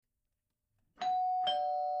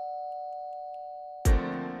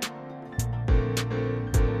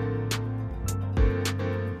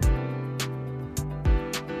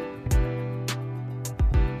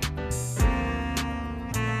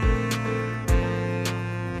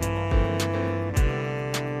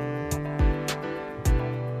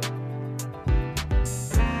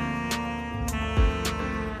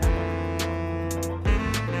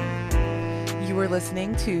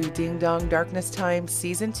listening to Ding Dong Darkness Time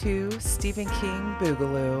Season 2, Stephen King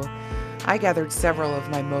Boogaloo. I gathered several of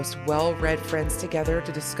my most well-read friends together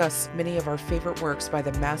to discuss many of our favorite works by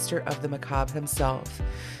the master of the macabre himself.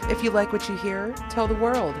 If you like what you hear, tell the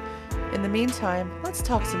world. In the meantime, let's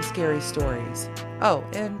talk some scary stories. Oh,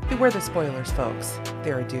 and beware the spoilers, folks.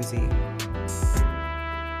 They're a doozy.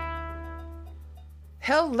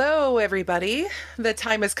 Hello, everybody. The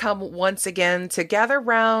time has come once again to gather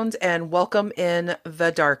round and welcome in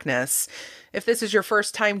the darkness. If this is your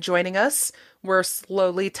first time joining us, we're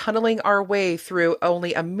slowly tunneling our way through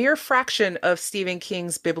only a mere fraction of Stephen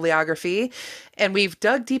King's bibliography, and we've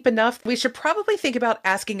dug deep enough, we should probably think about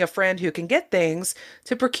asking a friend who can get things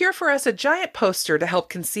to procure for us a giant poster to help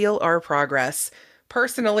conceal our progress.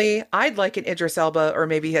 Personally, I'd like an Idris Elba or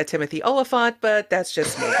maybe a Timothy Oliphant, but that's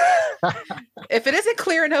just me. If it isn't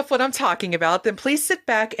clear enough what I'm talking about, then please sit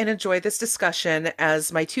back and enjoy this discussion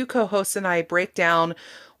as my two co-hosts and I break down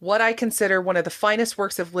what I consider one of the finest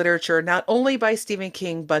works of literature, not only by Stephen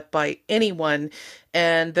King, but by anyone,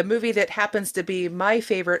 and the movie that happens to be my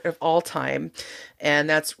favorite of all time, and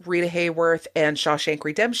that's Rita Hayworth and Shawshank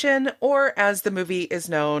Redemption, or as the movie is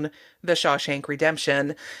known, The Shawshank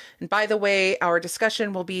Redemption. And by the way, our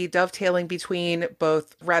discussion will be dovetailing between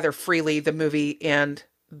both rather freely the movie and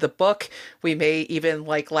the book. We may even,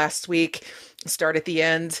 like last week, start at the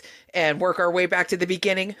end and work our way back to the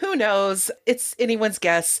beginning. Who knows? It's anyone's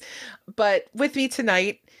guess. But with me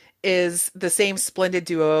tonight is the same splendid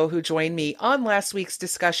duo who joined me on last week's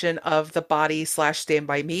discussion of The Body / Stand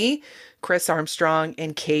By Me, Chris Armstrong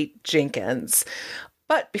and Kate Jenkins.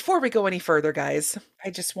 But before we go any further, guys, I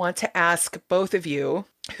just want to ask both of you,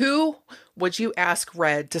 who would you ask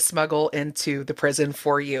Red to smuggle into the prison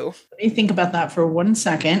for you? Let me think about that for 1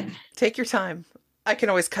 second. Take your time. I can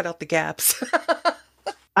always cut out the gaps.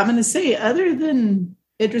 I'm going to say, other than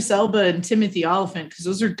Idris Elba and Timothy Oliphant, because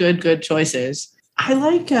those are good choices, I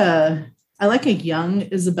like a young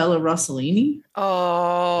Isabella Rossellini.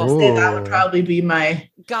 Oh, I'd say that would probably be my...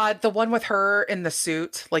 God, the one with her in the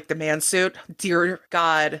suit, like the man suit. Dear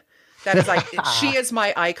God, that is like, she is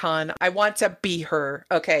my icon. I want to be her.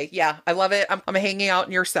 Okay, yeah, I love it. I'm hanging out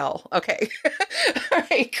in your cell. Okay. All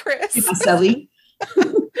right, Chris. Sally.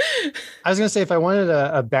 I was going to say, if I wanted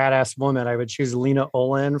a badass woman, I would choose Lena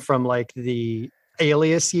Olin from like the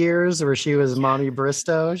Alias years where she was Mommy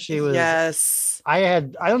Bristow. She was... Yes. I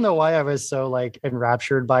don't know why I was so like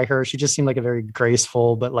enraptured by her. She just seemed like a very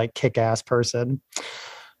graceful, but like kick-ass person.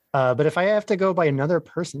 But if I have to go by another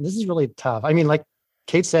person, this is really tough. I mean, like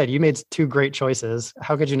Kate said, you made two great choices.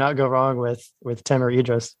 How could you not go wrong with Tim or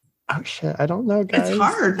Idris? Oh shit. I don't know, guys. It's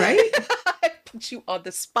hard, right? Put you on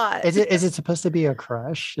the spot. Is it supposed to be a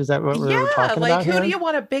crush? Is that what we're talking about? Yeah, like who here? do you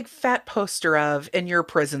want a big fat poster of in your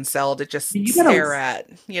prison cell to just stare at?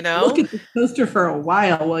 You know, look at the poster for a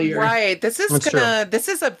while you're right. This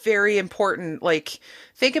is a very important. Like,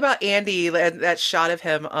 think about Andy and that shot of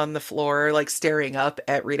him on the floor, like staring up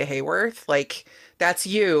at Rita Hayworth. Like, that's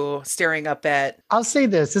you staring up at. I'll say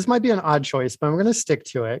this might be an odd choice, but I'm going to stick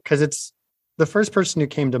to it because it's the first person who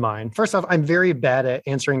came to mind. First off, I'm very bad at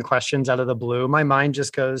answering questions out of the blue. My mind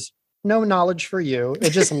just goes, no knowledge for you.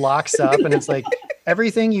 It just locks up and it's like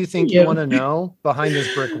everything you think you want to know behind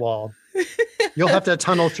this brick wall. You'll have to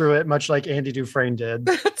tunnel through it, much like Andy Dufresne did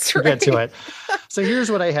to get to it. So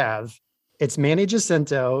here's what I have. It's Manny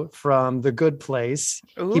Jacinto from The Good Place.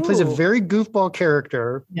 Ooh. He plays a very goofball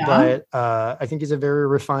character, but I think he's a very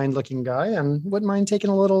refined looking guy and wouldn't mind taking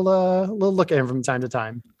a little look at him from time to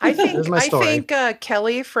time. I think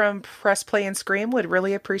Kelly from Press Play and Scream would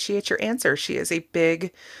really appreciate your answer. She is a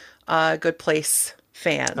big Good Place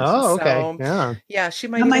fan. Oh, okay. Yeah, she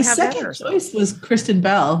might. My even have second that choice was Kristen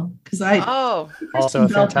Bell because also a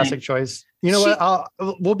fantastic choice. You know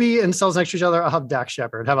what? We'll be in cells next to each other. I'll have Dax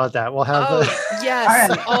Shepard. How about that? We'll have. Yes.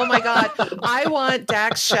 Right. Oh my God. I want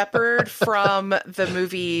Dax Shepard from the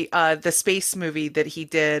movie, the space movie that he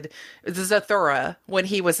did, Zathura, when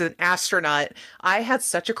he was an astronaut. I had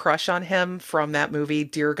such a crush on him from that movie.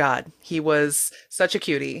 Dear God, he was such a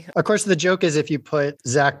cutie. Of course, the joke is if you put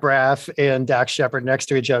Zach Braff and Dax Shepard next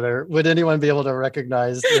to each other, would anyone be able to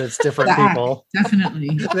recognize that it's different people?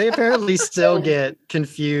 Definitely. They apparently still get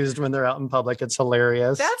confused when they're out in public. It's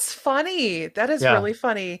hilarious. That's funny. That is really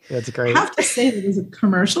funny. It's great. I have to say there was a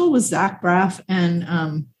commercial with Zach Braff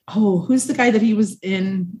and who's the guy that he was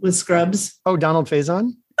in with Scrubs? Oh, Donald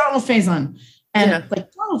Faison. And like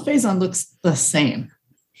Donald Faison looks the same.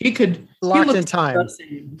 Locked in time.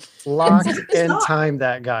 Locked in time,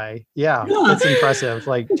 that guy. Yeah, it's impressive.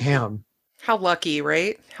 Like, damn. How lucky,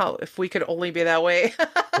 right? If we could only be that way.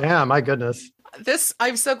 Yeah, my goodness.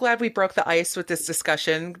 I'm so glad we broke the ice with this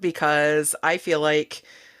discussion because I feel like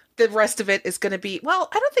the rest of it is going to be, well,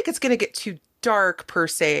 I don't think it's going to get too dark per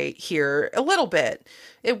se here. A little bit.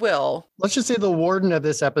 It will. Let's just say the warden of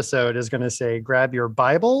this episode is going to say, grab your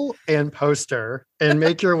Bible and poster and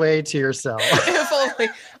make your way to your cell. If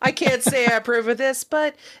only. I can't say I approve of this,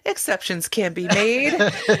 but exceptions can be made.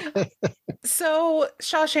 So,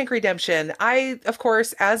 Shawshank Redemption. I, of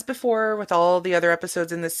course, as before with all the other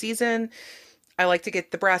episodes in this season, I like to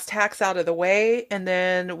get the brass tacks out of the way, and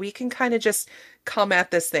then we can kind of just come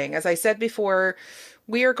at this thing. As I said before,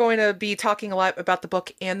 we are going to be talking a lot about the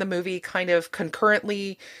book and the movie kind of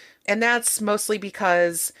concurrently, and that's mostly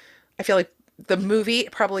because I feel like the movie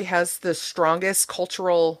probably has the strongest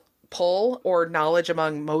cultural pull or knowledge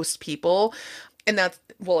among most people, and that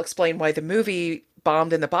will explain why the movie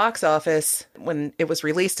bombed in the box office when it was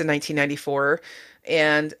released in 1994.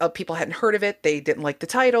 And people hadn't heard of it. They didn't like the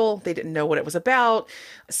title. They didn't know what it was about.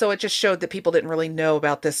 So it just showed that people didn't really know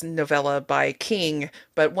about this novella by King.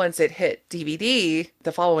 But once it hit DVD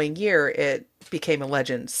the following year, it became a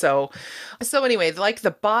legend. So anyway, like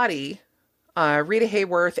The Body, Rita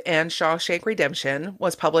Hayworth and Shawshank Redemption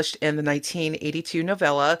was published in the 1982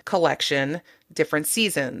 novella collection, Different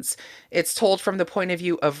Seasons. It's told from the point of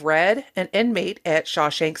view of Red, an inmate at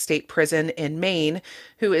Shawshank State Prison in Maine,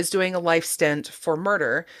 who is doing a life stint for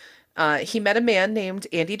murder. He met a man named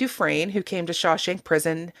Andy Dufresne who came to Shawshank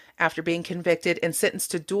Prison after being convicted and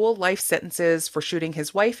sentenced to dual life sentences for shooting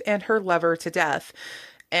his wife and her lover to death.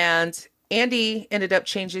 And Andy ended up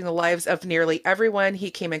changing the lives of nearly everyone he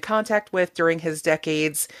came in contact with during his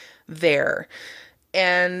decades there.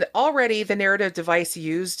 And already the narrative device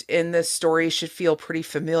used in this story should feel pretty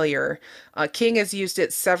familiar. King has used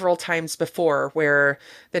it several times before, where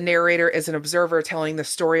the narrator is an observer telling the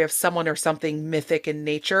story of someone or something mythic in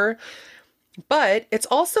nature. But it's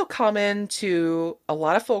also common to a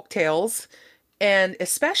lot of folk tales, and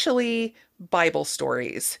especially Bible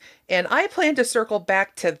stories. And I plan to circle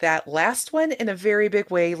back to that last one in a very big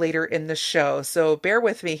way later in the show, so bear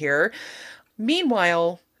with me here.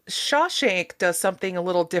 Meanwhile, Shawshank does something a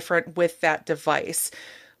little different with that device,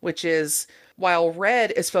 which is, while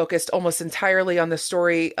Red is focused almost entirely on the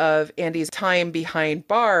story of Andy's time behind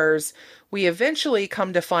bars, we eventually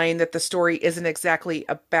come to find that the story isn't exactly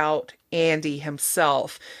about Andy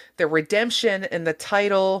himself. The redemption in the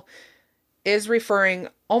title is referring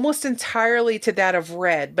almost entirely to that of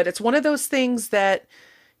Red, but it's one of those things that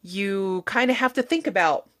you kind of have to think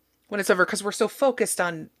about when it's over, because we're so focused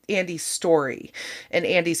on Andy's story and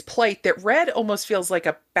Andy's plight that Red almost feels like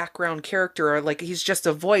a background character, or like he's just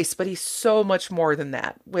a voice, but he's so much more than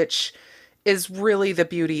that, which is really the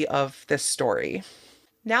beauty of this story.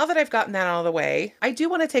 Now that I've gotten that out of the way, I do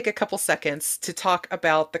want to take a couple seconds to talk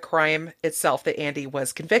about the crime itself that Andy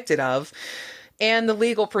was convicted of and the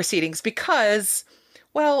legal proceedings, because,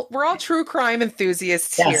 well, we're all true crime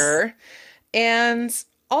enthusiasts here. And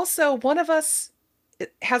also, one of us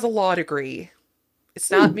has a law degree. It's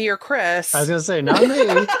not me or Chris. I was going to say, not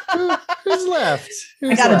me. Who's left?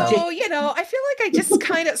 I got so, I feel like I just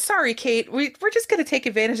kind of, sorry, Kate, we're just going to take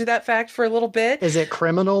advantage of that fact for a little bit. Is it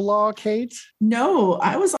criminal law, Kate? No,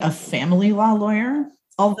 I was a family law lawyer.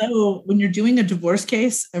 Although when you're doing a divorce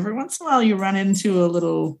case, every once in a while you run into a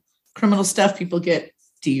little criminal stuff. People get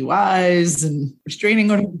DUIs and restraining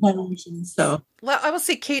order violations. So I will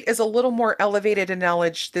say Kate is a little more elevated in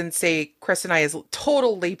knowledge than, say, Chris and I, as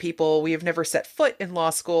total lay people. We have never set foot in law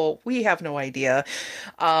school. We have no idea.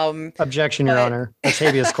 Objection, Your Honor. That's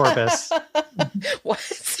habeas corpus. What?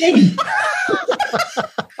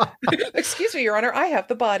 Excuse me, Your Honor. I have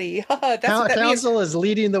the body. Counsel is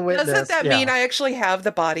leading the witness. Doesn't that mean I actually have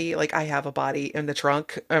the body? Like, I have a body in the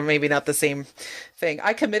trunk? Or maybe not the same thing.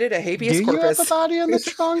 I committed a habeas corpus. Do you have a body in the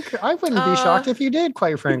trunk? I wouldn't be shocked if you did,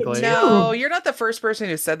 quite frankly. No, you're not the first person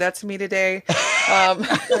who said that to me today.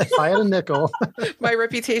 If I had a nickel. My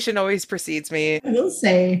reputation always precedes me. I will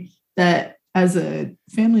say that as a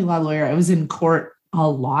family law lawyer, I was in court a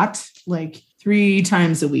lot, like 3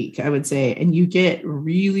 times a week, I would say. And you get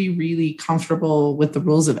really, really comfortable with the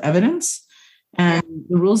rules of evidence. And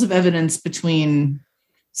the rules of evidence between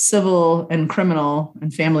civil and criminal,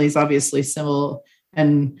 and family is obviously civil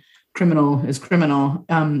and criminal is criminal.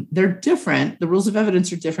 They're different. The rules of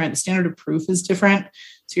evidence are different. The standard of proof is different.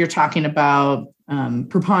 So you're talking about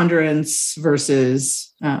preponderance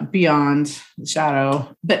versus beyond the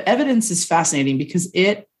shadow. But evidence is fascinating because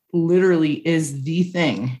it literally is the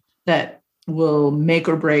thing that will make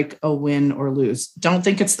or break a win or lose. Don't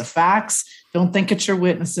think it's the facts. Don't think it's your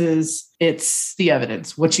witnesses. It's the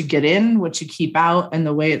evidence, what you get in, what you keep out, and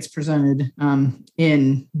the way it's presented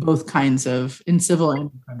in both kinds of, in civil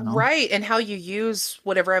and criminal. Right. And how you use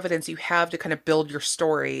whatever evidence you have to kind of build your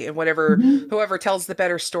story, and whoever tells the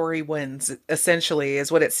better story wins, essentially,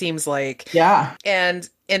 is what it seems like. Yeah. And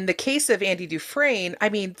in the case of Andy Dufresne, I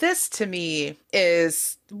mean, this to me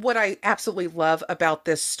is what I absolutely love about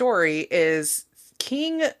this story is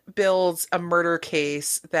King builds a murder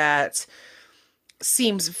case that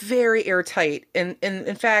seems very airtight. And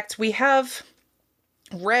in fact, we have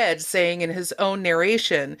Red saying in his own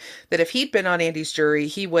narration that if he'd been on Andy's jury,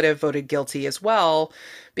 he would have voted guilty as well.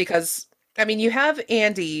 Because, I mean, you have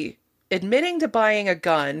Andy admitting to buying a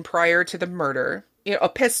gun prior to the murder, a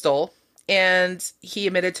pistol, and he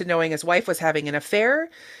admitted to knowing his wife was having an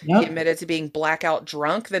affair. Yep. He admitted to being blackout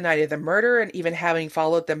drunk the night of the murder and even having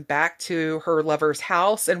followed them back to her lover's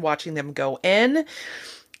house and watching them go in.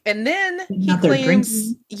 And then he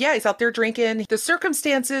claims, he's out there drinking. The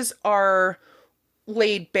circumstances are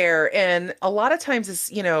laid bare. And a lot of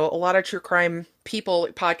times, a lot of true crime people,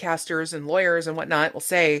 podcasters and lawyers and whatnot will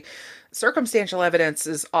say circumstantial evidence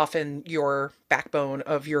is often your backbone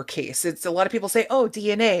of your case. It's a lot of people say, oh,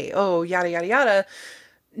 DNA, oh, yada, yada, yada.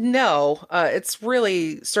 No, it's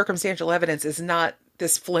really circumstantial evidence is not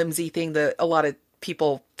this flimsy thing that a lot of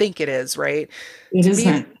people think it is, right? It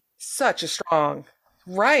isn't. Such a strong...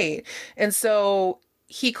 Right. And so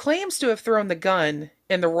he claims to have thrown the gun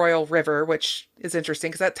in the Royal River, which is interesting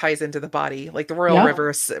because that ties into the body. Like the Royal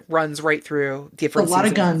River runs right through different seasons. A lot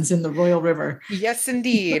of guns in the Royal River. Yes,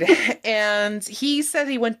 indeed. And he said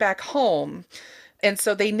he went back home. And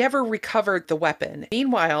so they never recovered the weapon.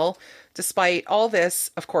 Meanwhile, despite all this,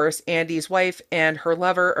 of course, Andy's wife and her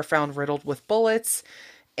lover are found riddled with bullets.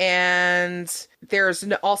 And there's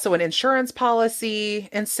also an insurance policy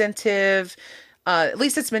incentive. At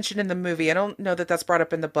least it's mentioned in the movie. I don't know that that's brought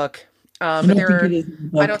up in the book. I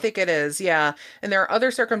don't think it is. Yeah. And there are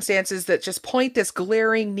other circumstances that just point this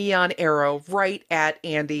glaring neon arrow right at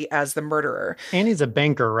Andy as the murderer. Andy's a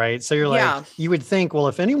banker, right? So you're like, you would think, well,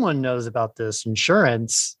 if anyone knows about this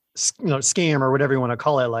insurance, scam or whatever you want to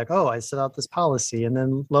call it, like, oh, I set out this policy. And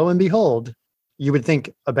then lo and behold, you would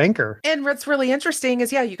think a banker. And what's really interesting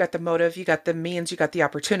is, you got the motive, you got the means, you got the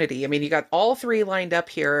opportunity. I mean, you got all three lined up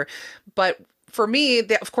here. But for me,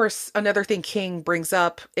 of course, another thing King brings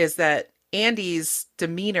up is that Andy's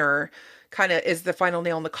demeanor kind of is the final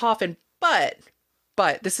nail in the coffin. But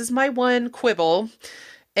this is my one quibble.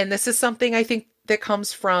 And this is something I think that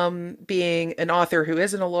comes from being an author who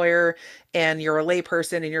isn't a lawyer and you're a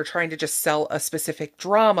layperson and you're trying to just sell a specific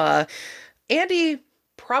drama. Andy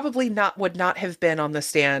probably would not have been on the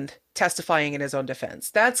stand testifying in his own defense.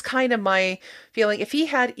 That's kind of my feeling. If he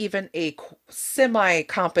had even a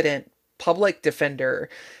semi-competent public defender,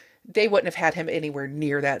 they wouldn't have had him anywhere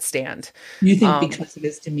near that stand. You think because of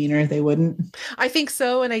his demeanor, they wouldn't? I think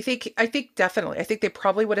so. And I think definitely, I think they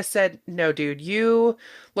probably would have said, no, dude, you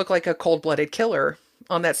look like a cold-blooded killer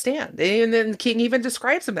on that stand. And then King even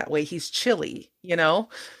describes him that way. He's chilly,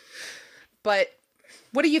 But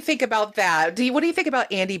what do you think about that? What do you think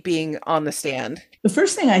about Andy being on the stand? The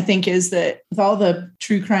first thing I think is that with all the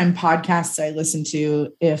true crime podcasts I listen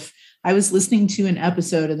to, if I was listening to an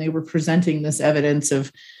episode and they were presenting this evidence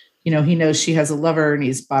of, he knows she has a lover and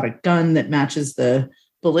he's bought a gun that matches the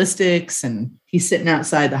ballistics and he's sitting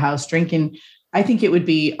outside the house drinking, I think it would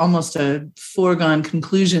be almost a foregone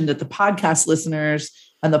conclusion that the podcast listeners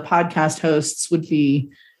and the podcast hosts would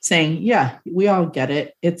be saying, yeah, we all get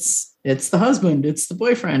it. It's the husband. It's the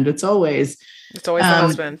boyfriend. It's always the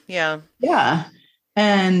husband. Yeah. Yeah.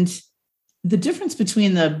 And the difference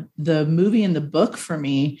between the movie and the book for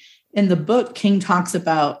me, in the book, King talks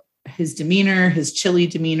about his demeanor, his chilly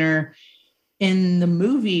demeanor. In the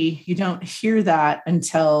movie, you don't hear that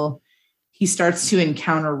until he starts to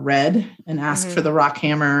encounter Red and ask for the rock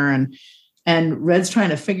hammer. And Red's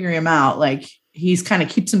trying to figure him out. Like he's kind of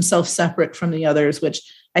keeps himself separate from the others, which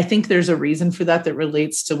I think there's a reason for that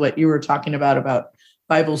relates to what you were talking about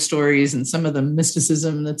Bible stories and some of the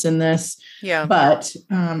mysticism that's in this. Yeah. But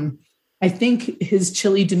I think his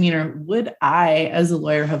chilly demeanor, would I, as a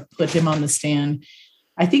lawyer, have put him on the stand?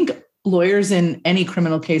 I think lawyers in any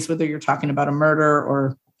criminal case, whether you're talking about a murder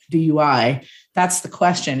or DUI, that's the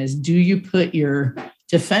question is, do you put your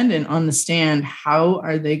defendant on the stand? How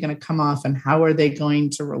are they going to come off and how are they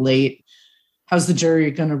going to relate? How's the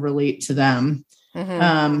jury going to relate to them?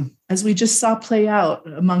 As we just saw play out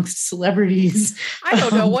amongst celebrities. I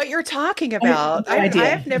don't know what you're talking about. I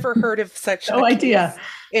have never heard of such no idea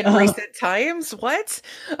in recent times. What?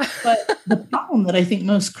 But the problem that I think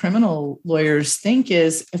most criminal lawyers think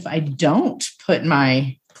is, if I don't put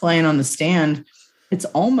my client on the stand, it's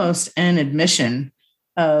almost an admission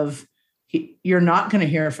of you're not going to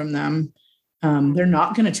hear from them. They're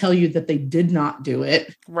not going to tell you that they did not do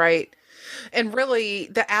it. Right. And really,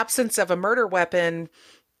 the absence of a murder weapon,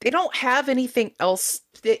 they don't have anything else.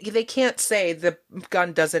 They can't say the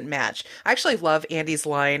gun doesn't match. I actually love Andy's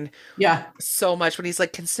line so much when he's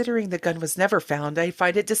like, considering the gun was never found, I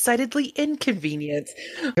find it decidedly inconvenient.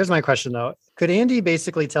 Here's my question, though. Could Andy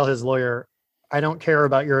basically tell his lawyer, I don't care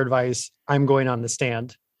about your advice, I'm going on the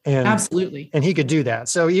stand? And absolutely. And he could do that.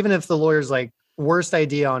 So even if the lawyer's like, worst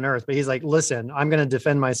idea on earth, but he's like, listen, I'm going to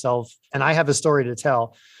defend myself and I have a story to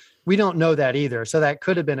tell. We don't know that either. So that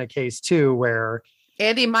could have been a case too, where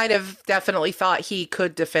Andy might have definitely thought he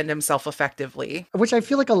could defend himself effectively. Which I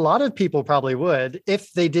feel like a lot of people probably would.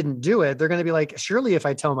 If they didn't do it, they're going to be like, surely if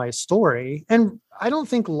I tell my story. And I don't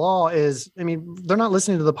think law is, I mean, they're not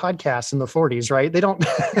listening to the podcast in the 40s, right? They don't,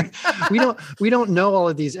 we don't know all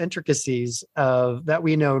of these intricacies of that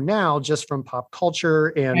we know now just from pop culture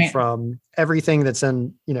and from everything that's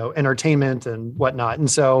in, entertainment and whatnot. And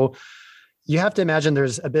so you have to imagine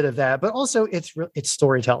there's a bit of that, but also it's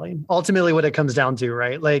storytelling. Ultimately what it comes down to,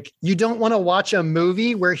 right? Like you don't want to watch a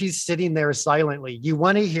movie where he's sitting there silently. You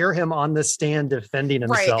want to hear him on the stand defending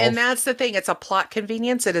himself. Right. And that's the thing. It's a plot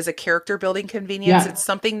convenience. It is a character building convenience. It's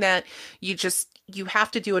something that you have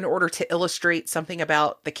to do in order to illustrate something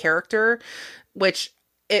about the character, which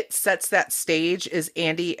it sets that stage is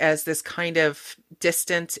Andy as this kind of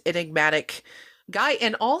distant, enigmatic guy.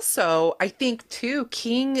 And also, I think, too,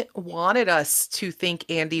 King wanted us to think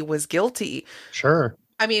Andy was guilty. Sure.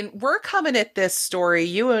 I mean, we're coming at this story,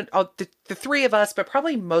 you and the three of us, but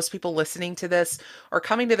probably most people listening to this are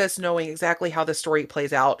coming to this knowing exactly how the story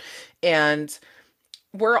plays out. And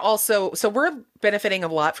we're benefiting a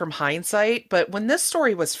lot from hindsight. But when this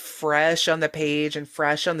story was fresh on the page and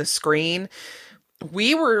fresh on the screen,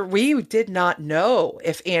 we did not know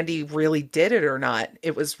if Andy really did it or not.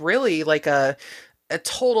 It was really like a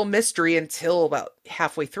total mystery until about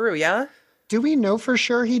halfway through. Yeah. Do we know for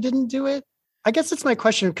sure he didn't do it? I guess that's my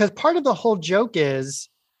question, because part of the whole joke is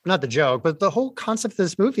not the joke, but the whole concept of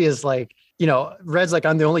this movie is like, Red's like,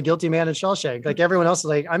 I'm the only guilty man in Shawshank. Like everyone else is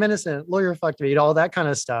like, I'm innocent, lawyer fucked me, all that kind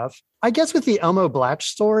of stuff. I guess with the Elmo Blatch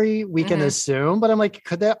story, we can assume, but I'm like,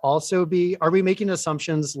 could that also be, are we making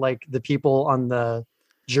assumptions like the people on the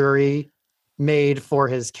jury made for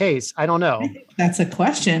his case? I don't know. I think that's a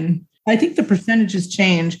question. I think the percentages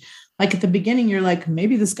change. Like at the beginning, you're like,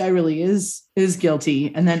 maybe this guy really is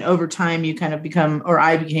guilty. And then over time you kind of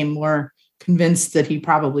I became more convinced that he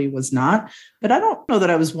probably was not, but I don't know that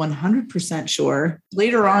I was 100% sure.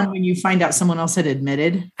 Later on, when you find out someone else had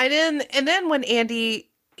admitted. And then when Andy,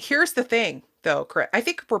 here's the thing though, I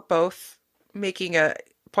think we're both making a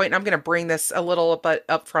point, and I'm going to bring this a little bit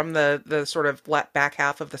up from the sort of back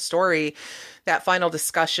half of the story, that final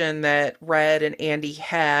discussion that Red and Andy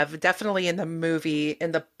have, definitely in the movie.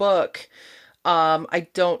 In the book, I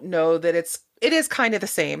don't know that it is kind of the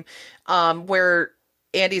same, where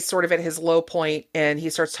Andy's sort of at his low point and he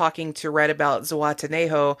starts talking to Red about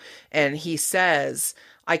Zihuatanejo, and he says,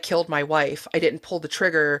 I killed my wife. I didn't pull the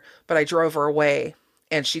trigger, but I drove her away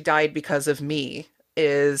and she died because of me.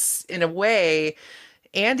 Is in a way,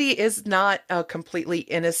 Andy is not a completely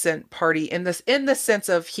innocent party in the sense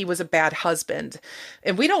of he was a bad husband.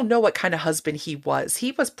 And we don't know what kind of husband he was.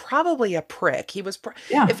 He was probably a prick. He was,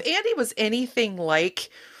 if Andy was anything like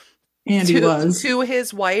Andy was to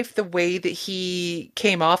his wife, the way that he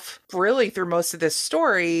came off really through most of this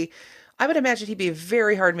story, I would imagine he'd be a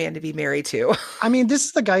very hard man to be married to. I mean, this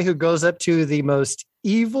is the guy who goes up to the most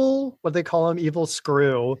evil, what they call him, evil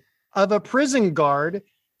screw of a prison guard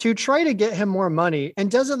to try to get him more money, and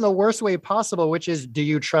does it in the worst way possible, which is, do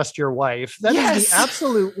you trust your wife? That is the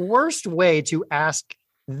absolute worst way to ask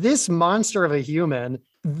this monster of a human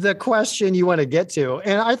the question you want to get to.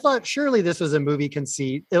 And I thought, surely this was a movie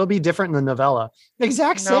conceit. It'll be different in the novella.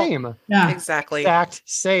 Same. Yeah, exactly. Exact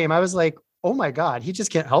same. I was like, oh my God, he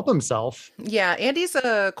just can't help himself. Yeah, Andy's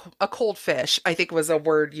a cold fish, I think was a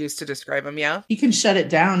word used to describe him. Yeah. He can shut it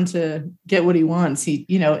down to get what he wants. He,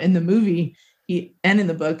 in the movie, and in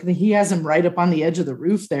the book, he has him right up on the edge of the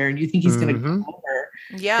roof there, and you think he's going to go over.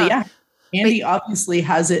 Yeah. But yeah. Andy obviously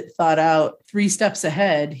has it thought out 3 steps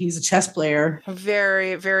ahead. He's a chess player.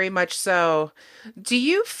 Very, very much so. Do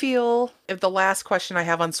you feel, if the last question I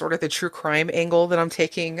have on sort of the true crime angle that I'm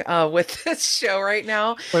taking with this show right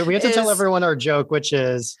now. Wait, we have to tell everyone our joke, which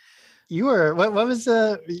is you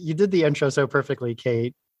did the intro so perfectly,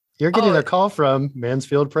 Kate. You're getting a call from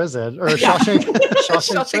Mansfield Prison or Shawshank,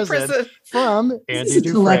 Shawshank Prison from Andy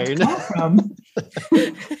Dufresne.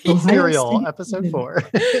 Ohio Serial, State. episode 4.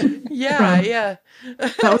 Yeah, yeah.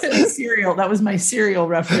 That was my cereal. That was my cereal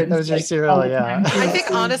reference. That was your like, cereal, all the yeah. time. I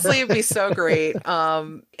think honestly it'd be so great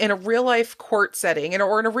in a real life court setting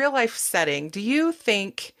or in a real life setting. Do you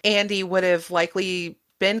think Andy would have likely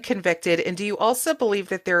been convicted? And do you also believe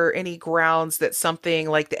that there are any grounds that something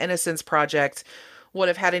like the Innocence Project would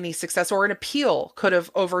have had any success or an appeal could have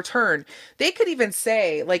overturned? They could even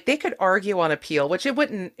say, like, they could argue on appeal, which it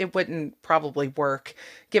wouldn't probably work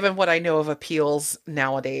given what I know of appeals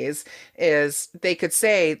nowadays, is they could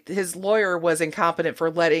say his lawyer was incompetent for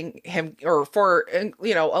letting him or for,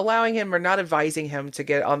 allowing him or not advising him to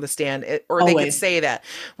get on the stand, or they could Always. say that,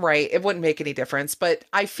 right? It wouldn't make any difference. But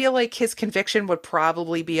I feel like his conviction would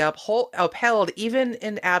probably be upheld even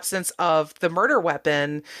in absence of the murder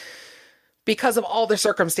weapon because of all the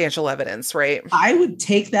circumstantial evidence, right? I would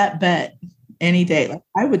take that bet any day. Like,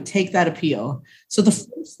 I would take that appeal. So the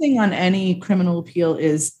first thing on any criminal appeal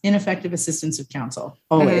is ineffective assistance of counsel,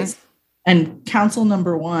 always. And counsel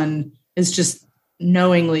number one is just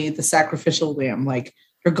knowingly the sacrificial lamb. Like,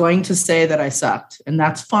 you're going to say that I sucked, and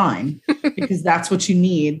that's fine because that's what you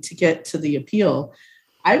need to get to the appeal.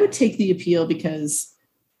 I would take the appeal because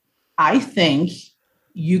I think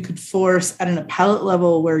you could force at an appellate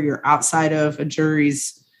level where you're outside of a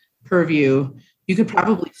jury's purview, you could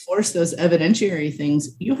probably force those evidentiary things.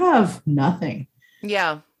 You have nothing.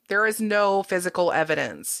 Yeah, there is no physical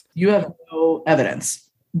evidence. You have no evidence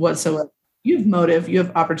whatsoever. You have motive, you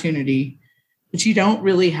have opportunity, but you don't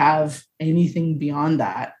really have anything beyond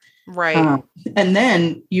that. Right. And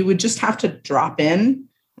then you would just have to drop in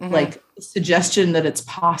like a suggestion that it's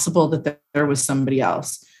possible that there was somebody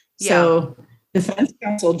else. So defense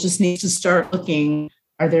counsel just needs to start looking,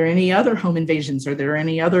 are there any other home invasions? Are there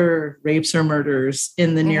any other rapes or murders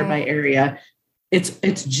in the nearby area?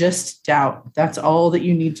 It's just doubt. That's all that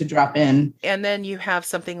you need to drop in. And then you have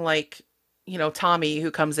something like, Tommy, who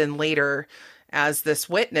comes in later as this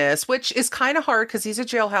witness, which is kind of hard because he's a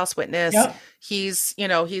jailhouse witness. Yep.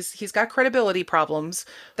 He's got credibility problems.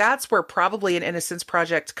 That's where probably an Innocence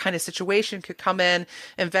Project kind of situation could come in,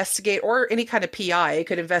 investigate, or any kind of PI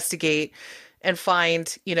could investigate and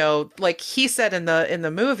find, like he said in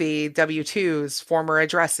the movie, W-2s, former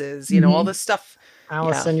addresses, all this stuff.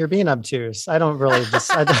 Allison, you're being obtuse. I don't really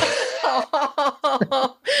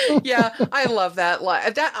Yeah, I love that.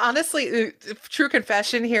 That honestly, true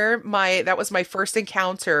confession here. That was my first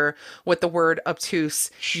encounter with the word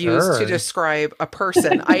obtuse used to describe a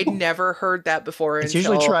person. I'd never heard that before. It's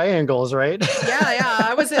usually triangles, right?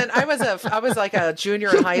 Yeah. I was like a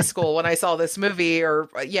junior in high school when I saw this movie, or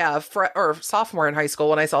sophomore in high school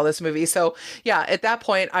when I saw this movie. So yeah, at that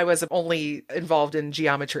point I was only involved in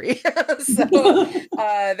geometry. So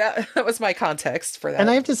that was my context for that. And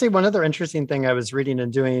I have to say, one other interesting thing I was reading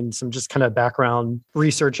and doing some just kind of background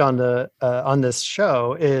research on on this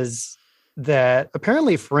show is that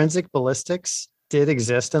apparently forensic ballistics did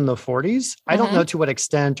exist in the 40s. I don't know to what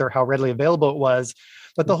extent or how readily available it was,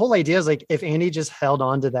 but the whole idea is like, if Andy just held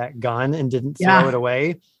on to that gun and didn't throw it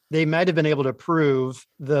away, they might have been able to prove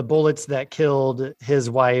the bullets that killed his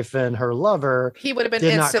wife and her lover. He would have been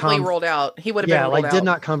instantly ruled out. He would have been ruled out. Did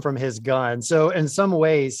not come from his gun. So in some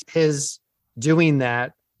ways, his doing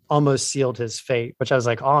that almost sealed his fate, which I was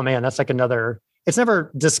like, oh man, that's like it's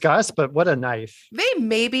never discussed, but what a knife.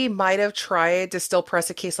 They might have tried to still press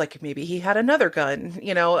a case like maybe he had another gun.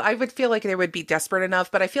 I would feel like they would be desperate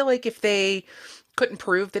enough, but I feel like if they couldn't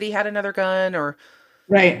prove that he had another gun or...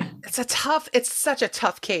 Right. It's such a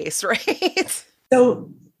tough case, right?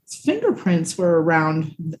 So fingerprints were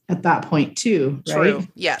around at that point too, right? True.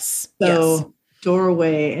 Yes. So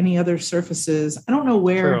doorway, any other surfaces. I don't know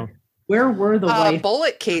where were the white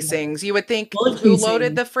bullet casings? You would think who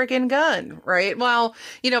loaded the friggin' gun, right? Well,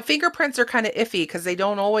 fingerprints are kind of iffy because they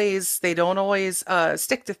don't always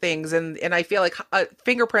stick to things, and I feel like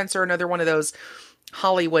fingerprints are another one of those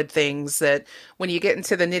Hollywood things that when you get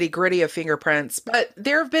into the nitty gritty of fingerprints, but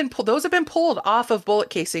those have been pulled off of bullet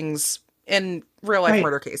casings in real life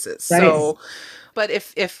murder cases. Right. So, but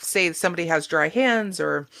if say somebody has dry hands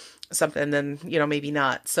or something, then maybe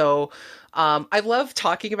not. So I love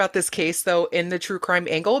talking about this case though in the true crime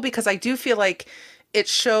angle, because I do feel like it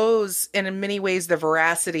shows in many ways the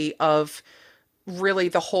veracity of really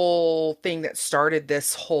the whole thing that started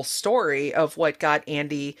this whole story of what got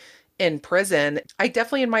Andy in prison. I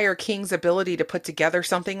definitely admire King's ability to put together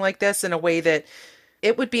something like this in a way that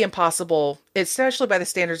it would be impossible, especially by the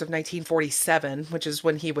standards of 1947, which is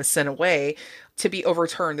when he was sent away, to be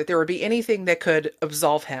overturned, that there would be anything that could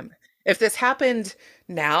absolve him. If this happened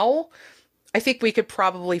now, I think we could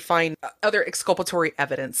probably find other exculpatory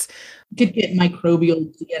evidence. Could get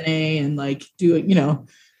microbial DNA and like do it,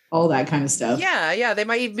 all that kind of stuff. Yeah, they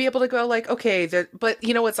might even be able to go like, okay, but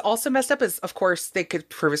what's also messed up is, of course, they could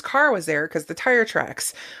prove his car was there because the tire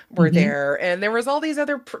tracks were there, and there was all these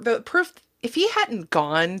other the proof. If he hadn't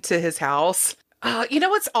gone to his house,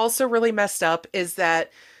 what's also really messed up is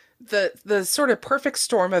that the sort of perfect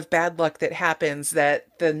storm of bad luck that happens that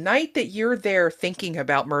the night that you're there thinking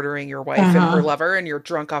about murdering your wife and her lover and you're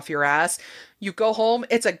drunk off your ass, you go home,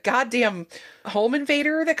 it's a goddamn home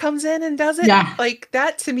invader that comes in and does it. Yeah. Like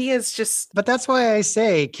that to me is just. But that's why I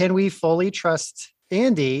say, can we fully trust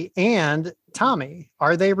Andy and Tommy?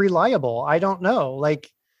 Are they reliable? I don't know.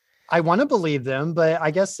 Like, I want to believe them, but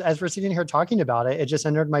I guess as we're sitting here talking about it, it just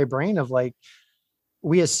entered my brain of like,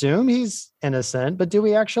 we assume he's innocent, but do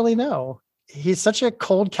we actually know? He's such a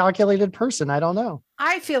cold, calculated person. I don't know.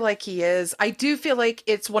 I feel like he is. I do feel like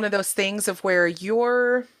it's one of those things of where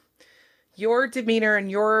your demeanor and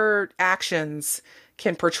your actions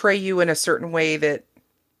can portray you in a certain way that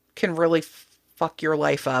can really fuck your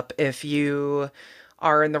life up if you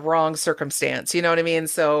are in the wrong circumstance. You know what I mean?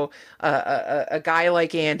 So a guy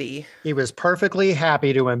like Andy, he was perfectly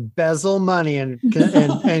happy to embezzle money and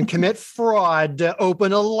commit fraud to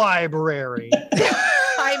open a library.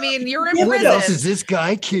 I mean, you're in what prison. What else is this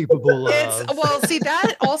guy capable of? Well, see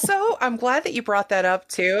that also, I'm glad that you brought that up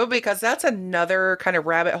too, because that's another kind of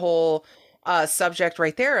rabbit hole subject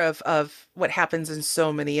right there of what happens in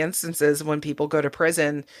so many instances when people go to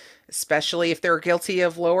prison, especially if they're guilty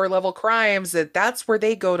of lower level crimes, that's where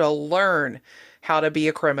they go to learn how to be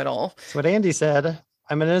a criminal. That's what Andy said.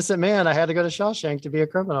 I'm an innocent man. I had to go to Shawshank to be a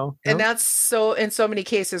criminal. And that's so in so many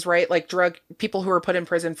cases, right? Like people who are put in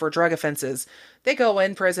prison for drug offenses, they go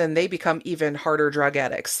in prison, they become even harder drug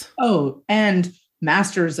addicts. Oh, and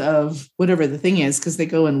masters of whatever the thing is, because they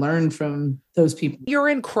go and learn from those people. You're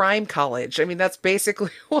in crime college. I mean, that's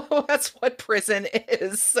basically that's what prison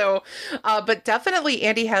is. So, but definitely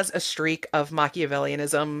Andy has a streak of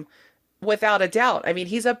Machiavellianism without a doubt. I mean,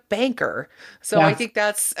 he's a banker. So I think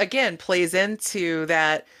that's, again, plays into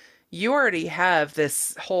that. You already have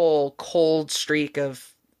this whole cold streak of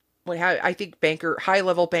I think high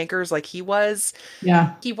level bankers like he was.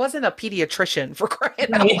 Yeah. He wasn't a pediatrician, for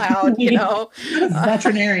crying out loud,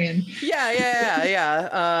 Veterinarian.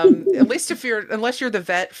 Yeah. At least unless you're the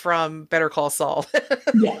vet from Better Call Saul.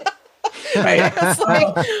 Yeah. Right. It's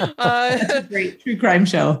like, that's a great true crime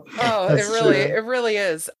show. Oh, it really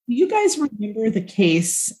is. Do you guys remember the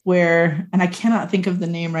case where, and I cannot think of the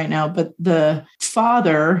name right now, but the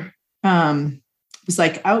father was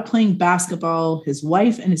like out playing basketball. His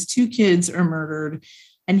wife and his 2 kids are murdered.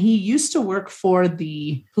 And he used to work for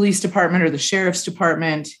the police department or the sheriff's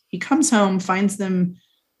department. He comes home, finds them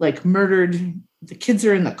like murdered. The kids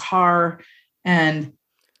are in the car, and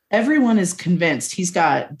everyone is convinced. He's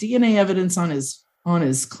got DNA evidence on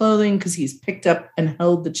his clothing because he's picked up and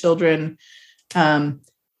held the children.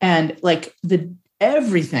 And like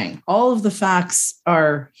everything, all of the facts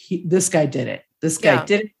are this guy did it. This guy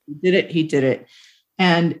did it. He did it.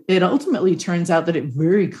 And it ultimately turns out that it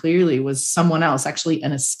very clearly was someone else, actually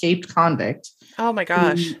an escaped convict. Oh my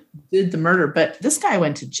gosh. Who did the murder. But this guy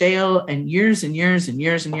went to jail, and years and years and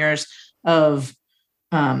years and years of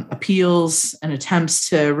appeals and attempts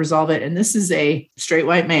to resolve it. And this is a straight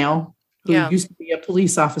white male who used to be a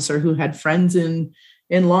police officer who had friends in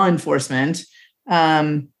law enforcement.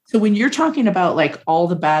 So when you're talking about like all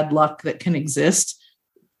the bad luck that can exist,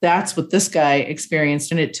 that's what this guy experienced.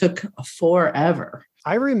 And it took forever.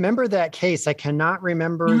 I remember that case. I cannot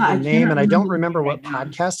remember the name, and I don't remember what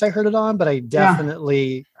podcast I heard it on, but I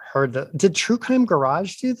definitely heard that. Did True Crime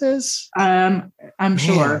Garage do this? I'm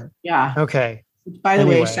sure. Yeah. Okay. By the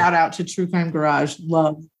way, shout out to True Crime Garage.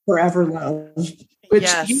 Love, forever love. Which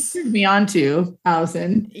you turned me on to,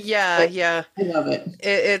 Allison. Yeah. I love it.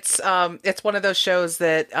 It's one of those shows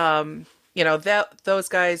that those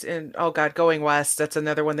guys in Going West, that's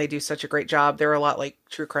another one. They do such a great job. They're a lot like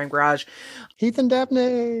True Crime Garage. Heath and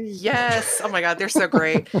Dabney. Yes. Oh my God, they're so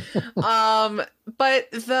great. But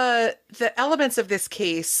the elements of this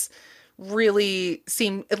case really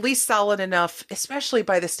seem at least solid enough, especially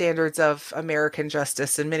by the standards of American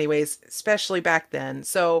justice in many ways, especially back then.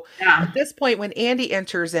 So at this point, when Andy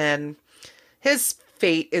enters in, his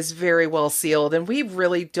fate is very well sealed, and we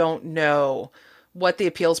really don't know what the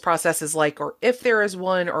appeals process is like, or if there is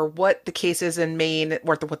one, or what the case is in Maine,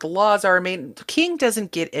 what the laws are in Maine. King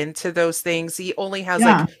doesn't get into those things. He only has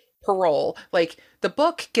like parole. Like the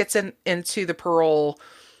book gets into the parole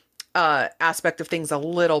aspect of things a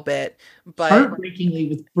little bit, but Heartbreakingly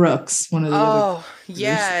with Brooks, one of the other oh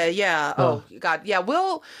characters. yeah. Oh. Oh God, yeah.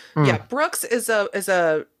 Mm. Brooks is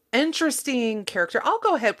a interesting character. I'll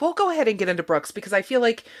go ahead. We'll go ahead and get into Brooks because I feel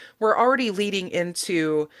like we're already leading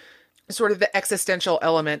into sort of the existential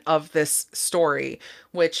element of this story,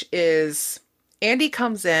 which is Andy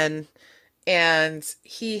comes in and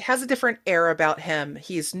he has a different air about him.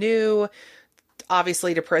 He's new,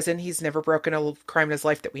 obviously, to prison. He's never broken a crime in his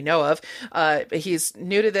life that we know of. But he's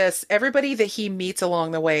new to this. Everybody that he meets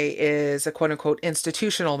along the way is a quote unquote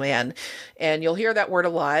institutional man. And you'll hear that word a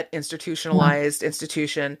lot, institutionalized,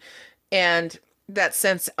 institution. And that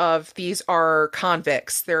sense of these are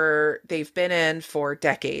convicts. They've been in for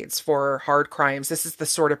decades for hard crimes. This is the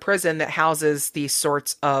sort of prison that houses these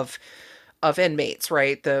sorts of inmates,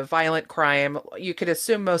 right? The violent crime. You could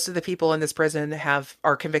assume most of the people in this prison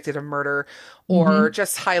are convicted of murder or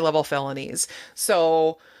just high level felonies.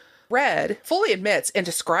 So Red fully admits and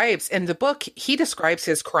describes in the book, he describes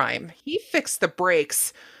his crime. He fixed the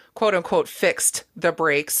brakes, quote unquote, fixed the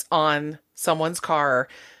brakes on someone's car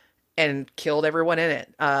and killed everyone in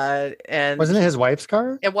it. And Wasn't it his wife's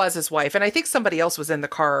car? it was his wife. And I think somebody else was in the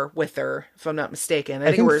car with her, if I'm not mistaken.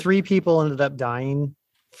 I think 3 people ended up dying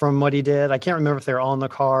from what he did. I can't remember if they were all in the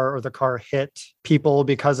car or the car hit people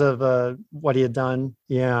because of what he had done.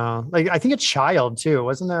 Yeah. Like, I think a child too,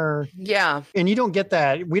 wasn't there? Yeah. And you don't get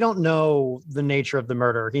that. We don't know the nature of the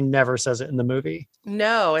murder. He never says it in the movie.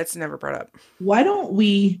 No, it's never brought up. Why don't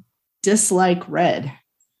we dislike Red?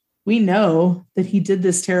 We know that he did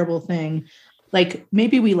this terrible thing. Like,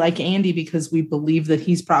 maybe we like Andy because we believe that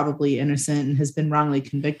he's probably innocent and has been wrongly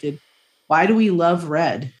convicted. Why do we love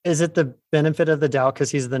Red? Is it the benefit of the doubt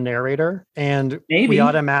because he's the narrator and Maybe. we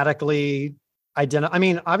automatically identify? I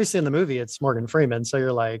mean, obviously in the movie, it's Morgan Freeman. So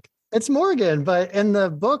you're like, it's Morgan. But in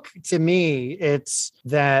the book, to me, it's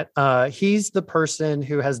that he's the person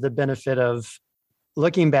who has the benefit of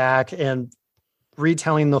looking back and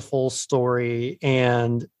retelling the full story.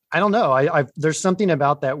 And I don't know, there's something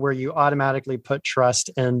about that where you automatically put trust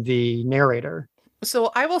in the narrator.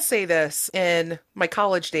 So I will say this, in my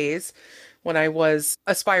college days, when I was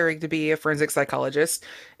aspiring to be a forensic psychologist,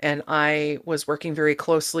 and I was working very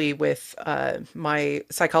closely with my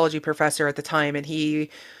psychology professor at the time, and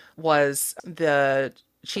he was the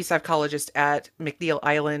chief psychologist at McNeil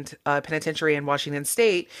Island Penitentiary in Washington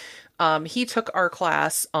State. He took our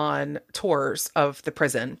class on tours of the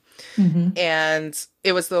prison. And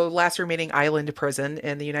it was the last remaining island prison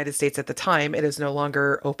in the United States at the time. It is no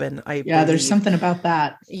longer open, I believe. There's something about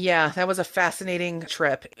that. Yeah, that was a fascinating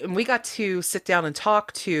trip. And we got to sit down and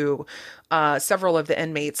talk to several of the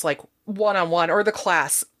inmates, like one-on-one, or the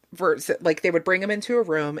class. Like, they would bring them into a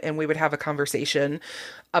room and we would have a conversation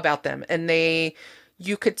about them. And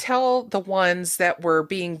you could tell the ones that were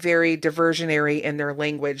being very diversionary in their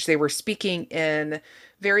language. They were speaking in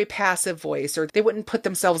very passive voice, or they wouldn't put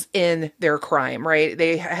themselves in their crime, right?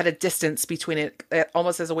 They had a distance between it,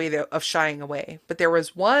 almost as a way of shying away. But there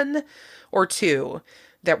was one or two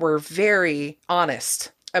that were very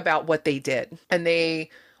honest about what they did. And they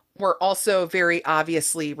were also very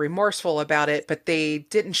obviously remorseful about it, but they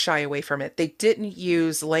didn't shy away from it. They didn't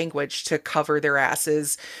use language to cover their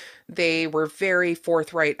asses. They were very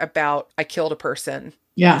forthright about, I killed a person.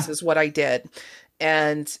 Yeah. This is what I did.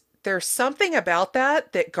 And there's something about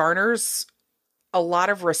that garners a lot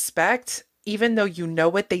of respect, even though you know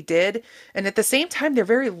what they did. And at the same time, they're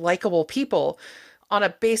very likable people on a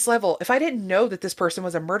base level. If I didn't know that this person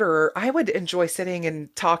was a murderer, I would enjoy sitting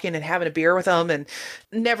and talking and having a beer with them and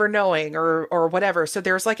never knowing or whatever. So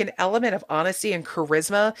there's like an element of honesty and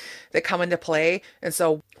charisma that come into play. And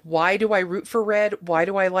so why do I root for Red? Why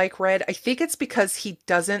do I like Red? I think it's because he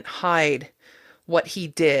doesn't hide what he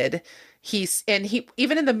did. He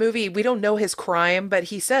even in the movie, we don't know his crime, but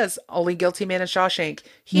he says only guilty man in Shawshank.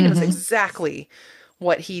 He knows exactly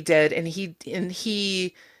what he did. And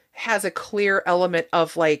he has a clear element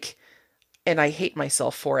of like, and I hate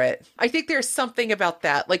myself for it. I think there's something about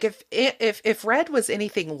that. Like if Red was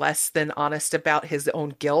anything less than honest about his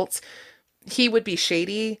own guilt, he would be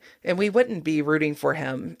shady and we wouldn't be rooting for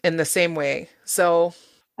him in the same way. So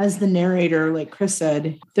as the narrator, like Chris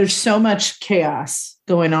said, there's so much chaos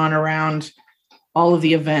going on around all of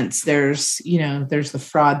the events. There's the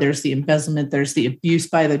fraud, there's the embezzlement, there's the abuse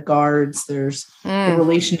by the guards, there's the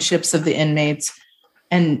relationships of the inmates.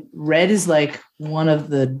 And Red is like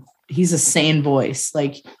he's a sane voice.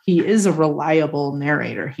 Like, he is a reliable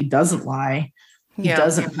narrator. He doesn't lie. He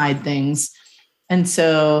doesn't hide things. And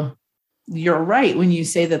so you're right when you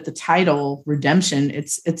say that the title Redemption,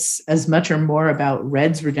 it's as much or more about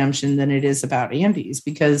Red's redemption than it is about Andy's,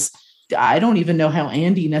 because I don't even know how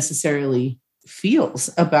Andy necessarily feels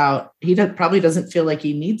about, probably doesn't feel like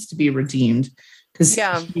he needs to be redeemed because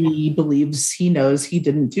he believes he knows he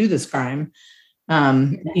didn't do this crime.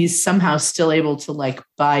 He's somehow still able to like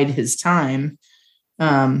bide his time,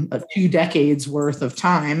 2 decades worth of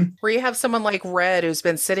time. Where you have someone like Red who's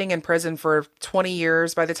been sitting in prison for 20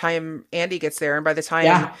 years by the time Andy gets there, and by the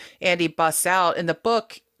time Andy busts out. In the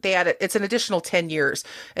book, they add it's an additional 10 years.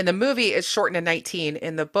 In the movie, it's shortened to 19.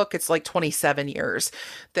 In the book, it's like 27 years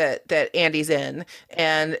that Andy's in.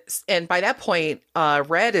 And by that point,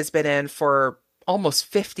 Red has been in for almost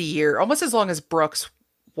 50 years, almost as long as Brooks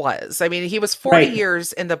was. I mean, he was 40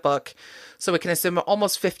 years in the book, so we can assume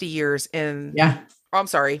almost 50 years in... I'm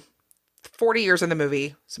sorry, 40 years in the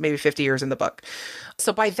movie, so maybe 50 years in the book.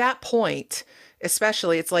 So by that point,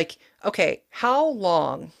 especially, it's like, okay, how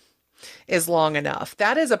long is long enough?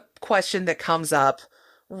 That is a question that comes up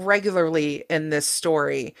regularly in this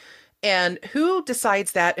story. And who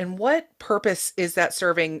decides that, and what purpose is that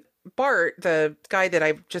serving? Bart, the guy that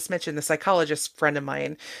I just mentioned, the psychologist friend of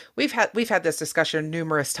mine, we've had this discussion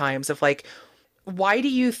numerous times of like, why do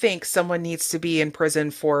you think someone needs to be in prison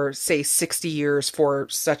for, say, 60 years for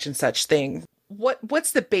such and such thing?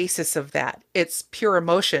 What's the basis of that? It's pure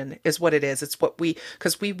emotion is what it is. It's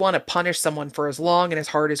because we want to punish someone for as long and as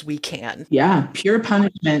hard as we can. Yeah, pure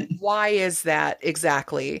punishment. Why is that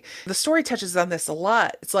exactly? The story touches on this a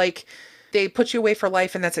lot. It's like they put you away for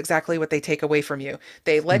life, and that's exactly what they take away from you.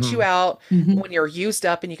 They let you out when you're used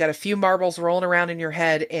up and you got a few marbles rolling around in your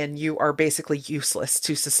head and you are basically useless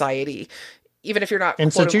to society. Even if you're not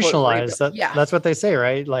institutionalized, quote, unquote, that's what they say,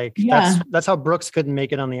 right? Like that's how Brooks couldn't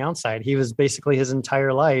make it on the outside. He was basically his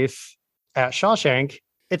entire life at Shawshank.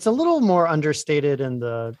 It's a little more understated in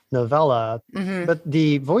the novella, but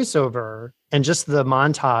the voiceover and just the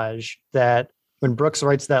montage that when Brooks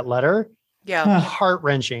writes that letter, heart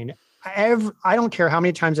wrenching. I don't care how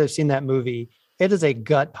many times I've seen that movie. It is a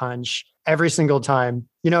gut punch every single time.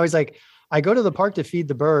 You know, he's like, I go to the park to feed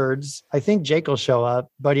the birds. I think Jake will show up,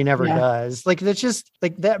 but he never does. Like, that's just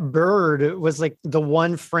like that bird was like the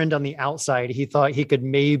one friend on the outside he thought he could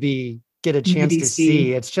maybe get a chance to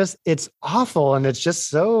see. It's awful. And it's just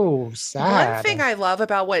so sad. One thing I love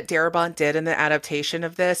about what Darabont did in the adaptation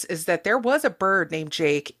of this is that there was a bird named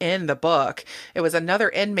Jake in the book. It was another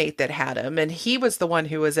inmate that had him, and he was the one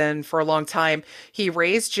who was in for a long time. He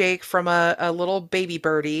raised Jake from a little baby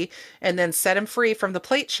birdie and then set him free from the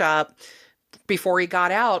plate shop before he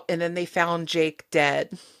got out, and then they found Jake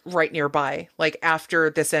dead right nearby, like after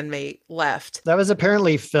this inmate left. That was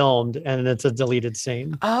apparently filmed, and it's a deleted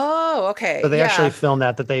scene. Oh, okay. So they actually filmed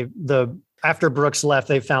that after Brooks left,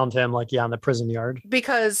 they found him in the prison yard.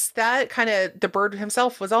 Because that the bird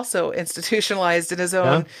himself was also institutionalized in his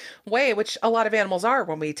own way, which a lot of animals are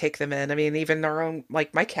when we take them in. I mean, even our own,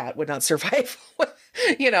 like my cat would not survive,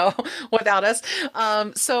 without us.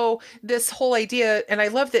 So this whole idea, and I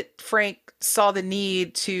love that Frank saw the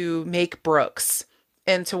need to make Brooks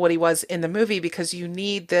into what he was in the movie, because you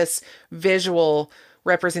need this visual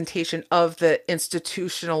representation of the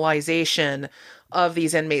institutionalization of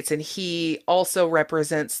these inmates. And he also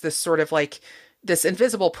represents this sort of like this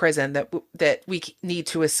invisible prison that we need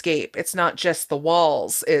to escape. It's not just the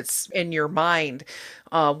walls, it's in your mind.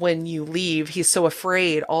 When you leave, he's so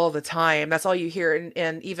afraid all the time. That's all you hear.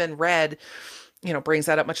 And even Red, brings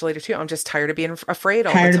that up much later too. I'm just tired of being afraid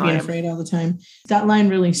all the time. Tired of being afraid all the time. That line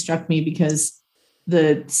really struck me, because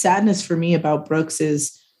the sadness for me about Brooks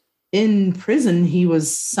is, in prison, he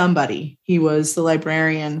was somebody. He was the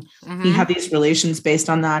librarian. He had these relations based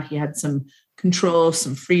on that. He had some control,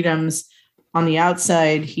 some freedoms. On the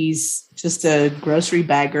outside, he's just a grocery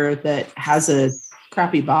bagger that has a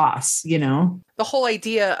crappy boss, The whole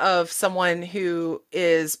idea of someone who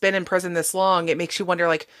is been in prison this long, it makes you wonder,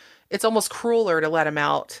 like, it's almost crueler to let him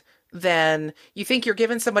out than you think. You're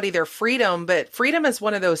giving somebody their freedom, but freedom is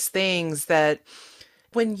one of those things that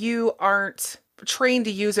when you aren't trained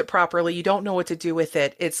to use it properly, you don't know what to do with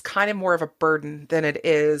it. It's kind of more of a burden than it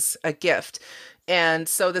is a gift. And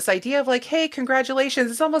so this idea of like, hey, congratulations,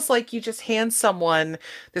 it's almost like you just hand someone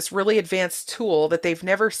this really advanced tool that they've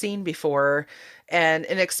never seen before and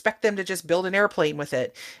expect them to just build an airplane with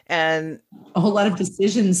it. And a whole lot of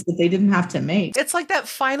decisions that they didn't have to make. It's like that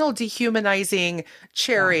final dehumanizing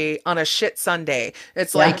cherry on a shit sundae.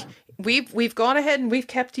 It's like, we've gone ahead and we've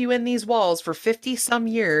kept you in these walls for 50 some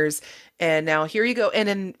years. And now here you go.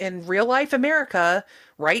 And in real life America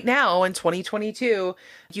right now in 2022,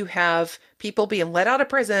 you have people being let out of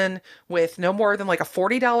prison with no more than like a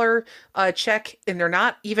 $40 check. And they're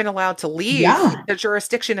not even allowed to leave the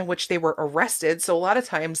jurisdiction in which they were arrested. So a lot of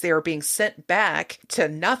times they are being sent back to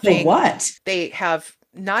nothing. For what? They have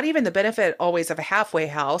not even the benefit always of a halfway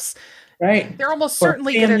house. Right. They're almost Or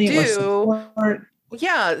certainly going to family or do. support.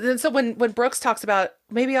 Yeah. And so when Brooks talks about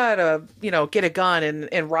maybe I ought to, get a gun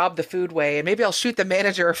and rob the foodway, and maybe I'll shoot the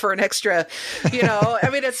manager for an extra, I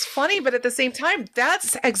mean, it's funny, but at the same time,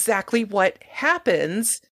 that's exactly what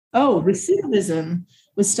happens. Oh, recidivism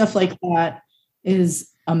with stuff like that is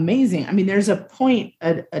amazing. I mean, there's a point,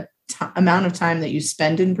 amount of time that you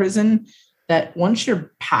spend in prison that once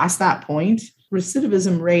you're past that point,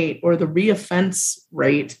 recidivism rate or the reoffense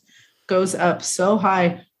rate goes up so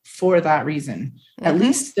high for that reason. At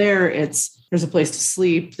least there's a place to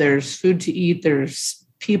sleep, there's food to eat, there's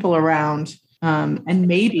people around. And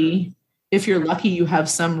maybe if you're lucky, you have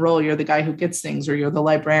some role. You're the guy who gets things, or you're the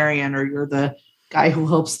librarian, or you're the guy who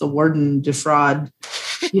helps the warden defraud,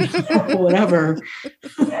 whatever.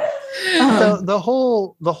 So the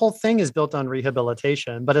whole thing is built on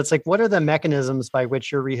rehabilitation, but it's like, what are the mechanisms by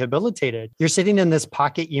which you're rehabilitated? You're sitting in this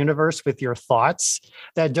pocket universe with your thoughts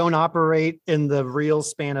that don't operate in the real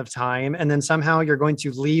span of time. And then somehow you're going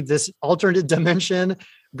to leave this alternate dimension,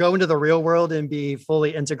 go into the real world and be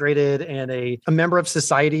fully integrated and a member of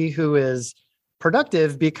society who is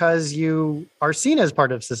productive because you are seen as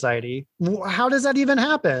part of society. How does that even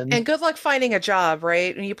happen? And good luck finding a job,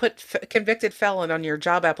 right? And you put convicted felon on your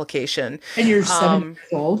job application. And you're 7 years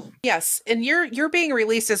old. Yes. And you're being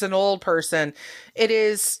released as an old person. It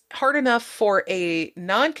is hard enough for a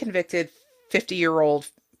non-convicted 50-year-old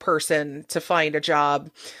person to find a job,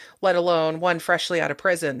 let alone one freshly out of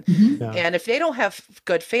prison. Mm-hmm. Yeah. And if they don't have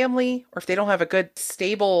good family, or if they don't have a good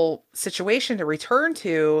stable situation to return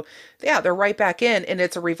to, they're right back in. And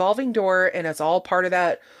it's a revolving door, and it's all part of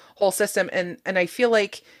that whole system. And I feel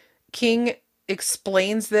like King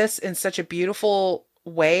explains this in such a beautiful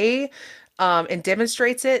way, and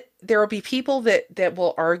demonstrates it. There will be people that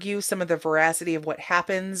will argue some of the veracity of what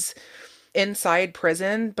happens inside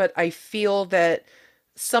prison, but I feel that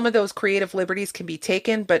some of those creative liberties can be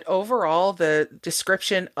taken, but overall, the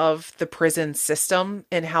description of the prison system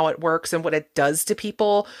and how it works and what it does to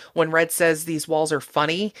people, when Red says these walls are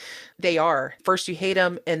funny, they are. First you hate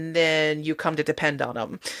them, and then you come to depend on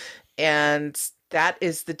them. And that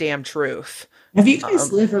is the damn truth. Have you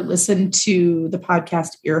guys ever listened to the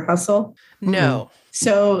podcast Ear Hustle? No.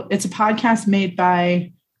 So it's a podcast made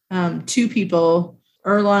by two people.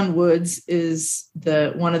 Earlonne Woods is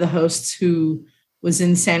one of the hosts who was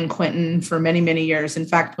in San Quentin for many, many years. In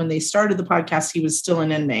fact, when they started the podcast, he was still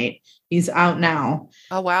an inmate. He's out now.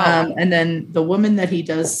 Oh, wow. And then the woman that he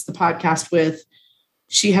does the podcast with,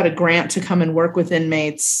 she had a grant to come and work with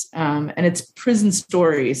inmates. And it's prison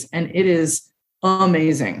stories. And it is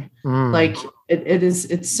amazing. Like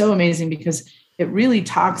it's so amazing because it really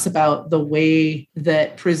talks about the way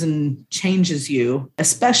that prison changes you,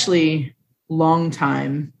 especially long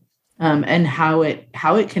time. And how it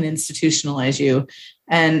can institutionalize you.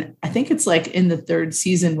 And I think it's like in the third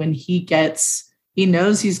season when he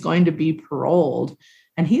knows he's going to be paroled,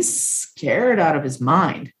 and he's scared out of his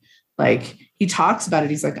mind. Like, he talks about it.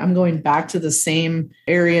 He's like, I'm going back to the same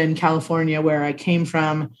area in California where I came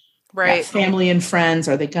from. Right. Family and friends.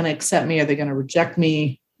 Are they going to accept me? Are they going to reject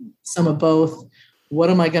me? Some of both. What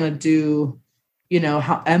am I going to do?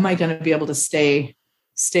 How am I going to be able to stay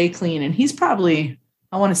clean? And he's probably,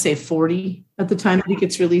 I want to say 40 at the time that he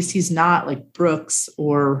gets released. He's not like Brooks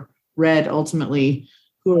or Red ultimately,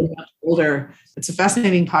 who are much older. It's a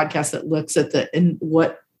fascinating podcast that looks at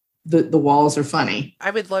what the walls are funny.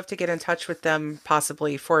 I would love to get in touch with them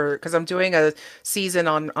possibly because I'm doing a season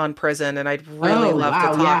on prison, and I'd really love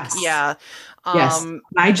to talk. Yes. Yeah. Yes.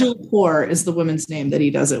 Nigel Poor is the woman's name that he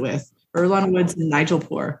does it with. Earlonne Woods and Nigel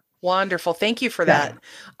Poor. Wonderful. Thank you for that.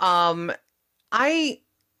 I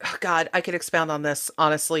could expound on this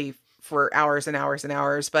honestly for hours and hours and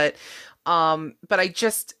hours, but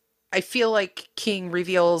I feel like King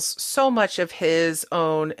reveals so much of his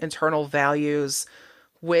own internal values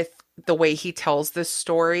with the way he tells this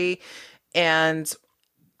story. And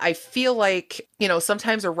I feel like,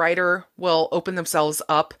 sometimes a writer will open themselves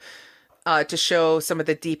up to show some of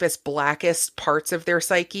the deepest, blackest parts of their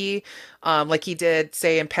psyche. Like he did,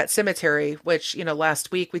 say, in Pet Sematary, which,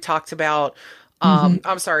 last week we talked about.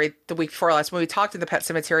 I'm sorry, the week before last, when we talked in the Pet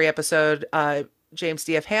Sematary episode, James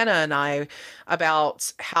D.F. Hanna and I,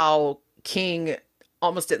 about how King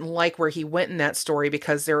almost didn't like where he went in that story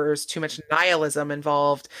because there was too much nihilism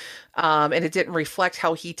involved. And it didn't reflect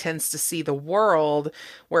how he tends to see the world.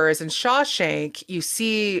 Whereas in Shawshank, you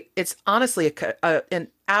see it's honestly an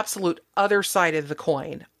absolute other side of the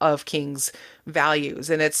coin of King's values.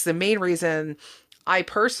 And it's the main reason I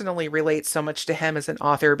personally relate so much to him as an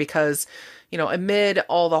author because, amid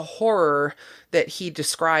all the horror that he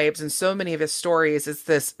describes in so many of his stories, is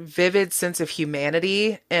this vivid sense of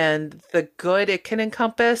humanity and the good it can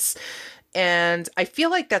encompass. And I feel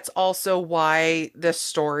like that's also why this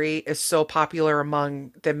story is so popular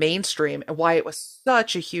among the mainstream and why it was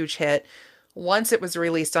such a huge hit once it was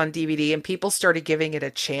released on DVD and people started giving it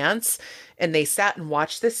a chance and they sat and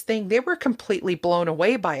watched this thing. They were completely blown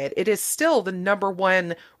away by it. It is still the number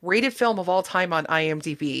one rated film of all time on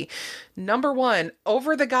IMDb. Number one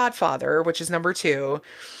over The Godfather, which is number two.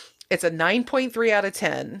 It's a 9.3 out of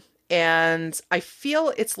 10. And I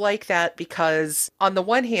feel it's like that because, on the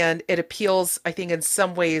one hand, it appeals, I think, in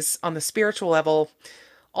some ways on the spiritual level.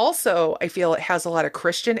 Also, I feel it has a lot of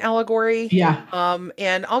Christian allegory. Yeah.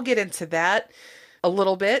 And I'll get into that a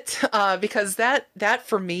little bit because that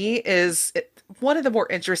for me is one of the more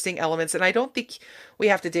interesting elements. And I don't think we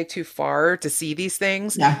have to dig too far to see these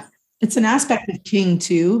things. Yeah. It's an aspect of King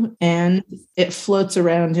too, and it floats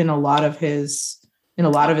around in a lot of his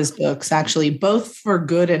books, actually, both for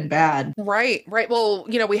good and bad. Right. Well,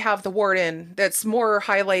 we have the warden that's more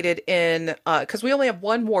highlighted in, because we only have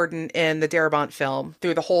one warden in the Darabont film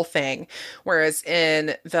through the whole thing, whereas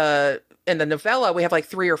in the novella we have like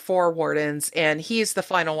 3 or 4 wardens, and he's the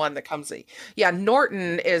final one that comes. Yeah,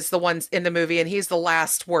 Norton is the one in the movie, and he's the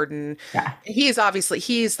last warden. Yeah. He's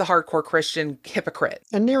the hardcore Christian hypocrite.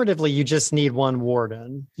 And narratively, you just need one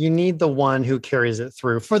warden. You need the one who carries it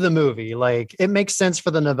through for the movie. Like, it makes sense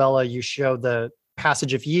for the novella. You show the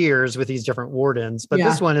passage of years with these different wardens, but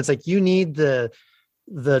this one, it's like you need the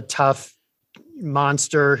tough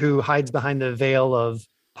monster who hides behind the veil of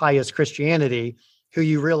pious Christianity, who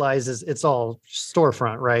you realize it's all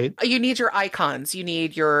storefront, right? You need your icons. You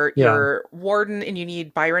need your warden, and you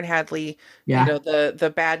need Byron Hadley. Yeah.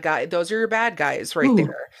 The bad guy. Those are your bad guys right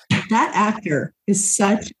there. That actor is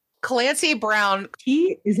such Clancy Brown.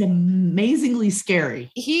 He is amazingly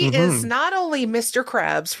scary. He is not only Mr.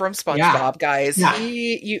 Krabs from SpongeBob, guys. Yeah.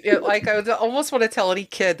 I almost want to tell any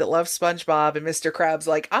kid that loves SpongeBob and Mr. Krabs,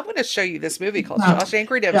 like, I'm going to show you this movie called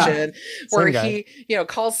Shawshank Redemption, where he,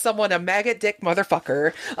 calls someone a maggot dick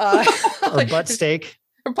motherfucker, or butt steak.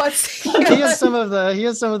 But he has some of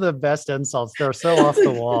the best insults. They're so off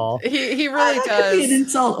the wall. He really does. Could be an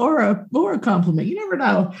insult or a compliment. You never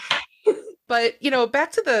know. But,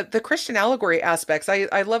 back to the Christian allegory aspects,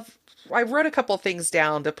 I wrote a couple of things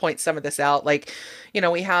down to point some of this out. Like,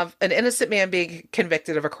 we have an innocent man being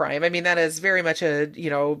convicted of a crime. I mean, that is very much a,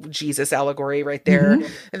 Jesus allegory right there.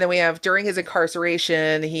 Mm-hmm. And then we have, during his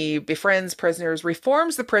incarceration, he befriends prisoners,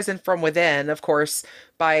 reforms the prison from within, of course,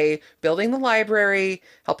 by building the library,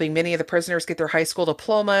 helping many of the prisoners get their high school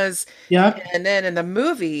diplomas. Yeah. And then in the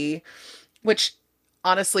movie, which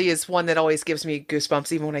honestly is one that always gives me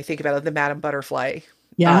goosebumps, even when I think about it, the Madame Butterfly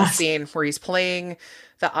scene where he's playing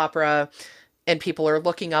the opera and people are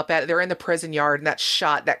looking up at it. They're in the prison yard, and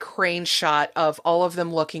that crane shot of all of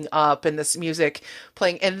them looking up and this music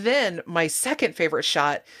playing. And then my second favorite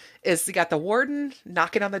shot is you got the warden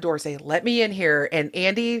knocking on the door saying, "Let me in here." And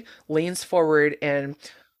Andy leans forward, and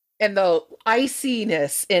the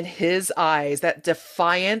iciness in his eyes, that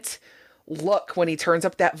defiant look when he turns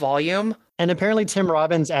up that volume. And apparently Tim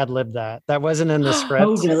Robbins ad-libbed that. That wasn't in the script.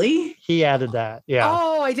 Oh, really? He added that. Yeah.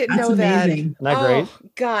 Oh, I didn't That's know that. amazing. Isn't that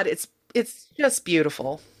great? God, it's just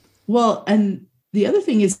beautiful. Well, and the other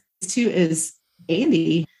thing is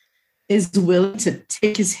Andy is willing to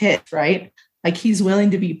take his hit, right? Like, he's willing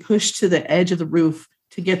to be pushed to the edge of the roof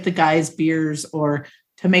to get the guys beers or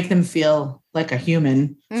to make them feel like a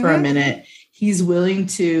human for a minute. He's willing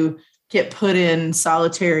to get put in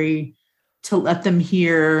solitary to let them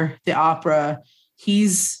hear the opera.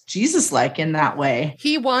 He's Jesus-like in that way.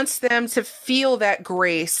 He wants them to feel that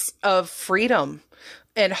grace of freedom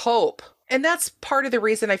and hope. And that's part of the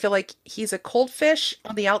reason I feel like he's a cold fish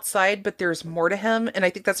on the outside, but there's more to him. And I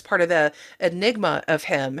think that's part of the enigma of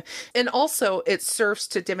him. And also it serves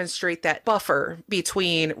to demonstrate that buffer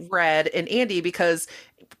between Red and Andy, because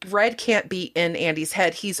Red can't be in Andy's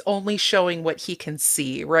head. He's only showing what he can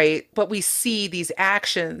see, right? But we see these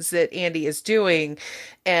actions that Andy is doing.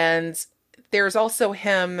 And there's also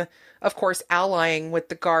him, of course, allying with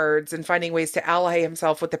the guards and finding ways to ally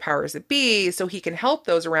himself with the powers that be so he can help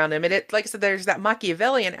those around him. And it, like I said, there's that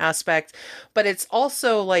Machiavellian aspect, but it's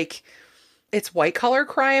also like, it's white collar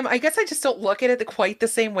crime. I guess I just don't look at it quite the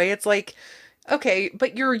same way. It's like, okay,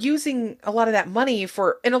 but you're using a lot of that money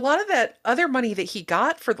and a lot of that other money that he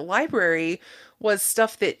got for the library was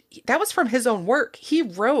stuff that was from his own work. He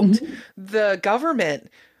wrote the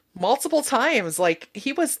government multiple times. Like,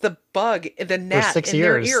 he was the bug, the gnat in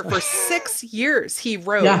their ear for 6 years. He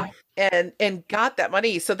wrote and got that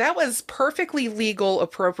money. So that was perfectly legal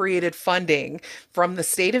appropriated funding from the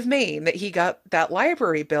state of Maine that he got that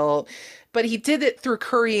library built. But he did it through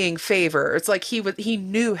currying favor. It's like he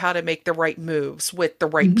knew how to make the right moves with the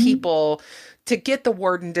right Mhm. people to get the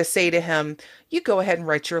warden to say to him, "You go ahead and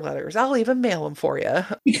write your letters. I'll even mail them for you."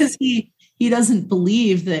 Because he doesn't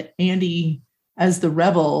believe that Andy as the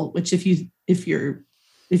rebel, which if you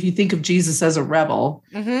think of Jesus as a rebel,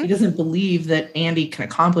 Hmm. he doesn't believe that Andy can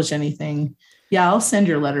accomplish anything. Yeah, I'll send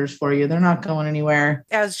your letters for you. They're not going anywhere.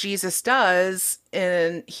 As Jesus does,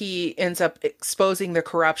 and he ends up exposing the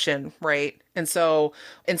corruption, right? And so,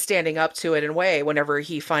 and standing up to it in a way, when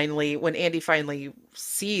Andy finally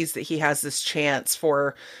sees that he has this chance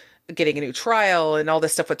for getting a new trial and all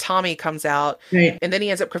this stuff with Tommy comes out, Right. and then he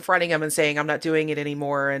ends up confronting him and saying, "I'm not doing it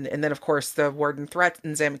anymore." And then, of course, the warden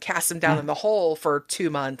threatens him, casts him down Yeah. in the hole for 2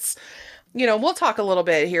 months. We'll talk a little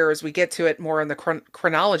bit here as we get to it more in the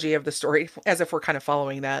chronology of the story, as if we're kind of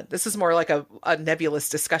following that. This is more like a nebulous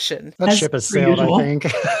discussion. That As ship has per sailed, I usual. think.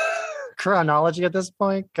 Chronology at this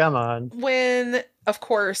point? Come on. When, of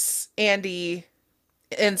course, Andy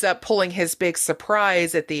ends up pulling his big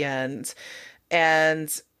surprise at the end,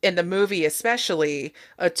 and in the movie especially,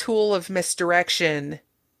 a tool of misdirection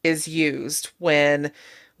is used when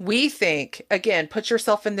we think, again, put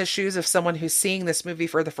yourself in the shoes of someone who's seeing this movie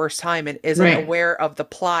for the first time and isn't Right. aware of the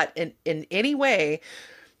plot in any way.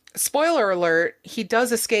 Spoiler alert, he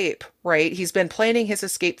does escape, right? He's been planning his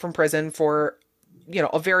escape from prison for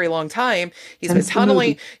a very long time. Since the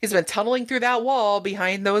movie. He's been tunneling through that wall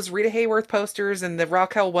behind those Rita Hayworth posters and the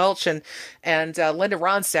Raquel Welch and Linda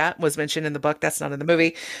Ronstadt was mentioned in the book. That's not in the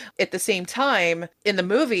movie. At the same time, in the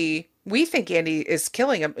movie, we think Andy is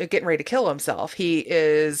killing him, getting ready to kill himself. He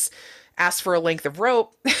is asked for a length of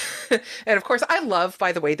rope. And of course, I love,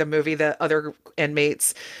 by the way, the movie, the other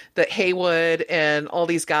inmates, that Haywood and all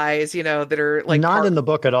these guys, that are like Not in the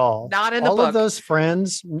book at all. Not in the all book. of those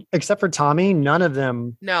friends, except for Tommy, none of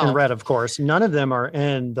them, No. and Red, of course, none of them are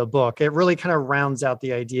in the book. It really kind of rounds out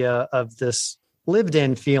the idea of this lived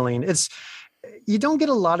in feeling. You don't get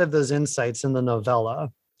a lot of those insights in the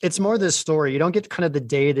novella. It's more this story. You don't get kind of the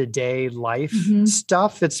day-to-day life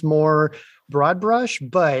stuff. It's more broad brush,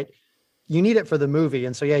 but you need it for the movie.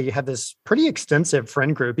 And so, yeah, you have this pretty extensive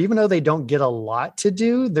friend group, even though they don't get a lot to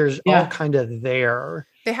do, there's all kind of there.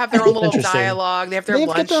 They have their own little dialogue. They have their They've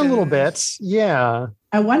lunch. got their little bits. Yeah.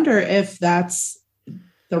 I wonder if that's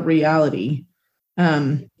the reality.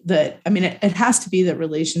 It has to be that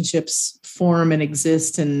relationships form and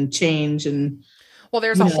exist and change. And well,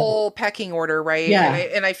 there's a whole pecking order, right? Yeah.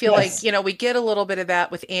 And I feel like, we get a little bit of that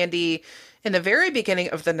with Andy. In the very beginning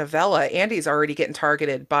of the novella, Andy's already getting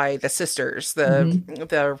targeted by the sisters, the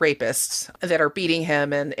rapists that are beating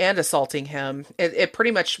him and assaulting him. It pretty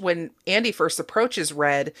much, when Andy first approaches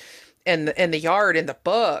Red in the yard in the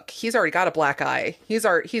book, he's already got a black eye. He's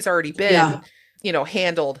already been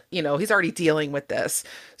handled, he's already dealing with this.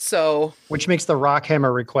 So, which makes the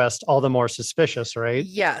Rockhammer request all the more suspicious, right?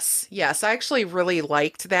 Yes. I actually really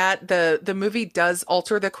liked that. The movie does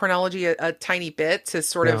alter the chronology a tiny bit to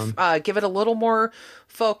sort of give it a little more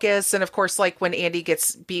focus. And of course, like when Andy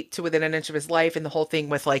gets beat to within an inch of his life, and the whole thing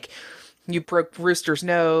with like, you broke Rooster's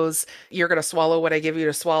nose, you're going to swallow what I give you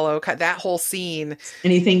to swallow. That whole scene.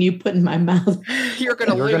 Anything you put in my mouth, you're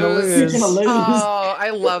going to lose. You're going to lose. Oh,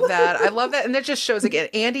 I love that. And that just shows, again,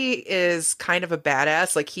 Andy is kind of a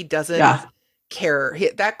badass. Like, he doesn't care.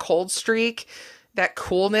 That cold streak, that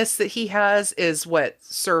coolness that he has is what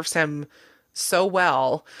serves him so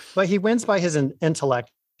well. But he wins by his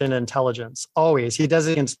intellect and intelligence. Always. He does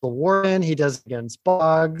it against the warden. He does it against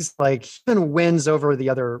Boggs. Like, he even wins over the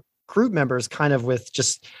other group members kind of with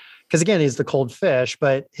just, because again, he's the cold fish,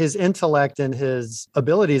 but his intellect and his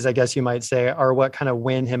abilities, I guess you might say, are what kind of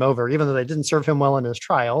win him over, even though they didn't serve him well in his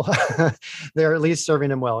trial. They're at least serving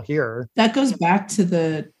him well here. That goes back to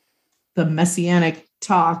the messianic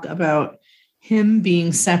talk about him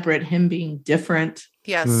being separate, him being different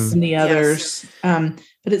than the others. But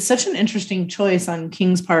it's such an interesting choice on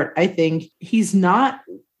King's part. I think he's not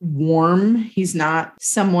warm. He's not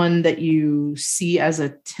someone that you see as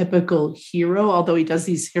a typical hero, although he does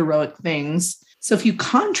these heroic things. So if you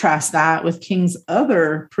contrast that with King's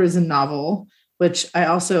other prison novel,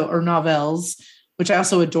 novels, which I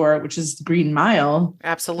also adore, which is The Green Mile.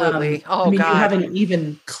 Absolutely. God. You have an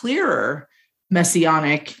even clearer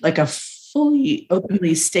messianic, like a fully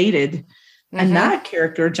openly stated. And that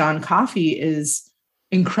character, John Coffey, is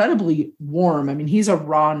incredibly warm. I mean, he's a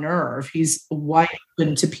raw nerve. He's wide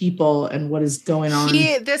open to people and what is going on.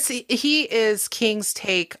 He is King's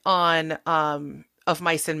take on a of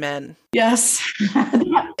Mice and Men. Yes.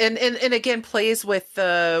 And again plays with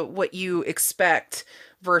what you expect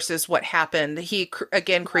versus what happened. He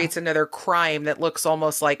again creates another crime that looks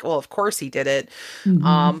almost like, well, of course he did it.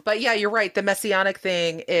 But yeah, you're right. The messianic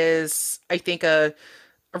thing is, I think, a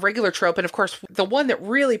regular trope. And of course, the one that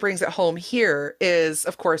really brings it home here is,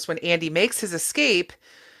 of course, when Andy makes his escape,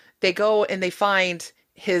 they go and they find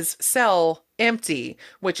his cell empty,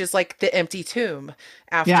 which is like the empty tomb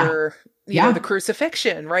after the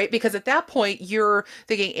crucifixion, right? Because at that point you're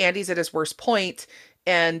thinking Andy's at his worst point,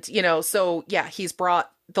 and so yeah, he's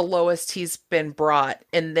brought the lowest he's been brought,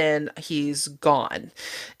 and then he's gone.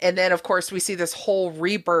 And then of course we see this whole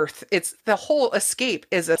rebirth. It's the whole escape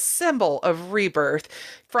is a symbol of rebirth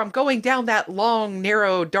from going down that long,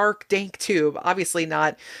 narrow, dark, dank tube, obviously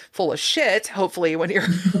not full of shit, hopefully, when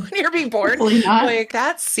you're being born. Like,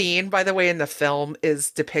 that scene, by the way, in the film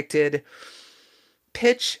is depicted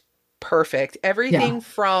pitch perfect. Everything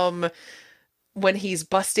from when he's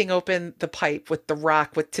busting open the pipe with the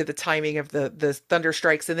rock to the timing of the thunder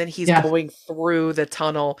strikes, and then he's going through the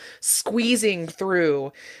tunnel, squeezing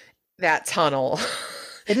through that tunnel.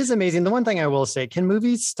 It is amazing. The one thing I will say, can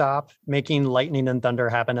movies stop making lightning and thunder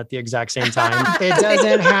happen at the exact same time? It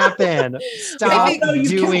doesn't happen. Stop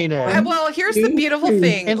doing it. Well, here's the beautiful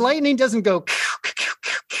thing. And lightning doesn't go.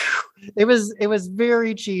 It was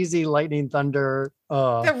very cheesy lightning thunder.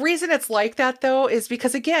 The reason it's like that, though, is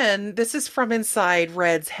because, again, this is from inside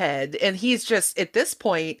Red's head. And he's just, at this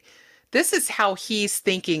point, this is how he's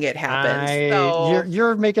thinking it happens.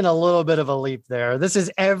 You're making a little bit of a leap there. This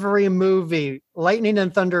is every movie. Lightning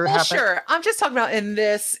and thunder happen. Sure. I'm just talking about in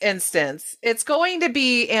this instance. It's going to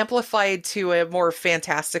be amplified to a more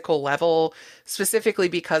fantastical level, specifically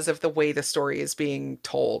because of the way the story is being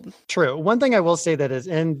told. True. One thing I will say that is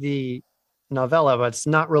in the novella, but it's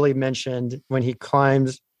not really mentioned, when he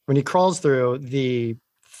crawls through the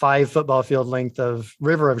 5 football field length of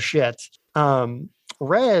river of shit,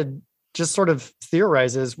 Red just sort of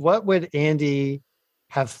theorizes, what would Andy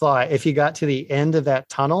have thought if he got to the end of that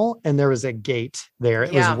tunnel and there was a gate there?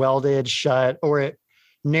 It was welded shut, or it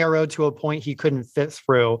narrowed to a point he couldn't fit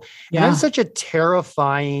through. And that's such a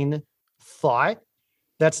terrifying thought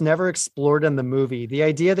that's never explored in the movie. The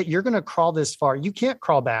idea that you're going to crawl this far, you can't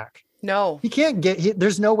crawl back. No. You can't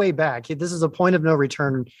there's no way back. This is a point of no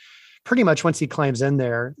return pretty much once he climbs in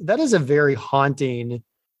there. That is a very haunting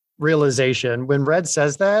realization. When Red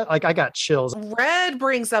says that, like, I got chills. Red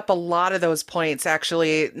brings up a lot of those points,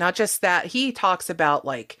 actually. Not just that. He talks about,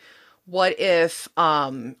 like, what if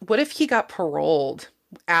he got paroled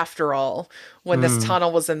after all when this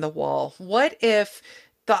tunnel was in the wall? What if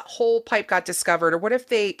the whole pipe got discovered, or what if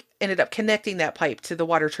they ended up connecting that pipe to the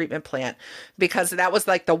water treatment plant, because that was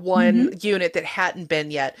like the one unit that hadn't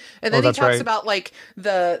been yet. And then he talks about, like,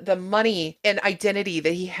 the money and identity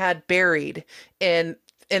that he had buried in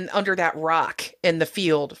under that rock in the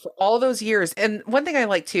field for all those years. And one thing I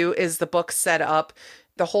like too is the book set up,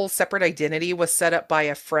 the whole separate identity was set up by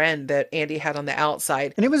a friend that Andy had on the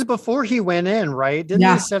outside. And it was before he went in, right?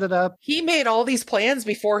 Didn't he set it up? He made all these plans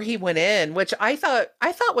before he went in, which I thought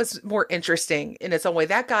was more interesting in its own way.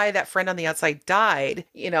 That guy, that friend on the outside, died,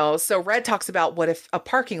 so Red talks about, what if a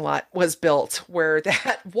parking lot was built where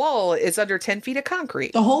that wall is under 10 feet of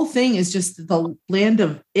concrete? The whole thing is just the land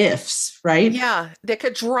of ifs, right? Yeah, that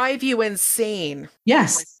could drive you insane.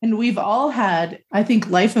 Yes. And we've all had, I think,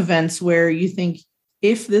 life events where you think,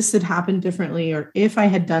 if this had happened differently, or if I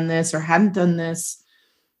had done this or hadn't done this,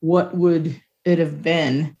 what would it have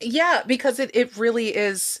been? Yeah, because it really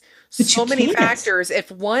is so many factors. If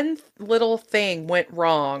one little thing went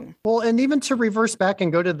wrong. Well, and even to reverse back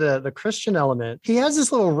and go to the Christian element, he has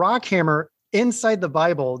this little rock hammer inside the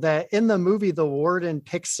Bible that in the movie the warden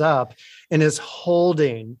picks up and is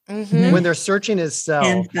holding when they're searching his cell.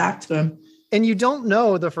 And back to him. And you don't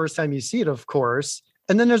know the first time you see it, of course.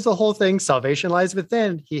 And then there's the whole thing, salvation lies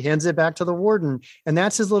within. He hands it back to the warden. And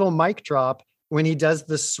that's his little mic drop when he does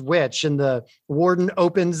the switch and the warden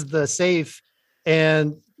opens the safe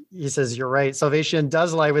and he says, you're right, salvation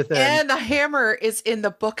does lie within. And the hammer is in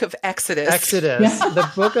the book of Exodus.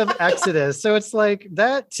 The book of Exodus. So it's like,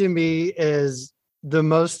 that to me is the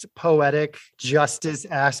most poetic justice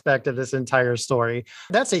aspect of this entire story.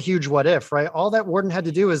 That's a huge what if, right? All that warden had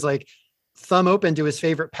to do is, like, thumb open to his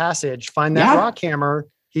favorite passage, find that rock hammer,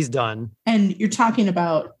 he's done. And you're talking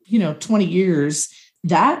about, 20 years.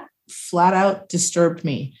 That flat out disturbed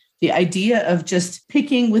me. The idea of just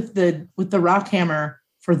picking with the rock hammer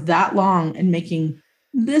for that long and making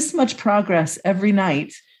this much progress every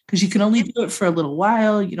night, because you can only do it for a little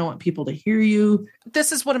while. You don't want people to hear you.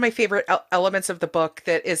 This is one of my favorite elements of the book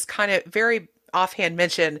that is kind of very offhand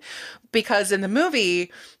mention, because in the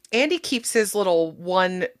movie, Andy keeps his little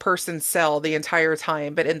one person cell the entire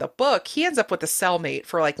time, but in the book, he ends up with a cellmate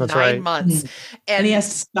for like That's 9 months. And he has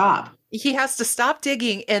to stop. He has to stop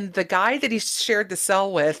digging, and the guy that he shared the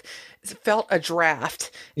cell with felt a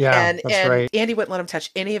draft. Yeah, and that's and right. Andy wouldn't let him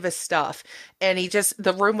touch any of his stuff. And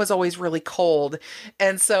the room was always really cold.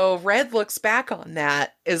 And so Red looks back on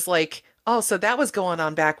that is like, oh, so that was going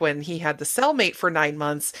on back when he had the cellmate for 9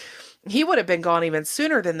 months. He would have been gone even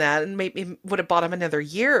sooner than that, and maybe would have bought him another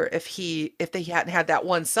year if they hadn't had that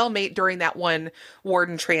one cellmate during that one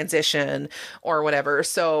warden transition or whatever.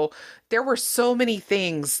 So there were so many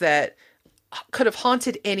things that could have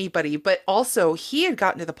haunted anybody, but also he had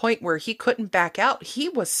gotten to the point where he couldn't back out. He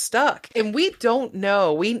was stuck. And we don't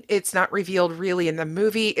know. It's not revealed really in the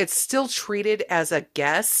movie. It's still treated as a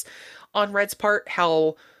guess on Red's part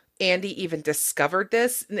how Andy even discovered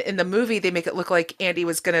this. In the movie, they make it look like Andy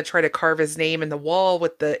was going to try to carve his name in the wall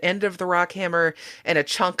with the end of the rock hammer and a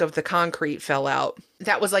chunk of the concrete fell out.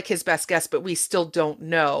 That was like his best guess, but we still don't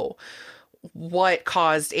know what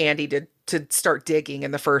caused Andy to start digging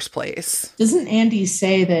in the first place. Doesn't Andy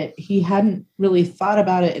say that he hadn't really thought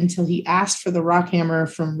about it until he asked for the rock hammer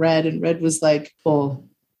from Red, and Red was like, well,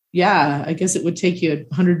 yeah, I guess it would take you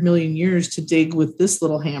 100 million years to dig with this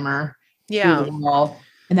little hammer through the wall.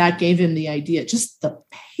 And that gave him the idea, just the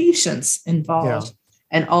patience involved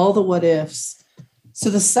and all the what ifs. So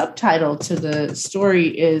the subtitle to the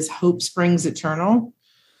story is Hope Springs Eternal.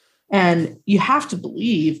 And you have to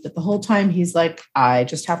believe that the whole time he's like, I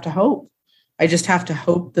just have to hope. I just have to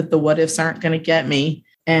hope that the what ifs aren't going to get me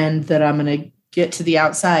and that I'm going to get to the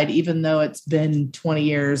outside, even though it's been 20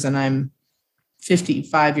 years and I'm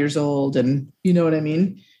 55 years old. And you know what I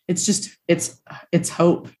mean? It's just, it's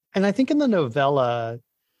hope. And I think in the novella,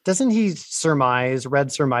 doesn't he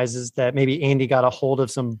Red surmises that maybe Andy got a hold of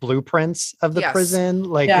some blueprints of the prison,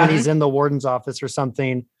 like when he's in the warden's office or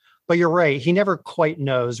something. But you're right. He never quite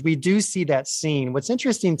knows. We do see that scene. What's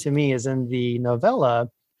interesting to me is in the novella,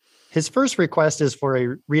 his first request is for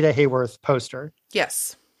a Rita Hayworth poster.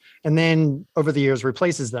 Yes. And then over the years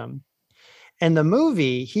replaces them. In the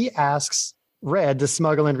movie, he asks Red to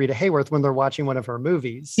smuggle in Rita Hayworth when they're watching one of her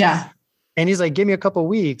movies. Yeah. And he's like, give me a couple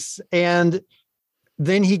weeks. And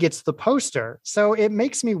then he gets the poster. So it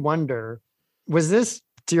makes me wonder, was this,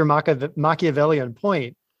 to your Machiavellian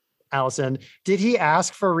point, Allison, did he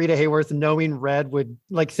ask for Rita Hayworth knowing Red would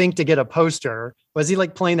like think to get a poster? Was he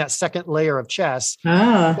like playing that second layer of chess?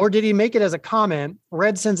 Or did he make it as a comment?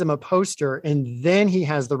 Red sends him a poster and then he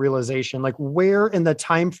has the realization, like where in the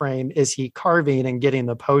time frame is he carving and getting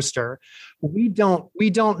the poster? We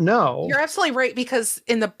don't know. You're absolutely right, because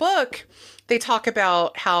in the book, they talk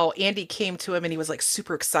about how Andy came to him and he was like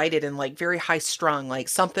super excited and like very high strung, like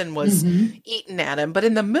something was eating at him. But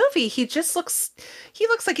in the movie, he looks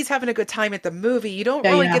like he's having a good time at the movie. You don't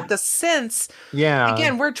really get the sense. Yeah.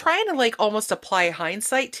 Again, we're trying to like almost apply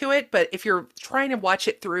hindsight to it. But if you're trying to watch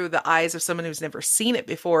it through the eyes of someone who's never seen it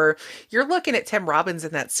before, you're looking at Tim Robbins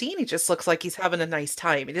in that scene. He just looks like he's having a nice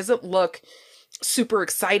time. He doesn't look super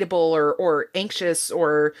excitable or anxious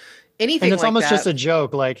or anything. And it's like almost that. Just a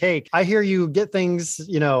joke, like, hey, I hear you get things,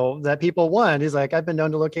 that people want. He's like, I've been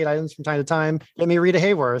known to locate items from time to time. Let me read a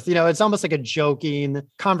Hayworth. It's almost like a joking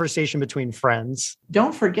conversation between friends.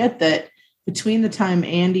 Don't forget that between the time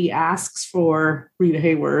Andy asks for Rita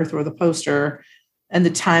Hayworth or the poster and the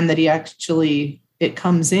time that it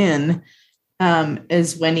comes in,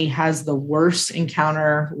 is when he has the worst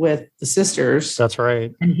encounter with the sisters. That's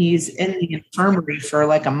right. And he's in the infirmary for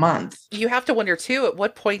like a month. You have to wonder too, at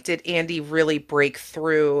what point did Andy really break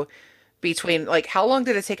through between, like, how long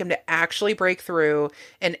did it take him to actually break through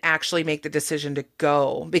and actually make the decision to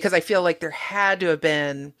go? Because I feel like there had to have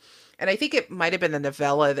been, and I think it might have been the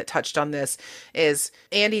novella that touched on this, is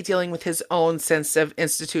Andy dealing with his own sense of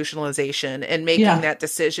institutionalization and making that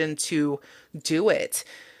decision to do it.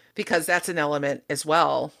 Because that's an element as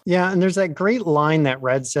well. Yeah. And there's that great line that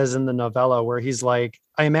Red says in the novella where he's like,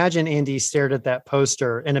 I imagine Andy stared at that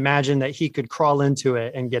poster and imagined that he could crawl into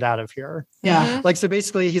it and get out of here. Yeah. Mm-hmm. Like, so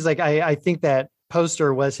basically he's like, I think that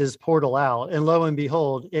poster was his portal out. And lo and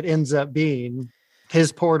behold, it ends up being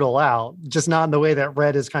his portal out, just not in the way that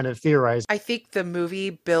Red is kind of theorized. I think the movie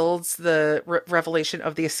builds the revelation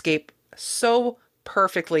of the escape so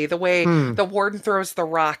perfectly. The way the warden throws the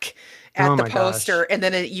rock at the poster, and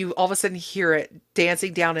then you all of a sudden hear it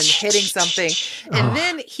dancing down and hitting something. And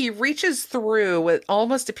then he reaches through what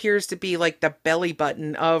almost appears to be like the belly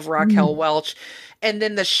button of Raquel Welch. And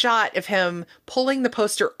then the shot of him pulling the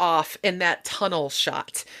poster off in that tunnel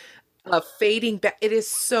shot, fading back. It is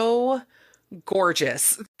so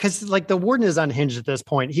gorgeous. Because like the warden is unhinged at this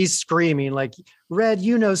point. He's screaming like, Red,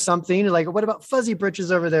 you know something. Like, what about Fuzzy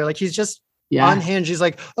Britches over there? Like he's just unhinged. He's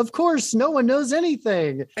like, of course, no one knows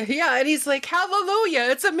anything. Yeah, and he's like, hallelujah,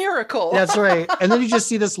 it's a miracle. That's right. And then you just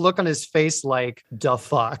see this look on his face like, the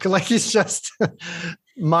fuck? Like he's just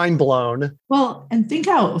mind blown. Well, and think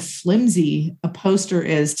how flimsy a poster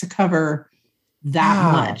is to cover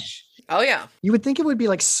that much. Oh, yeah. You would think it would be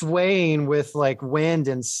like swaying with like wind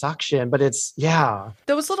and suction, but it's,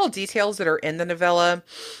 those little details that are in the novella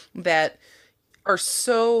that are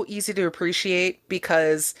so easy to appreciate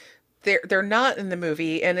because they're not in the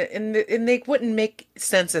movie and they wouldn't make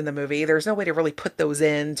sense in the movie. There's no way to really put those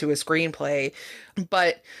into a screenplay.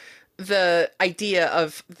 But the idea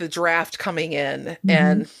of the draft coming in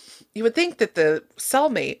and you would think that the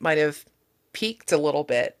cellmate might have peeked a little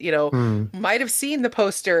bit, might have seen the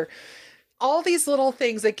poster. All these little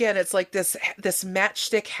things, again, it's like this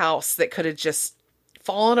matchstick house that could have just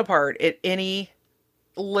fallen apart at any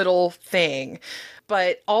little thing.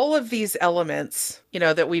 But all of these elements,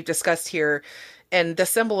 that we've discussed here and the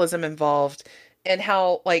symbolism involved and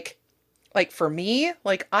how like for me,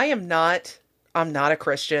 like I'm not a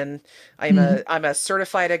Christian. I'm a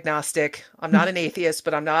certified agnostic. I'm not an atheist,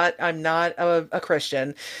 but I'm not a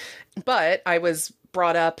Christian. But I was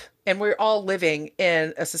brought up and we're all living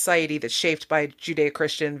in a society that's shaped by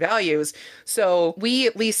Judeo-Christian values. So we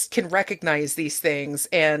at least can recognize these things.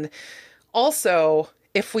 And also,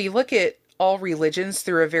 if we look at all religions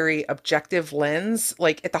through a very objective lens,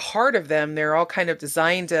 like at the heart of them, they're all kind of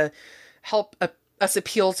designed to help us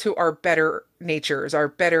appeal to our better natures, our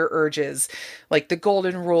better urges, like the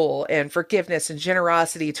golden rule and forgiveness and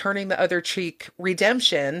generosity, turning the other cheek,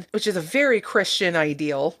 redemption, which is a very Christian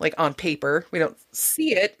ideal, like on paper. We don't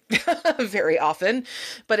see it very often,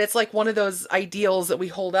 but it's like one of those ideals that we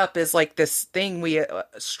hold up as like this thing we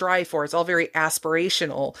strive for. It's all very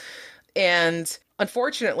aspirational. And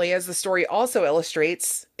unfortunately, as the story also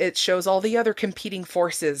illustrates, it shows all the other competing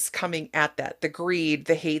forces coming at that. The greed,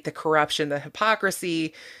 the hate, the corruption, the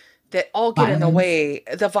hypocrisy that all get in the way.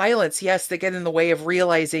 The violence, yes, that get in the way of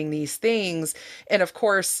realizing these things. And of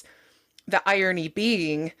course, the irony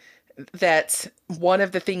being that one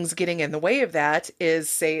of the things getting in the way of that is,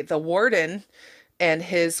 say, the warden and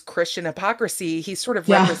his Christian hypocrisy. He sort of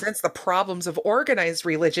represents the problems of organized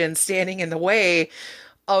religion standing in the way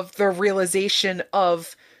of the realization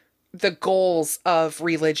of the goals of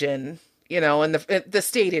religion, and the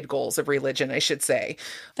stated goals of religion, I should say.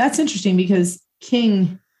 That's interesting because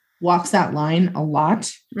King walks that line a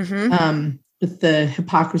lot with the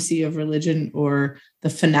hypocrisy of religion or the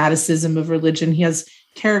fanaticism of religion. He has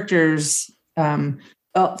characters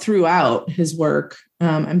throughout his work.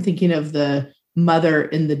 I'm thinking of the mother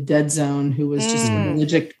in the Dead Zone who was just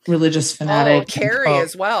a religious fanatic. Carrie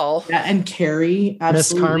as well. Yeah, and Carrie,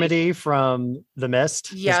 absolutely. Miss Carmody from The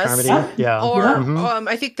Mist. Yes. Miss Carmody. Yeah. Or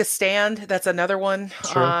I think The Stand, that's another one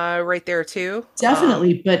right there too.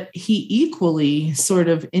 Definitely. But he equally sort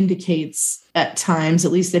of indicates at times,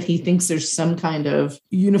 at least, that he thinks there's some kind of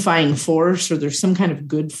unifying force or there's some kind of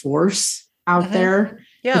good force out there.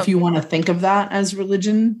 Yeah. If you want to think of that as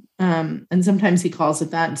religion. And sometimes he calls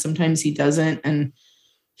it that and sometimes he doesn't. And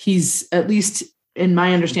he's, at least in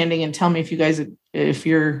my understanding, and tell me if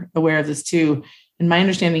you're aware of this too, in my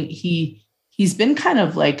understanding, he's been kind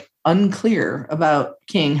of like unclear about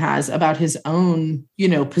his own,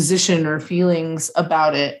 position or feelings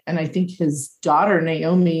about it. And I think his daughter,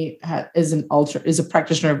 Naomi, is a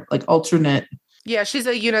practitioner of like alternate. Yeah, she's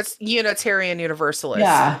a Unitarian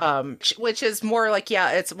Universalist, which is more like,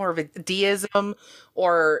 it's more of a deism,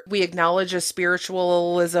 or we acknowledge a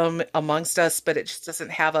spiritualism amongst us, but it just doesn't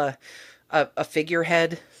have a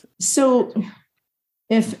figurehead. So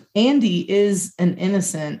if Andy is an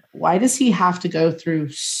innocent, why does he have to go through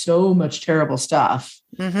so much terrible stuff?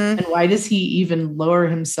 And why does he even lower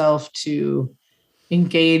himself to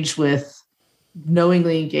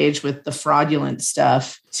knowingly engage with the fraudulent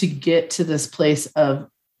stuff to get to this place of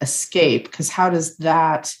escape? Because how does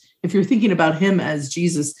that, if you're thinking about him as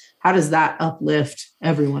Jesus, how does that uplift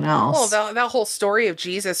everyone else? Well, that whole story of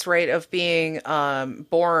Jesus, right, of being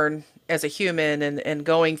born as a human and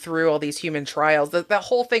going through all these human trials, that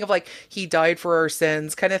whole thing of like, he died for our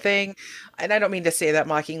sins kind of thing. And I don't mean to say that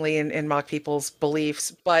mockingly and mock people's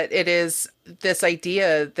beliefs, but it is this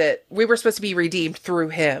idea that we were supposed to be redeemed through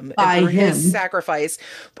him and through his sacrifice.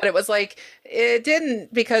 But it was like, it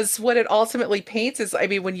didn't, because what it ultimately paints is, I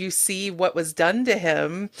mean, when you see what was done to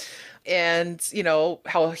him, and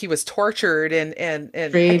how he was tortured and I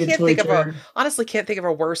Afraid of can't think of torture. honestly can't think of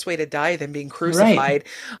a worse way to die than being Right. crucified.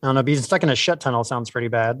 I don't know, being stuck in a shit tunnel sounds pretty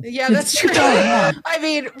bad. Yeah, that's true. Yeah. I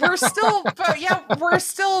mean, we're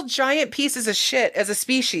still giant pieces of shit as a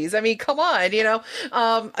species. I mean, come on,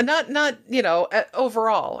 not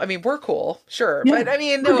overall. I mean, we're cool, sure, Yeah, but I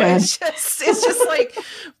mean, no, okay. it's just like,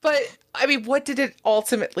 but I mean, what did it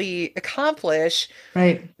ultimately accomplish?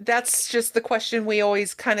 Right. That's just the question we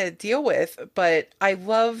always kind of deal with. But I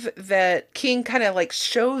love that King kind of like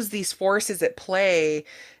shows these forces at play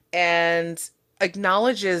and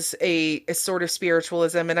acknowledges a sort of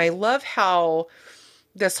spiritualism. And I love how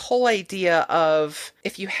this whole idea of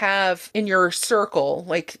if you have in your circle,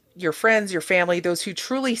 like your friends, your family, those who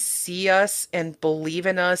truly see us and believe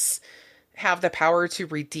in us, have the power to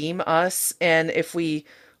redeem us. And if we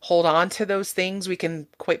hold on to those things, we can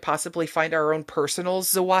quite possibly find our own personal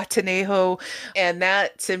Zawateneho. And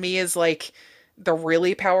that to me is like the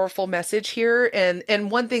really powerful message here. And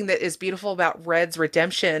one thing that is beautiful about Red's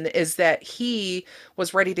redemption is that he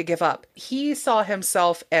was ready to give up. He saw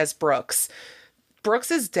himself as Brooks.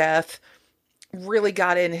 Brooks's death really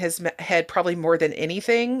got in his head probably more than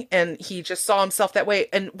anything, and he just saw himself that way.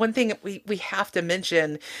 And one thing we have to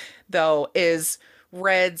mention though is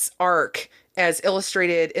Red's arc as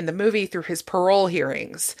illustrated in the movie through his parole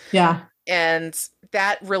hearings. Yeah. And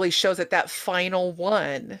that really shows it, that final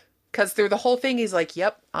one. Because through the whole thing, he's like,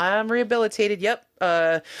 yep, I'm rehabilitated. Yep.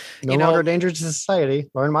 No longer dangerous to society.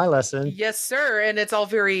 Learn my lesson. Yes, sir. And it's all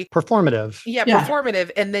very performative. Yeah,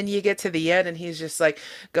 performative. And then you get to the end and he's just like,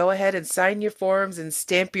 go ahead and sign your forms and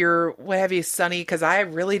stamp your what have you, Sonny, because I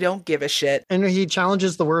really don't give a shit. And he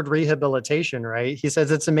challenges the word rehabilitation, right? He says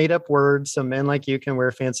it's a made up word. So men like you can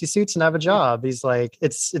wear fancy suits and have a job. He's like,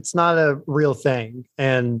 it's not a real thing.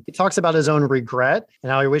 And he talks about his own regret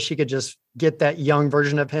and how he wish he could just get that young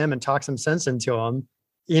version of him and talk some sense into him.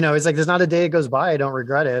 It's like, there's not a day that goes by I don't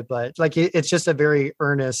regret it, but like, it's just a very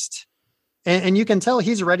earnest, and you can tell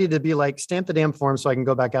he's ready to be like, stamp the damn form so I can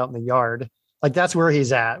go back out in the yard. Like, that's where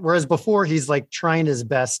he's at. Whereas before he's like trying his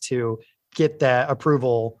best to get that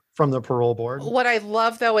approval from the parole board. What I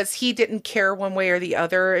love though, is he didn't care one way or the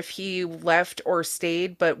other if he left or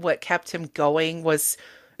stayed, but what kept him going was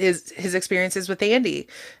his experiences with Andy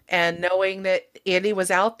and knowing that Andy was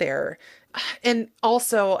out there. And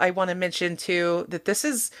also I want to mention too, that this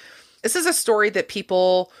is a story that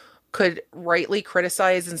people could rightly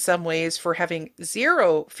criticize in some ways for having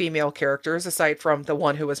zero female characters aside from the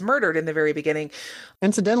one who was murdered in the very beginning.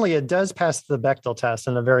 Incidentally, it does pass the Bechdel test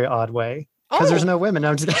in a very odd way because there's no women.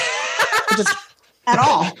 I'm just at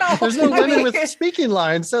all. There's no women with speaking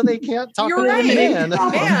lines, so they can't talk to right. a man.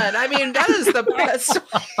 Man, I mean, that is the best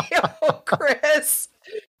way, Chris.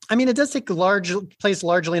 I mean, it does take place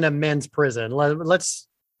largely in a men's prison. Let's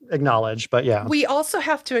acknowledge, but yeah. We also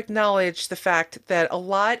have to acknowledge the fact that a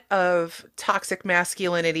lot of toxic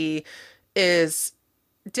masculinity is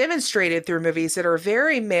demonstrated through movies that are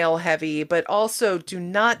very male heavy, but also do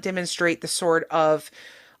not demonstrate the sort of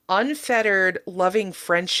unfettered, loving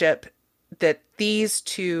friendship that these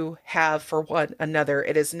two have for one another.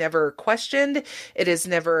 It is never questioned. It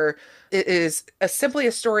is simply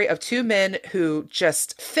a story of two men who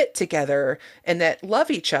just fit together and that love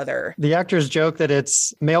each other. The actors joke that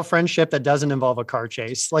it's male friendship that doesn't involve a car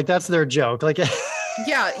chase. Like, that's their joke. Like,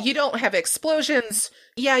 yeah, you don't have explosions.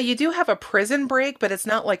 Yeah, you do have a prison break, but it's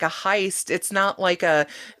not like a heist. It's not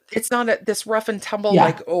this rough and tumble,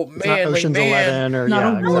 like, oh man, it's not Ocean's 11 or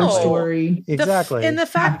not a war story. Exactly. And the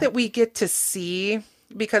fact that we get to see,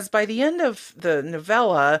 because by the end of the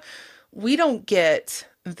novella, we don't get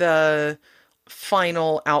the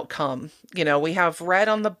final outcome. We have Red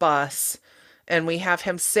on the bus and we have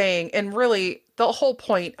him saying, and really the whole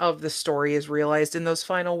point of the story is realized in those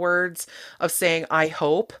final words of saying, I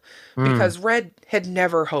hope, because Red had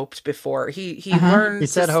never hoped before. He learned. He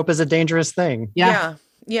said hope is a dangerous thing. Yeah.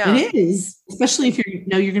 It is, especially if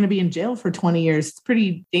you're going to be in jail for 20 years. It's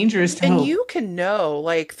pretty dangerous to hope. And you can know,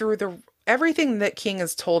 like, through everything that King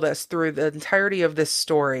has told us through the entirety of this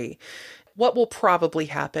story, what will probably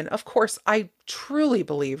happen. Of course, I truly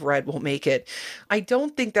believe Red will make it. I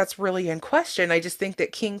don't think that's really in question. I just think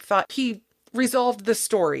that King thought he resolved the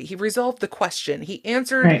story. He resolved the question. He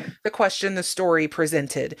answered the question the story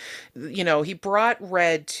presented. He brought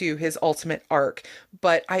Red to his ultimate arc.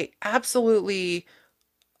 But I absolutely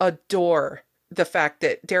adore the fact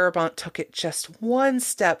that Darabont took it just one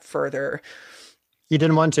step further. He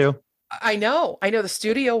didn't want to. I know the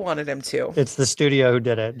studio wanted him to. It's the studio who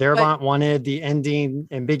did it. Darabont wanted the ending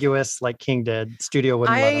ambiguous like King did. Studio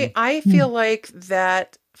wouldn't let him. I feel like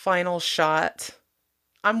that final shot,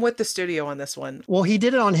 I'm with the studio on this one. Well, he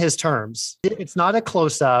did it on his terms. It's not a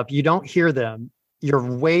close up. You don't hear them. You're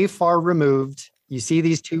way far removed. You see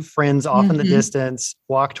these two friends off in the distance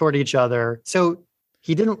walk toward each other. So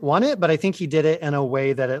he didn't want it, but I think he did it in a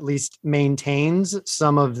way that at least maintains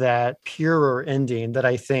some of that purer ending that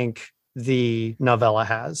I think the novella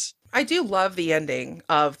has. I do love the ending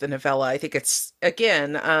of the novella. I think it's,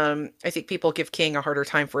 again, I think people give King a harder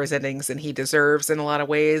time for his endings than he deserves in a lot of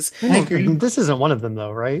ways. I agree. This isn't one of them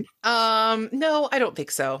though, right? No, I don't think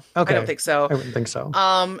so. Okay. I don't think so. I wouldn't think so.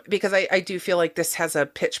 Because I do feel like this has a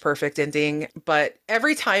pitch perfect ending, but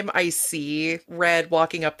every time I see Red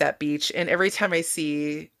walking up that beach and every time I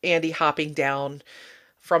see Andy hopping down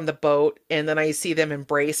from the boat and then I see them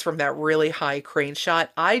embrace from that really high crane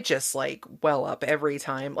shot, I just like well up every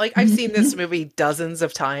time. Like I've seen this movie dozens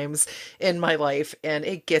of times in my life and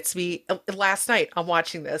it gets me. Last night I'm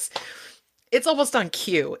watching this. It's almost on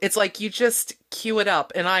cue. It's like you just cue it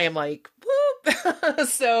up and I am like, whoop.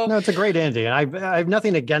 So no, it's a great ending. I have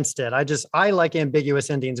nothing against it. I like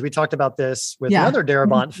ambiguous endings. We talked about this with another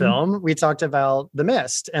Darabont film. We talked about The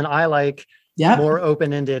Mist and I like more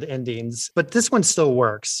open-ended endings, but this one still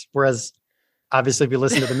works. Whereas obviously if you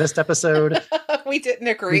listen to the Mist episode, we didn't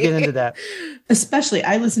agree. We get into that. Especially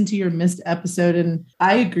I listened to your Mist episode and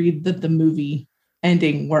I agreed that the movie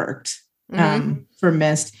ending worked for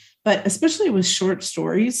Mist, but especially with short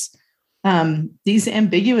stories, these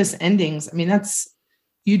ambiguous endings, I mean,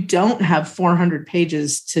 you don't have 400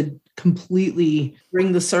 pages to completely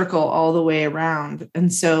bring the circle all the way around.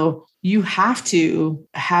 And so you have to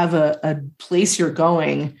have a place you're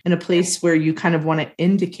going and a place where you kind of want to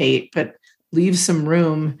indicate, but leave some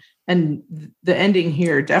room. And the ending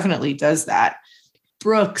here definitely does that.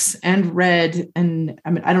 Brooks and Red, and I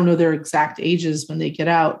mean, I don't know their exact ages when they get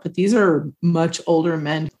out, but these are much older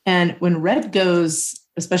men. And when Red goes,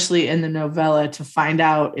 especially in the novella, to find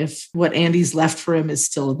out if what Andy's left for him is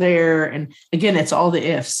still there. And again, it's all the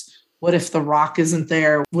ifs. What if the rock isn't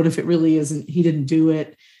there? What if it really isn't? He didn't do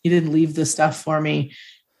it. He didn't leave the stuff for me.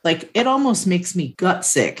 Like it almost makes me gut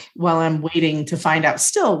sick while I'm waiting to find out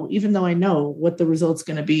still, even though I know what the result's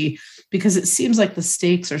going to be, because it seems like the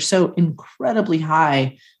stakes are so incredibly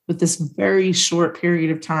high with this very short period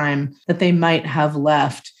of time that they might have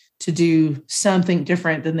left to do something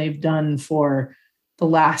different than they've done for the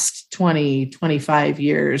last 20, 25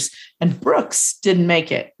 years. And Brooks didn't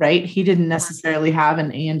make it, right? He didn't necessarily have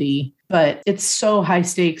an Andy, but it's so high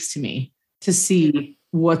stakes to me to see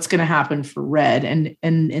what's going to happen for Red. And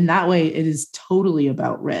in that way, it is totally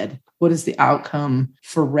about Red. What is the outcome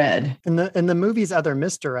for Red? And the movie's other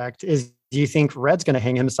misdirect is, do you think Red's going to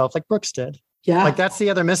hang himself like Brooks did? Yeah. Like that's the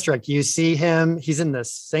other misdirect. You see him, he's in the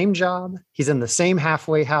same job. He's in the same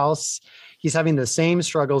halfway house. He's having the same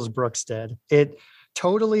struggles Brooks did. It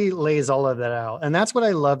totally lays all of that out. And that's what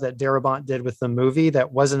I love that Darabont did with the movie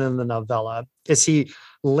that wasn't in the novella, is he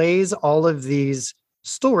lays all of these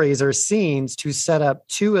stories or scenes to set up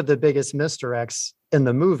two of the biggest misdirects in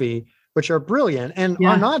the movie, which are brilliant and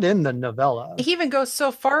are not in the novella. He even goes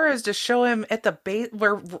so far as to show him at the base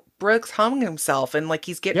where Brooks hung himself and like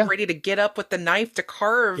he's getting ready to get up with the knife to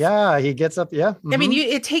carve. Yeah, he gets up. Yeah. I mean,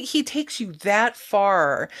 he takes you that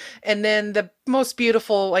far. And then the most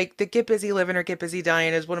beautiful, like the get busy living or get busy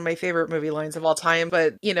dying is one of my favorite movie lines of all time.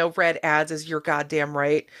 But, you know, Red adds is you're goddamn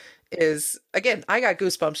right. Is again, I got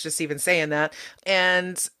goosebumps just even saying that.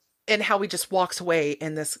 And how he just walks away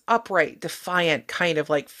in this upright, defiant kind of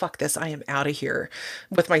like, fuck this, I am out of here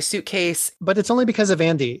with my suitcase. But it's only because of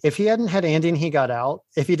Andy. If he hadn't had Andy and he got out,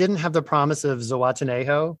 if he didn't have the promise of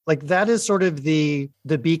Zihuatanejo, like that is sort of the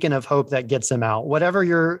beacon of hope that gets him out. Whatever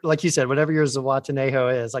your, like you said, whatever your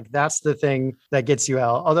Zihuatanejo is, like that's the thing that gets you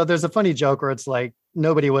out. Although there's a funny joke where it's like,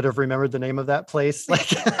 nobody would have remembered the name of that place. Like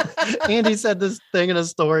Andy said this thing in a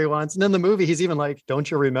story once. And in the movie, he's even like, don't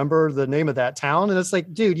you remember the name of that town? And it's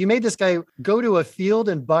like, dude, you made this guy go to a field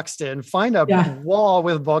in Buxton, find a wall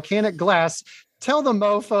with volcanic glass, tell the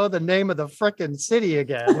mofo the name of the frickin' city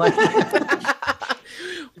again. Like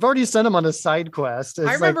I've already sent him on a side quest. It's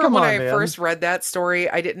I remember like, when I first read that story,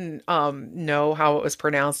 I didn't know how it was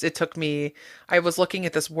pronounced. It took me, I was looking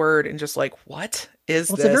at this word and just like, what is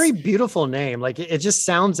this? It's a very beautiful name. Like it just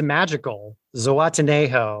sounds magical.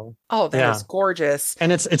 Zihuatanejo. Oh, that is gorgeous.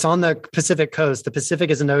 And it's on the Pacific coast. The Pacific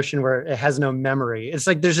is an ocean where it has no memory. It's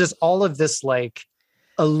like there's just all of this like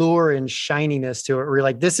allure and shininess to it. Where you're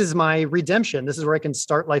like, this is my redemption. This is where I can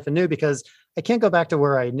start life anew because I can't go back to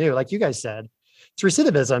where I knew. Like you guys said, it's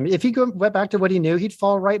recidivism. If he went back to what he knew, he'd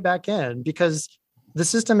fall right back in because the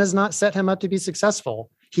system has not set him up to be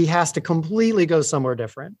successful. he has to completely go somewhere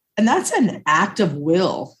different. And that's an act of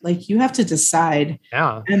will. Like you have to decide,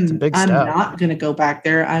 Yeah, it's a big step. I'm not going to go back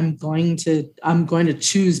there. I'm going to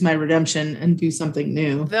choose my redemption and do something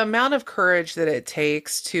new. The amount of courage that it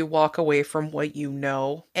takes to walk away from what you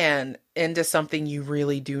know and into something you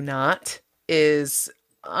really do not is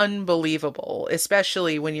unbelievable,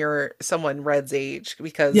 especially when you're someone Red's age.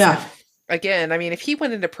 Because again, I mean, if he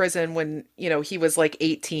went into prison when, he was like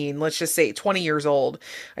 18, let's just say 20 years old,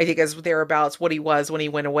 I think is thereabouts what he was when he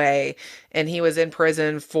went away, and he was in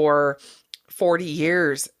prison for 40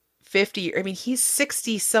 years, 50. I mean, he's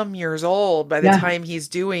 60 some years old by the time he's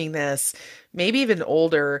doing this, maybe even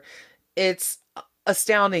older. It's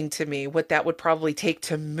astounding to me what that would probably take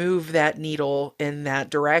to move that needle in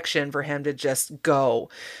that direction for him to just go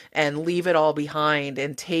and leave it all behind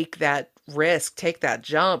and take that risk, take that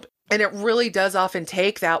jump. And it really does often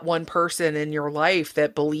take that one person in your life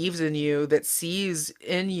that believes in you, that sees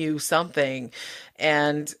in you something.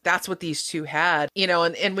 And that's what these two had,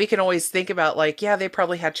 and we can always think about like, yeah, they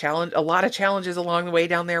probably had a lot of challenges along the way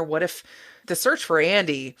down there. What if the search for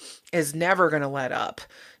Andy is never going to let up?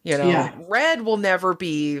 Red will never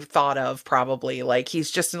be thought of probably, like he's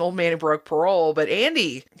just an old man who broke parole, but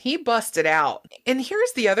Andy, he busted out. And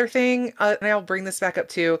here's the other thing, and I'll bring this back up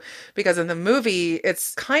too, because in the movie,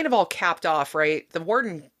 it's kind of all capped off, right? The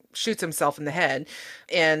warden shoots himself in the head.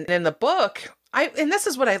 And in the book, and this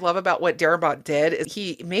is what I love about what Darabont did, is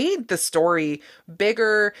he made the story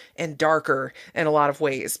bigger and darker in a lot of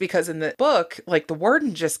ways, because in the book, like the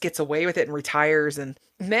warden just gets away with it and retires, and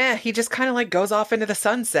he just kind of like goes off into the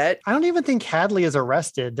sunset. I don't even think Hadley is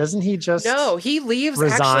arrested. Doesn't he just No, he leaves.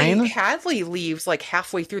 resign? Actually, Hadley leaves like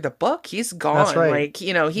halfway through the book. He's gone. That's right.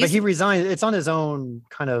 Like, but he resigned. It's on his own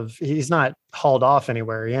kind of, he's not hauled off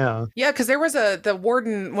anywhere. Yeah. Yeah, because there was the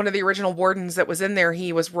warden, one of the original wardens that was in there.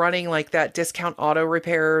 He was running like that discount auto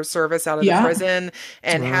repair service out of the prison,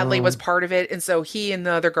 and Hadley was part of it. And so he and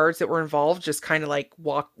the other guards that were involved just kind of like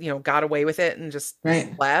got away with it and just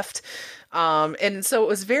left. And so it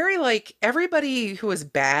was very like everybody who was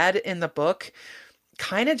bad in the book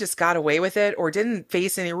kind of just got away with it or didn't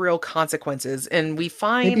face any real consequences. And we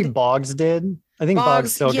find maybe Boggs did. I think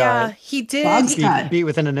Boggs still got. He did. Boggs got beat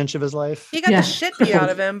within an inch of his life. He got the shit beat out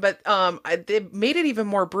of him, but they made it even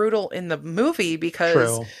more brutal in the movie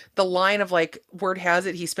because the line of like, word has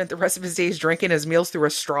it, he spent the rest of his days drinking his meals through a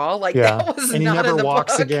straw. Like that was and not he never in the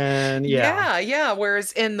walks book. again. Yeah.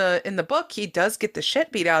 Whereas in the book, he does get the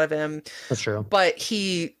shit beat out of him. That's true. But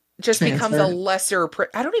he just becomes a lesser.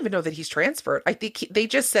 I don't even know that he's transferred. I think they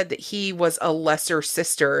just said that he was a lesser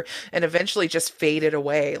sister and eventually just faded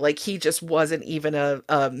away. Like he just wasn't even a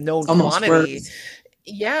known quantity. Worse.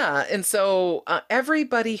 Yeah. And so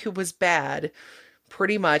everybody who was bad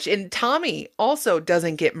pretty much, and Tommy also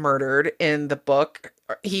doesn't get murdered in the book.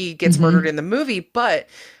 He gets murdered in the movie, but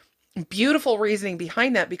beautiful reasoning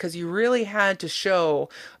behind that, because you really had to show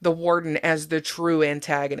the warden as the true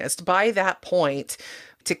antagonist. By that point,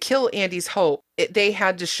 to kill Andy's hope, they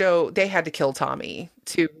had to kill Tommy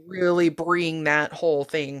to really bring that whole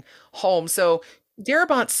thing home. So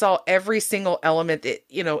Darabont saw every single element that,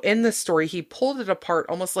 in the story. He pulled it apart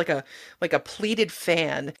almost like a pleated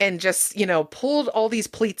fan and just, pulled all these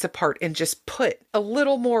pleats apart and just put a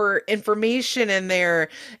little more information in there.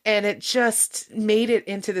 And it just made it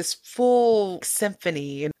into this full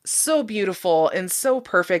symphony, and so beautiful and so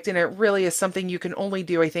perfect. And it really is something you can only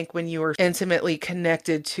do, I think, when you are intimately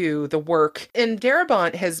connected to the work. And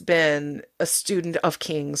Darabont has been a student of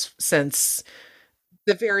King's since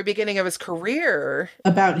the very beginning of his career.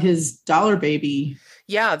 About his dollar baby.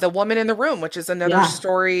 Yeah, The Woman in the Room, which is another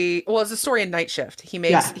story. Well, it's a story in Night Shift. He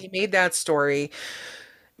made that story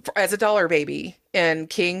as a dollar baby, and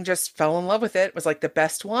King just fell in love with it. It was like the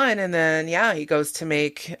best one. And then he goes to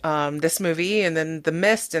make this movie, and then The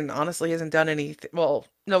Mist, and honestly hasn't done anything. Well,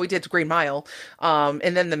 no, we did Green Mile, and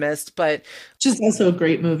then The Mist, but just also a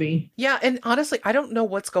great movie. Yeah, and honestly, I don't know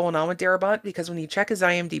what's going on with Darabont, because when you check his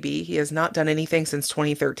IMDb, he has not done anything since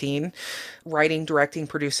 2013. Writing, directing,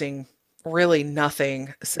 producing, really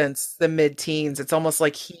nothing since the mid-teens. It's almost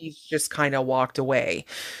like he's just kind of walked away.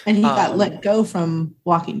 And he got let go from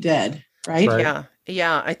Walking Dead, right?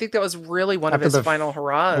 Yeah. I think that was really one of his final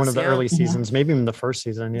hurrahs. One of the early seasons, maybe even the first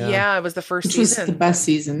season. Yeah, it was the first Which season. Was the best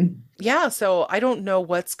season. Yeah, so I don't know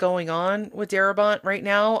what's going on with Darabont right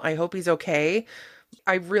now. I hope he's okay.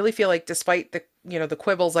 I really feel like, despite the the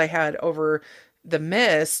quibbles I had over The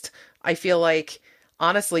Mist, I feel like,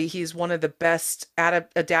 honestly, he's one of the best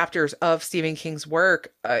adapters of Stephen King's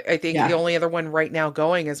work. I think the only other one right now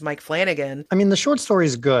going is Mike Flanagan. I mean, the short story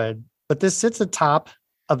is good, but this sits atop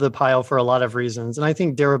of the pile for a lot of reasons. And I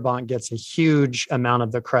think Darabont gets a huge amount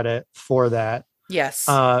of the credit for that. Yes.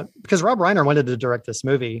 Because Rob Reiner wanted to direct this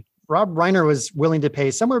movie. Rob Reiner was willing to pay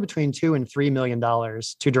somewhere between $2 and $3 million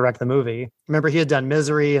to direct the movie. Remember, he had done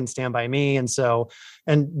Misery and Stand By Me,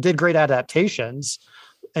 and did great adaptations.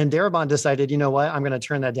 And Darabont decided, you know what, I'm going to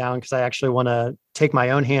turn that down because I actually want to take my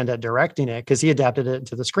own hand at directing it, because he adapted it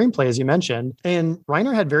to the screenplay, as you mentioned. And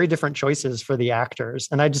Reiner had very different choices for the actors.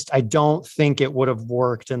 And I don't think it would have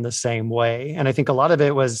worked in the same way. And I think a lot of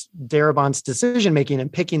it was Darabont's decision-making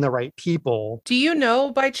and picking the right people. Do you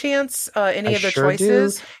know by chance any of the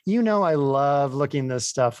choices? Do. You know, I love looking this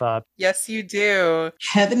stuff up. Yes, you do.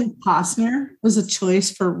 Kevin Costner was a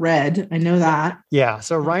choice for Red. I know that. Yeah.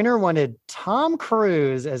 So Reiner wanted Tom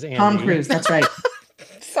Cruise as Andy. Tom Cruise, that's right.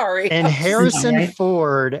 Sorry. And Harrison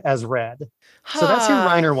Ford as Red. So that's who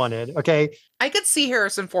Reiner wanted. Okay. I could see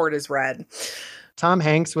Harrison Ford as Red. Tom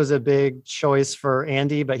Hanks was a big choice for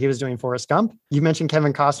Andy, but he was doing Forrest Gump. You mentioned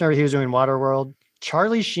Kevin Costner. He was doing Waterworld.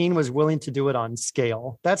 Charlie Sheen was willing to do it on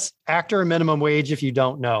scale. That's actor minimum wage if you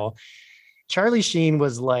don't know. Charlie Sheen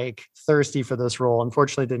was like thirsty for this role.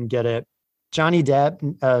 Unfortunately, didn't get it. Johnny Depp,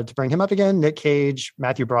 to bring him up again, Nick Cage,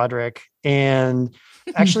 Matthew Broderick, and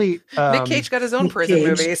actually Nick Cage got his own prison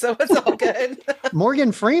movie, so it's all good.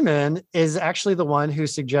 Morgan Freeman is actually the one who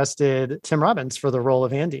suggested Tim Robbins for the role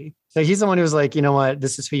of Andy. So he's the one who was like, you know what,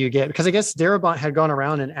 this is who you get. Because I guess Darabont had gone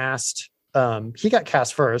around and asked, he got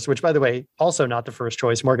cast first, which by the way, also not the first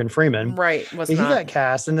choice, Morgan Freeman. Right. He got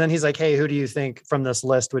cast. And then he's like, hey, who do you think from this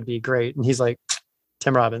list would be great? And he's like,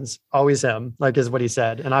 Tim Robbins, always him, like is what he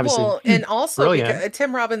said. And obviously, and also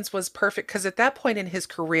Tim Robbins was perfect because at that point in his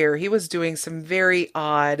career, he was doing some very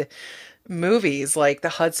odd movies like The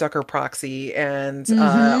Hudsucker Proxy and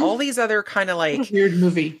all these other kind of like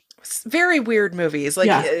very weird movies. Like,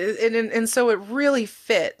 and so it really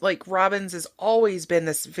fit. Like Robbins has always been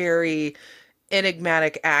this very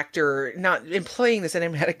enigmatic actor, not in playing this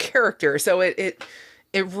enigmatic character. So it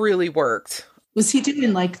really worked. Was he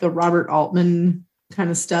doing like the Robert Altman kind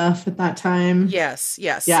of stuff at that time? Yes.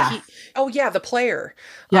 Yeah. The Player.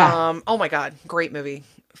 Yeah. Oh my God. Great movie.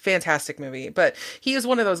 Fantastic movie. But he is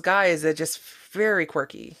one of those guys that just very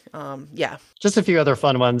quirky. Yeah. Just a few other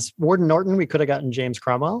fun ones. Warden Norton, we could have gotten James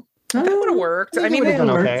Cromwell. That would have worked. I mean,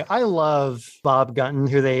 okay. I love Bob Gunton,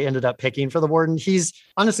 who they ended up picking for the Warden. He's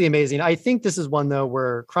honestly amazing. I think this is one though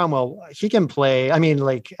where Cromwell, he can play. I mean,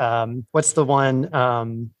 like, what's the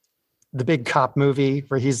one? The big cop movie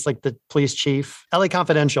where he's like the police chief, LA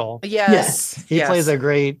Confidential. Yes. He plays a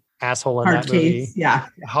great asshole in Hard that case, movie. yeah.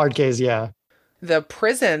 Hard case, yeah. The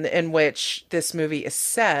prison in which this movie is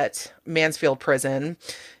set, Mansfield Prison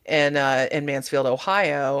in Mansfield,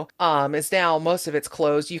 Ohio, is now, most of it's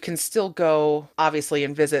closed. You can still go, obviously,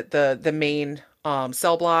 and visit the main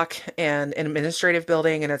cell block and an administrative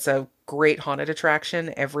building, and it's a great haunted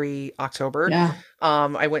attraction every October. Yeah.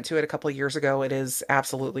 I went to it a couple of years ago. It is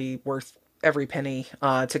absolutely worth every penny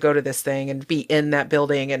to go to this thing and be in that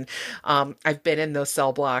building. And I've been in those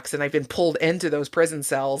cell blocks and I've been pulled into those prison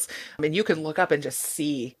cells. I mean, you can look up and just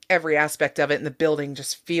see every aspect of it, and the building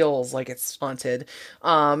just feels like it's haunted.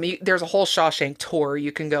 There's a whole Shawshank tour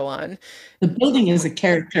you can go on. The building is a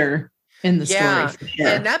character in the story. For sure.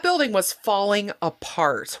 And that building was falling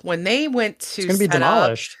apart when they went to. It's going to be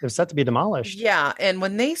demolished. It was set to be demolished. Yeah, and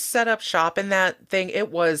when they set up shop in that thing,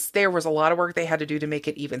 there was a lot of work they had to do to make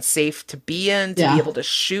it even safe to be in, to be able to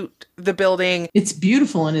shoot the building. It's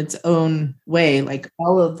beautiful in its own way, like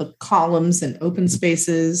all of the columns and open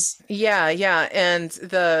spaces. Yeah,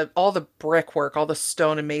 and all the brickwork, all the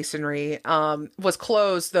stone and masonry was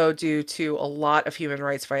closed though due to a lot of human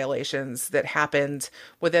rights violations that happened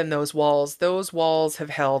within those walls. Those walls have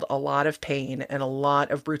held a lot of pain and a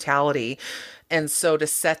lot of brutality. And so to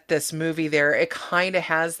set this movie there, it kind of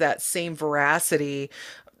has that same veracity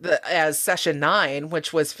as Session 9,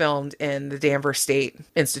 which was filmed in the Danvers State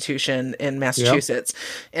Institution in Massachusetts.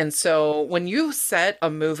 Yep. And so when you set a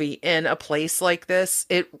movie in a place like this,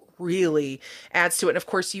 it really adds to it. And of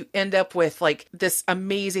course, you end up with like this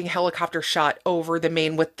amazing helicopter shot over the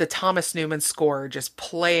main with the Thomas Newman score just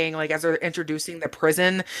playing like as they're introducing the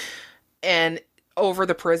prison, and over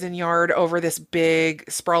the prison yard, over this big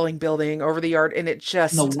sprawling building, over the yard, and it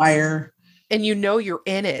just the wire. And you know you're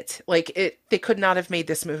in it. Like they could not have made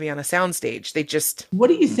this movie on a soundstage. They just. What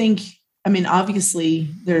do you think? I mean, obviously,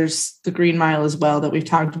 there's the Green Mile as well that we've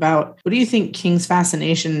talked about. What do you think King's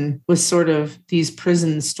fascination with sort of these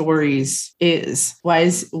prison stories is? Why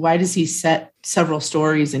does he set several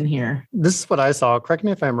stories in here? This is what I saw. Correct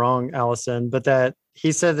me if I'm wrong, Allison, but that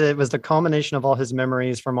he said that it was the culmination of all his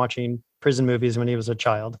memories from watching prison movies when he was a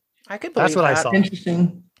child. I could believe That's what that. I saw.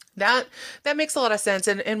 Interesting. That that makes a lot of sense,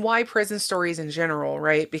 and why prison stories in general,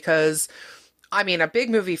 right? Because I mean, a big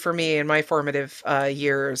movie for me in my formative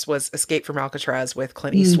years was Escape from Alcatraz with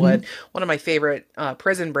Clint Eastwood, Hmm. one of my favorite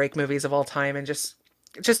prison break movies of all time, and just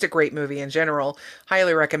a great movie in general.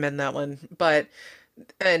 Highly recommend that one. But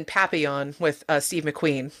and Papillon with Steve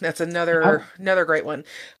McQueen, that's another great one.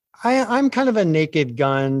 I'm kind of a Naked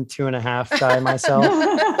Gun 2.5 guy myself.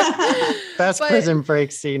 Best But prison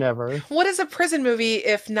break scene ever. what is a prison movie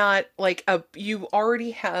if not like a you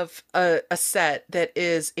already have a set that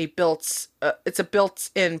is a built it's a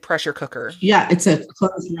built-in pressure cooker. Yeah, it's a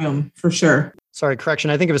closed room for sure. Sorry, correction.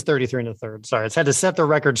 I think it was 33 and a third. Sorry, it's had to set the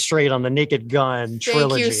record straight on the Naked Gun Thank you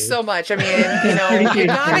trilogy. so much. I mean, you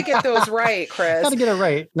gotta get those right, Got to Chris. get it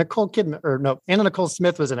right. Nicole Kidman, or no, Anna Nicole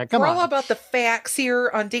Smith was in it. Come We're all on. about the facts here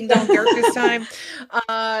on Ding Dong Derek this time.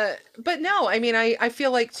 But no, I mean, I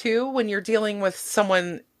feel like too, when you're dealing with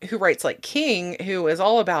someone who writes like King, who is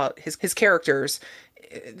all about his characters,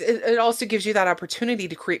 it also gives you that opportunity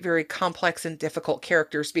to create very complex and difficult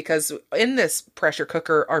characters because in this pressure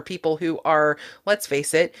cooker are people who are, let's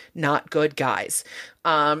face it, not good guys.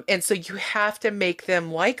 And so you have to make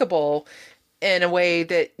them likable in a way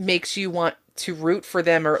that makes you want to root for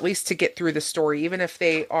them or at least to get through the story, even if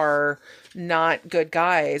they are not good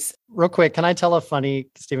guys. Real quick, can I tell a funny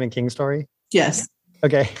Stephen King story? Yes.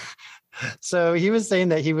 Okay. So he was saying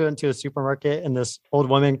that he went to a supermarket and this old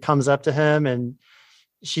woman comes up to him and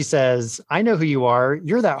she says, I know who you are.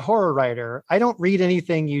 You're that horror writer. I don't read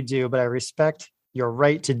anything you do, but I respect your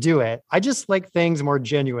right to do it. I just like things more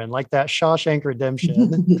genuine, like that Shawshank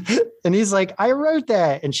Redemption. And he's like, I wrote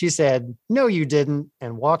that. And she said, no, you didn't.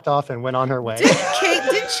 And walked off and went on her way.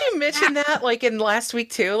 Didn't she mention that like in last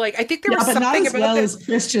week too? Like I think there was but not something as about well that. as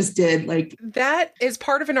Chris just did. Like That is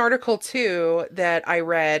part of an article too that I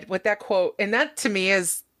read with that quote, and that to me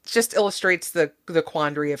is just illustrates the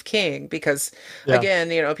quandary of King because Yeah.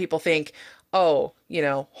 again, people think, oh,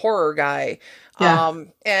 horror guy. Yeah.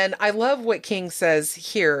 And I love what King says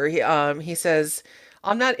here. He says,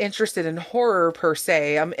 I'm not interested in horror per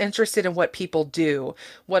se. I'm interested in what people do.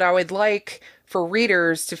 What I would like for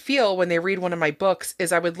readers to feel when they read one of my books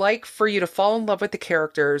is I would like for you to fall in love with the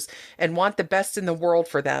characters and want the best in the world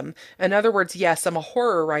for them. In other words, yes, I'm a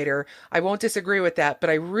horror writer. I won't disagree with that, but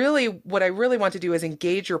what I really want to do is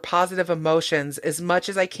engage your positive emotions as much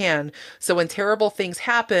as I can. So when terrible things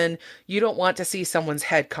happen, you don't want to see someone's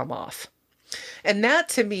head come off. And that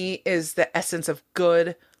to me is the essence of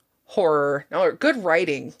good horror or good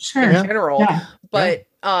writing sure. in Yeah. general. Yeah. But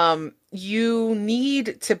you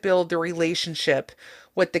need to build the relationship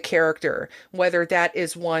with the character, whether that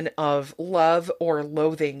is one of love or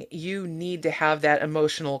loathing. You need to have that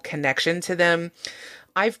emotional connection to them.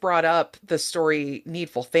 I've brought up the story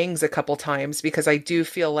Needful Things a couple times because I do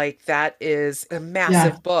feel like that is a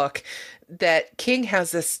massive book that King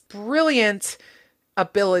has this brilliant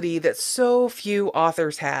ability that so few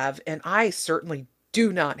authors have, and I certainly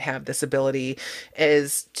do not have this ability,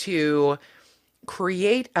 is to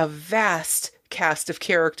create a vast cast of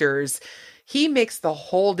characters. He makes the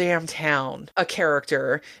whole damn town a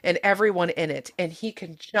character and everyone in it. And he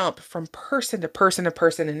can jump from person to person to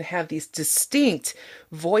person and have these distinct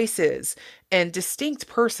voices and distinct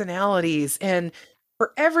personalities. And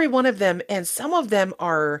for every one of them, and some of them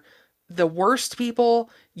are the worst people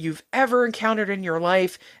you've ever encountered in your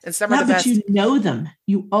life, and some are the But best. you know them.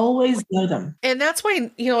 You always know them. And that's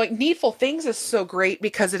why, like Needful Things is so great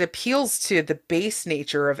because it appeals to the base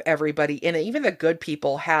nature of everybody. And even the good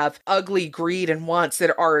people have ugly greed and wants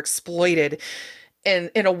that are exploited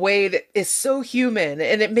and in a way that is so human.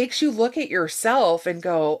 And it makes you look at yourself and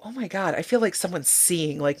go, oh my God, I feel like someone's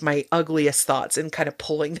seeing like my ugliest thoughts and kind of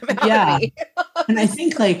pulling them out of me. And I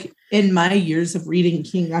think like in my years of reading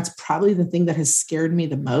King, that's probably the thing that has scared me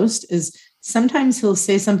the most is sometimes he'll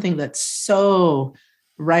say something that's so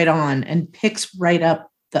right on and picks right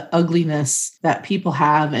up the ugliness that people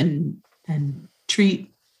have and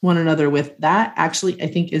treat one another with. That actually, I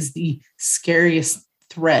think, is the scariest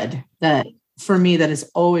thread that for me that has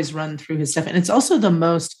always run through his stuff. And it's also the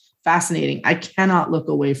most fascinating. I cannot look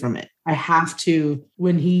away from it. I have to,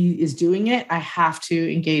 when he is doing it, I have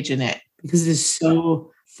to engage in it because it is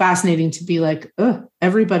so fascinating to be like, oh,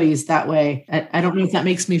 everybody's that way. I don't know if that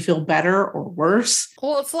makes me feel better or worse.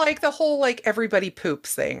 Well, it's like the whole like everybody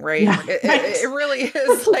poops thing, right? Yeah, it really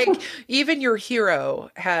is like even your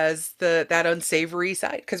hero has that unsavory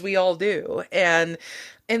side because we all do. And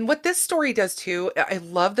what this story does too, I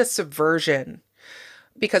love the subversion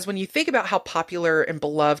Because when you think about how popular and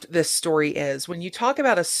beloved this story is, when you talk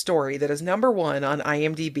about a story that is number one on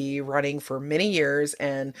IMDb running for many years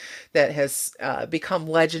and that has become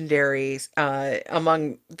legendary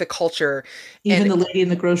among the culture, Even and the lady in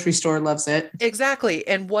the grocery store loves it. exactly,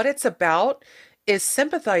 and what it's about is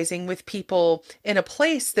sympathizing with people in a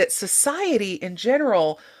place that society in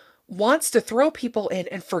general wants to throw people in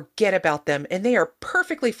and forget about them. And they are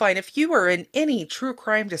perfectly fine. If you are in any true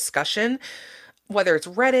crime discussion, whether it's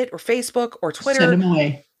Reddit or Facebook or Send Twitter, them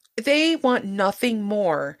away. they want nothing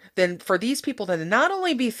more than for these people to not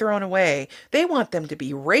only be thrown away, they want them to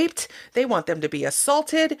be raped, they want them to be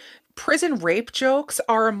assaulted. Prison rape jokes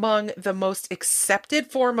are among the most accepted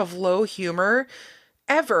form of low humor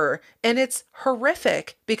ever, and it's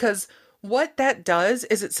horrific because what that does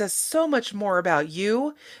is it says so much more about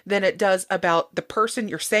you than it does about the person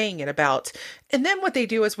you're saying it about. And then what they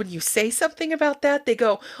do is when you say something about that, they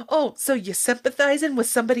go, "Oh, so you sympathizing with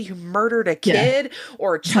somebody who murdered a Yeah. kid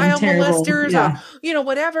or Some child terrible. molesters or, Yeah.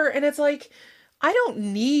 whatever." And it's like, I don't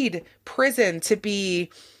need prison to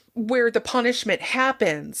be where the punishment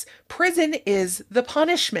happens. Prison is the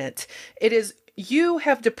punishment. It is, you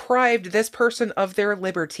have deprived this person of their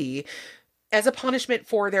liberty as a punishment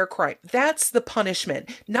for their crime. That's the punishment,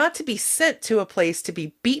 not to be sent to a place to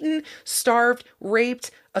be beaten, starved,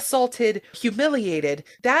 raped, assaulted, humiliated.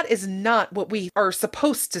 That is not what we are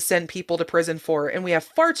supposed to send people to prison for. And we have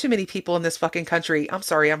far too many people in this fucking country. I'm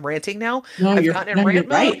sorry, I'm ranting now. No, I've you're, gotten no, in you're rant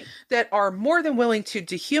mode right. that are more than willing to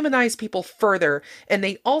dehumanize people further. And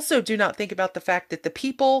they also do not think about the fact that the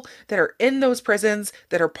people that are in those prisons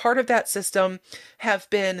that are part of that system have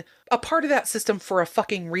been a part of that system for a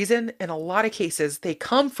fucking reason. In a lot of cases, they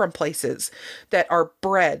come from places that are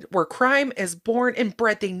bred, where crime is born and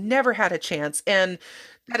bred. They never had a chance. And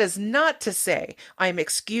that is not to say I'm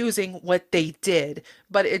excusing what they did,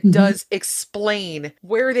 but it does explain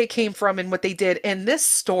where they came from and what they did. And this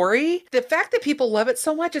story, the fact that people love it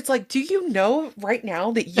so much, it's like, do you know right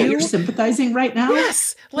now that That you're you, sympathizing right now?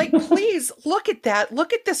 yes, like, please look at that.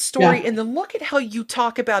 Look at this story Yeah. and then look at how you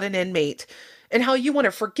talk about an inmate and how you want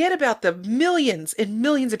to forget about the millions and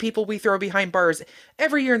millions of people we throw behind bars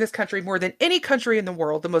every year in this country, more than any country in the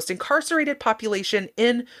world, the most incarcerated population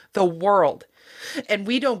in the world. And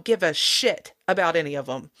we don't give a shit about any of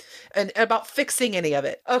them and about fixing any of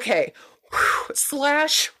it. Okay. Whew.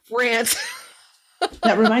 Slash rant.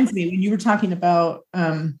 That reminds me when you were talking about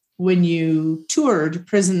when you toured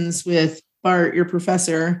prisons with Bart, your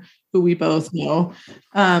professor, who we both know,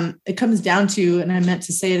 it comes down to, and I meant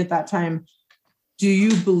to say it at that time, do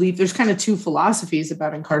you believe there's kind of two philosophies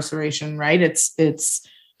about incarceration, right?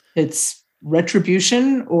 It's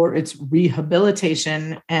retribution or it's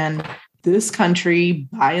rehabilitation. And this country,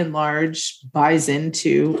 by and large, buys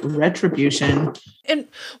into retribution. And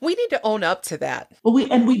we need to own up to that. Well,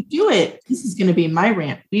 we do it. This is going to be my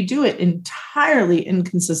rant. We do it entirely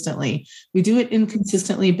inconsistently. We do it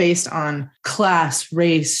inconsistently based on class,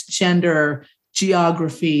 race, gender,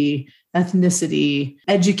 geography, ethnicity,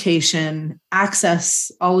 education,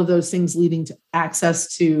 access, all of those things leading to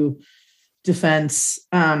access to defense.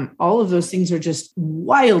 All of those things are just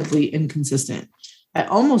wildly inconsistent. I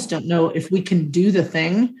almost don't know if we can do the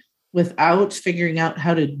thing without figuring out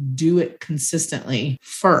how to do it consistently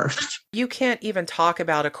first. You can't even talk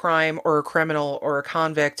about a crime or a criminal or a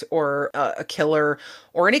convict or a killer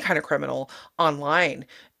or any kind of criminal online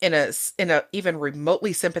in a even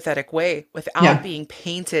remotely sympathetic way without being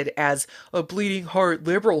painted as a bleeding heart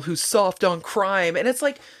liberal who's soft on crime. And it's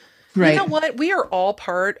like, you know what? We are all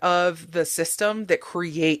part of the system that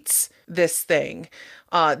creates this thing,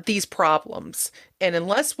 these problems. And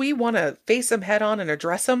unless we want to face them head on and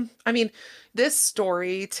address them, I mean, this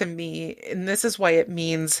story to me, and this is why it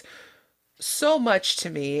means so much to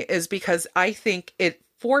me, is because I think it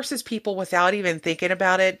forces people without even thinking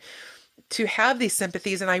about it to have these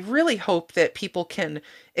sympathies. And I really hope that people can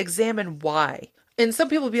examine why. And some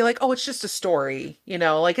people be like, oh, it's just a story,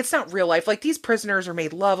 like it's not real life. Like these prisoners are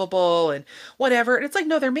made lovable and whatever. And it's like,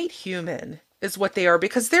 no, they're made human is what they are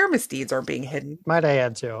because their misdeeds aren't being hidden. Might I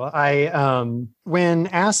add too? I when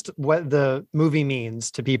asked what the movie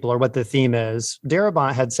means to people or what the theme is,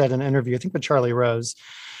 Darabont had said in an interview, I think with Charlie Rose,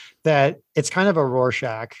 that it's kind of a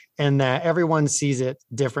Rorschach and that everyone sees it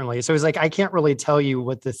differently. So it's like, I can't really tell you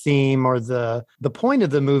what the theme or the point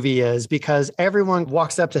of the movie is because everyone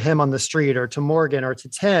walks up to him on the street or to Morgan or to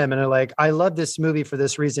Tim and they're like, I love this movie for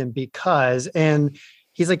this reason because, and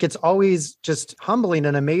he's like, it's always just humbling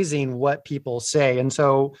and amazing what people say. And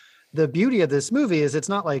so the beauty of this movie is it's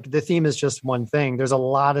not like the theme is just one thing. There's a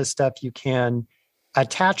lot of stuff you can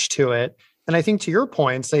attach to it. And I think to your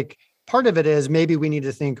points, like part of it is maybe we need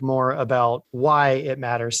to think more about why it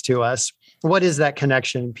matters to us. What is that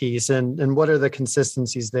connection piece, and what are the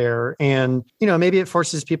consistencies there? And, maybe it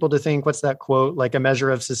forces people to think, what's that quote? Like, a measure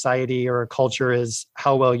of society or a culture is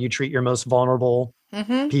how well you treat your most vulnerable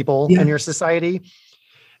people in your society.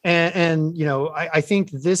 And I think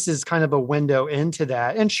this is kind of a window into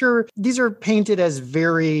that. And sure, these are painted as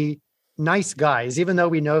very nice guys, even though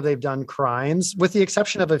we know they've done crimes, with the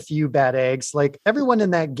exception of a few bad eggs. Like, everyone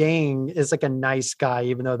in that gang is like a nice guy,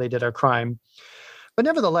 even though they did a crime. But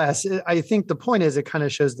nevertheless, I think the point is it kind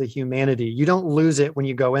of shows the humanity. You don't lose it when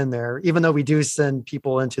you go in there, even though we do send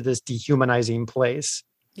people into this dehumanizing place.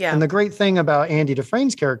 Yeah. And the great thing about Andy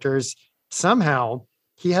Dufresne's characters, somehow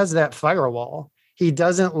he has that firewall. He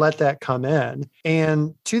doesn't let that come in.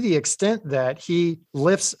 And to the extent that he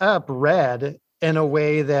lifts up Red in a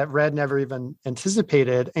way that Red never even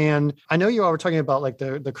anticipated. And I know you all were talking about like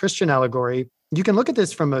the Christian allegory. You can look at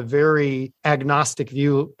this from a very agnostic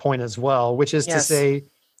viewpoint as well, which is to say,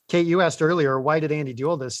 Kate, you asked earlier, why did Andy do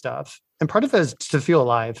all this stuff? And part of it is to feel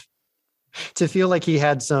alive, to feel like he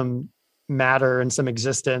had some matter and some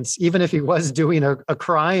existence, even if he was doing a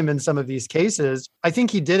crime in some of these cases. I think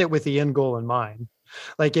he did it with the end goal in mind.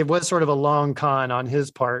 Like, it was sort of a long con on his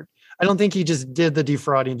part. I don't think he just did the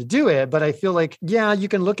defrauding to do it, but I feel like, yeah, you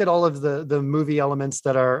can look at all of the movie elements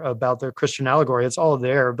that are about the Christian allegory. It's all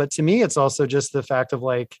there. But to me, it's also just the fact of,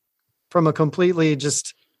 like, from a completely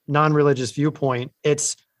just non-religious viewpoint,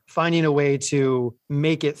 it's finding a way to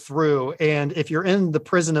make it through. And if you're in the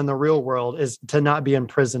prison in the real world, is to not be in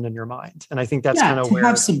prison in your mind. And I think that's kind of to where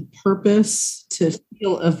have some purpose, to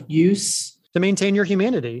feel of use, to maintain your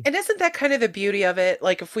humanity. And isn't that kind of the beauty of it?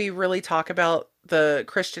 Like, if we really talk about the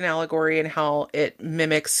Christian allegory and how it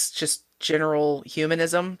mimics just general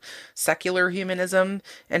humanism, secular humanism,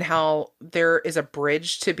 and how there is a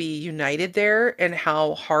bridge to be united there, and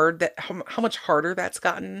how much harder that's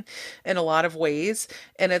gotten in a lot of ways.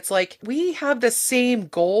 And it's like, we have the same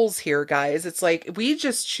goals here, guys. It's like, we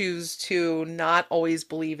just choose to not always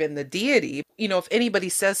believe in the deity. If anybody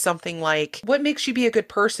says something like, what makes you be a good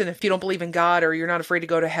person if you don't believe in God, or you're not afraid to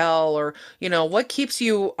go to hell, or, what keeps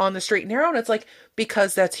you on the straight and narrow? And it's like,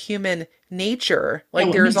 because that's human nature. Like,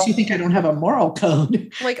 what there's makes you think I don't have a moral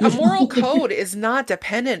code? Like, a moral code is not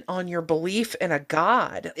dependent on your belief in a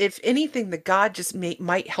God. If anything, the God just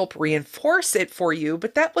might help reinforce it for you,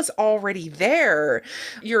 but that was already there.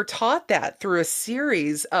 You're taught that through a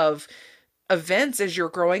series of events as you're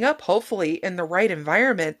growing up, hopefully in the right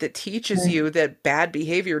environment that teaches you that bad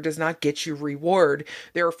behavior does not get you reward.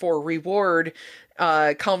 Therefore, reward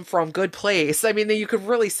come from good place. I mean, you could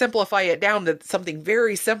really simplify it down to something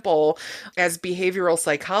very simple as behavioral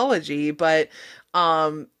psychology, but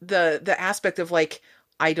the aspect of, like,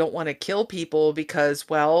 I don't want to kill people because,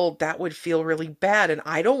 well, that would feel really bad, and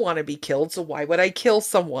I don't want to be killed, so why would I kill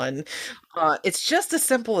someone? It's just as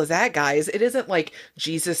simple as that, guys. It isn't like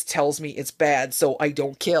Jesus tells me it's bad, so I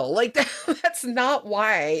don't kill. Like, that's not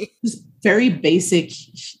why. Just very basic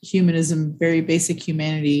humanism, very basic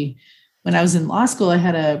humanity. When I was in law school,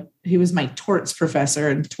 he was my torts professor,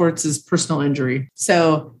 and torts is personal injury.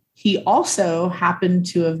 So he also happened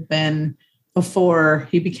to have been, before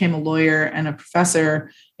he became a lawyer and a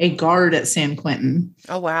professor, a guard at San Quentin.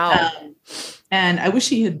 Oh, wow. And I wish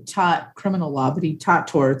he had taught criminal law, but he taught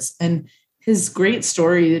torts. And his great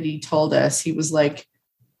story that he told us, he was like,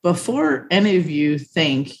 before any of you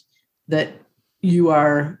think that you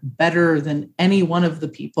are better than any one of the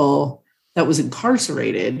people that was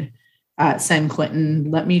incarcerated at San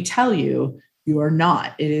Quentin, let me tell you, you are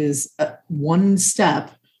not. It is one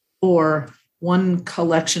step or one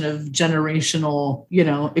collection of generational,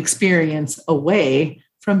 experience away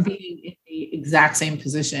from being in the exact same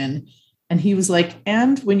position. And he was like,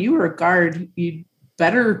 and when you were a guard, you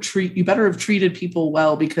better have treated people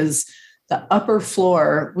well, because the upper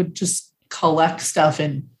floor would just collect stuff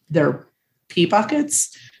in their pee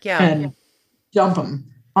buckets and dump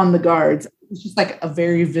them on the guards. It's just like a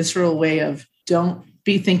very visceral way of, don't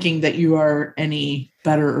be thinking that you are any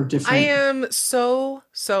better or different. I am so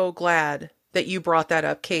glad that you brought that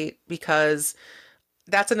up, Kate, because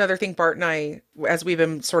that's another thing Bart and I, as we've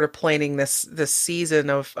been sort of planning this season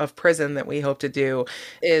of prison that we hope to do,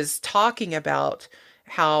 is talking about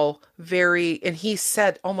how and he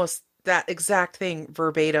said almost that exact thing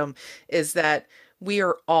verbatim, is that we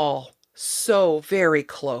are all so very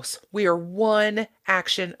close. We are one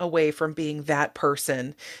action away from being that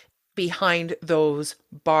person behind those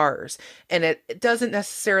bars. And it doesn't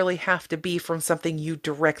necessarily have to be from something you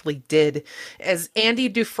directly did. As Andy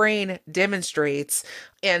Dufresne demonstrates,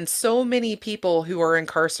 and so many people who are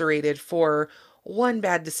incarcerated for one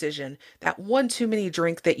bad decision, that one too many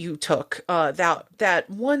drink that you took, that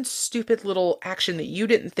one stupid little action that you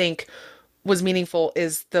didn't think was meaningful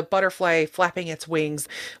is the butterfly flapping its wings.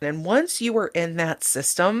 And once you were in that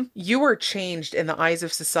system, you were changed in the eyes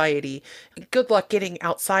of society. Good luck getting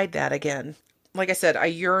outside that again. Like I said, I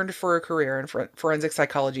yearned for a career in forensic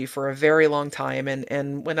psychology for a very long time.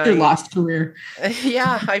 And when Your lost career.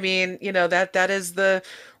 yeah, I mean, that is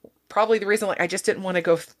probably the reason, like, I just didn't want to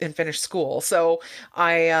go and finish school. So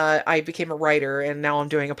I became a writer, and now I'm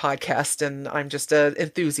doing a podcast, and I'm just an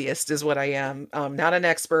enthusiast is what I am. I'm not an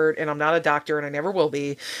expert, and I'm not a doctor, and I never will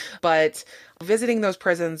be. But visiting those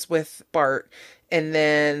prisons with Bart, and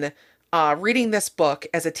then reading this book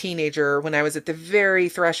as a teenager when I was at the very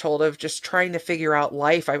threshold of just trying to figure out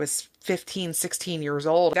life. I was 15, 16 years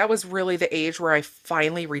old. That was really the age where I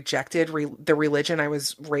finally rejected the religion I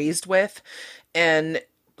was raised with and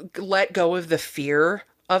let go of the fear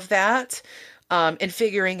of that, and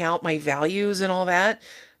figuring out my values and all that.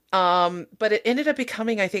 But it ended up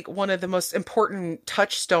becoming, I think, one of the most important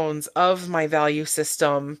touchstones of my value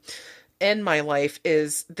system in my life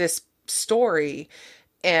is this story.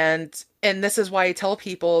 And this is why I tell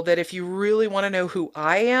people that if you really want to know who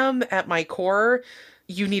I am at my core,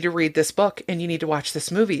 you need to read this book and you need to watch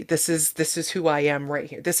this movie. This is who I am right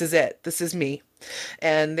here. This is it. This is me.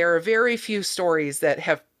 And there are very few stories that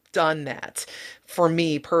have done that for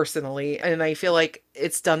me personally. And I feel like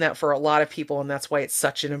it's done that for a lot of people. And that's why it's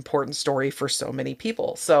such an important story for so many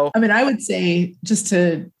people. So, I mean, I would say, just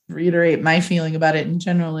to reiterate my feeling about it in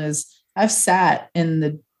general, is I've sat in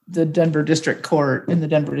the Denver District Court, in the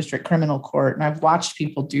Denver District Criminal Court, and I've watched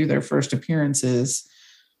people do their first appearances.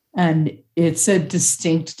 And it's a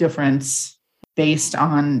distinct difference based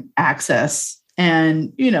on access.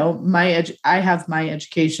 And, I have my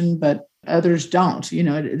education, but others don't.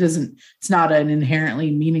 It's not an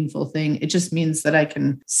inherently meaningful thing. It just means that I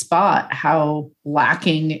can spot how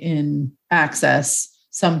lacking in access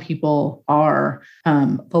some people are.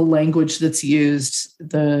 The language that's used,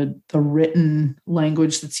 the written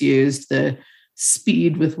language that's used, the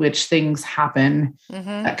speed with which things happen,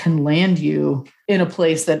 that can land you in a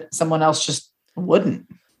place that someone else just wouldn't.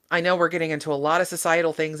 I know we're getting into a lot of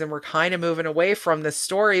societal things and we're kind of moving away from this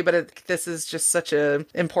story, but this is just such an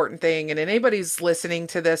important thing. And anybody's listening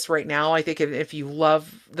to this right now, I think if you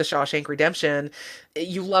love the Shawshank Redemption,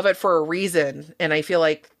 you love it for a reason. And I feel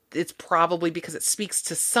like it's probably because it speaks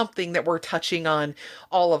to something that we're touching on,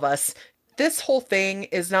 all of us. This whole thing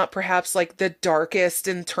is not perhaps like the darkest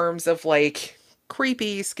in terms of like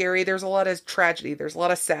creepy, scary. There's a lot of tragedy. There's a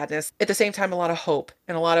lot of sadness. At the same time, a lot of hope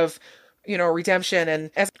and a lot of redemption.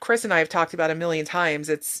 And as Chris and I have talked about a million times,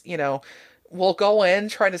 it's, we'll go in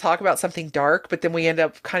trying to talk about something dark, but then we end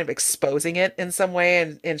up kind of exposing it in some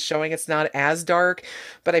way and showing it's not as dark.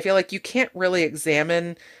 But I feel like you can't really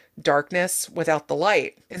examine darkness without the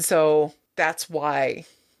light. And so that's why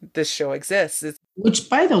this show exists. Which,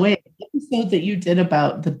 by the way, the episode that you did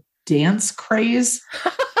about the dance craze,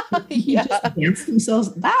 yeah, just dance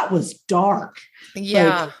themselves, that was dark.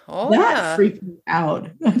 Yeah. That freaked me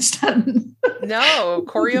out. No,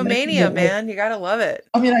 choreomania, man. You gotta love it.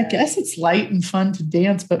 I mean, I guess it's light and fun to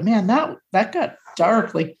dance, but man, that got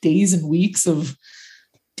dark, like days and weeks of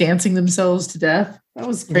dancing themselves to death. That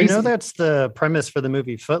was crazy. That's the premise for the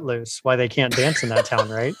movie Footloose, why they can't dance in that town,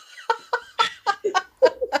 right?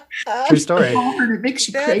 True story. It makes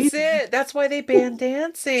you crazy. That's it. That's why they banned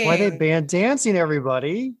dancing. Why they banned dancing,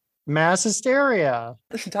 everybody. Mass hysteria.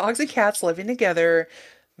 Dogs and cats living together.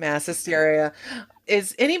 Mass hysteria.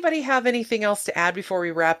 Is anybody have anything else to add before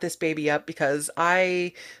we wrap this baby up? Because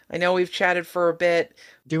I know we've chatted for a bit.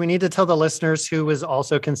 Do we need to tell the listeners who was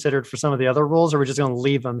also considered for some of the other roles, or we're just going to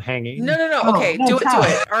leave them hanging? No. Okay, do it.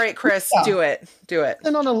 All right, Chris, do it.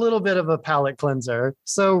 And on a little bit of a palate cleanser.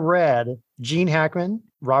 So Red, Gene Hackman,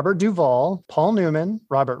 Robert Duvall, Paul Newman,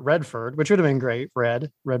 Robert Redford, which would have been great.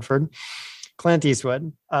 Redford. Clint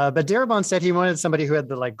Eastwood. But Darabont said he wanted somebody who had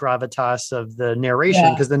the gravitas of the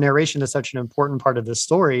narration, because the narration is such an important part of the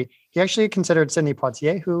story. He actually considered Sidney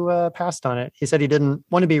Poitier, who passed on it. He said he didn't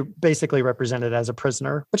want to be basically represented as a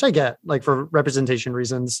prisoner, which I get, for representation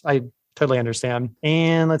reasons. I totally understand.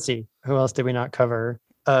 And let's see, who else did we not cover?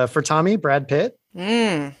 For Tommy, Brad Pitt.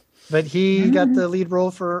 But he got the lead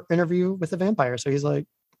role for Interview with a Vampire. So he's like,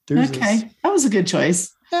 deuces. Okay, that was a good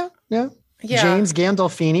choice. Yeah. James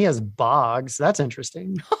Gandolfini as Boggs. That's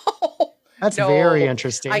interesting. That's very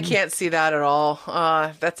interesting. I can't see that at all.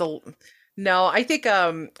 No, I think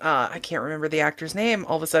I can't remember the actor's name.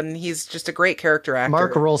 All of a sudden, he's just a great character actor.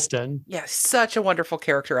 Mark Rolston. Yeah, such a wonderful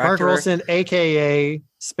character Mark actor. Rolston, aka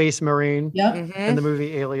Space Marine Yep. in the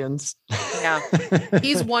movie Aliens. Yeah.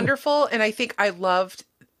 He's wonderful, and I think I loved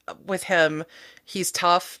with him, he's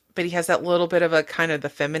tough, but he has that little bit of a kind of the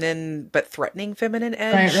feminine but threatening feminine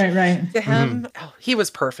edge Right. to him. Oh, he was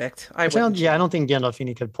perfect. I don't think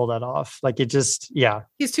Gandolfini could pull that off. Like it just, yeah.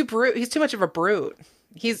 He's too much of a brute.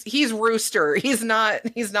 He's Rooster. He's not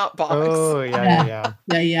Box. Oh yeah.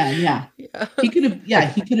 He could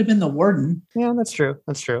have been the warden. Yeah, that's true.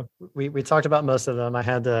 We talked about most of them. I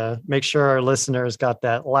had to make sure our listeners got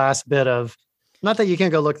that last bit of, not that you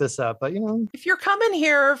can't go look this up, but if you're coming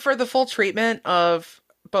here for the full treatment of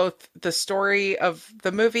both the story of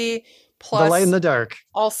the movie plus the light and the dark,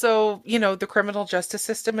 also, the criminal justice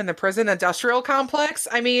system and the prison industrial complex.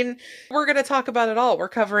 I mean, we're going to talk about it all. We're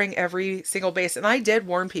covering every single base. And I did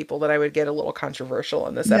warn people that I would get a little controversial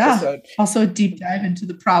in this episode. Also a deep dive into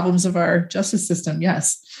the problems of our justice system.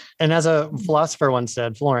 Yes. And as a philosopher once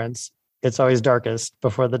said, Florence, it's always darkest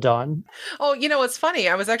before the dawn. Oh, it's funny.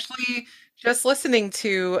 I was actually just listening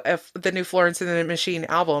to the new Florence and the Machine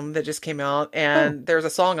album that just came out, and there's a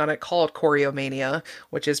song on it called Choreomania,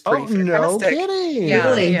 which is pretty fantastic. No kidding. Yeah,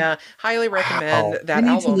 really? Yeah. Highly recommend that I need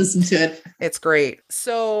album. to listen to it. It's great.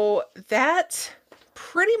 So that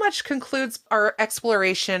pretty much concludes our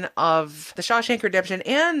exploration of the Shawshank Redemption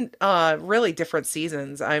and really different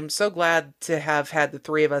seasons. I'm so glad to have had the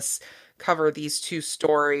three of us cover these two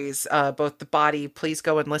stories, both The Body. Please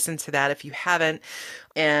go and listen to that if you haven't.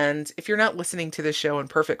 And if you're not listening to the show in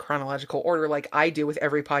perfect chronological order like I do with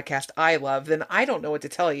every podcast I love, then I don't know what to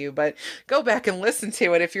tell you, but go back and listen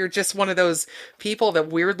to it if you're just one of those people that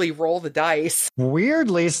weirdly roll the dice.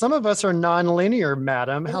 Weirdly, some of us are non-linear,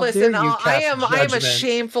 madam. How Listen, dare you cast I am a judgment.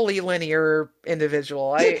 shamefully linear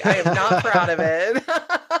individual. I am not proud of it.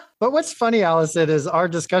 But what's funny, Allison, is our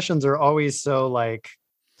discussions are always so like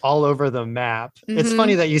all over the map. It's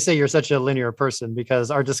funny that you say you're such a linear person, because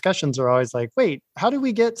our discussions are always like, wait, how do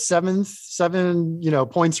we get seven,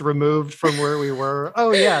 points removed from where we were? Oh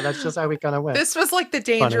yeah, that's just how we kind of went. This was like the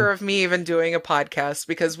danger of me even doing a podcast,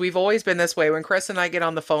 because we've always been this way. When Chris and I get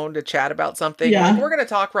on the phone to chat about something, like, we're going to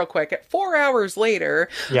talk real quick. At 4 hours later,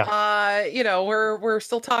 we're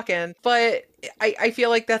still talking. But I feel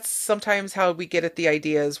like that's sometimes how we get at the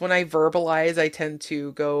ideas. When I verbalize, I tend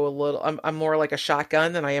to go a little, I'm more like a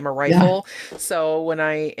shotgun than I am a rifle. Yeah. So when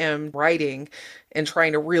I am writing and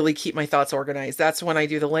trying to really keep my thoughts organized, that's when I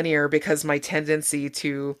do the linear, because my tendency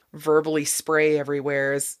to verbally spray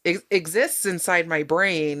everywhere exists inside my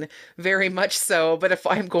brain very much so. But if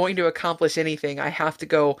I'm going to accomplish anything, I have to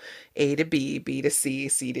go A to B, B to C,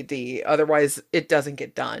 C to D. Otherwise, it doesn't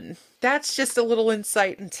get done. That's just a little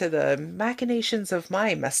insight into the machinations of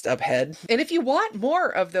my messed up head. And if you want more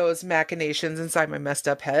of those machinations inside my messed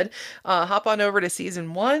up head, hop on over to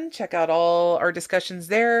season 1, check out all our discussions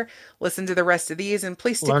there, listen to the rest of these, and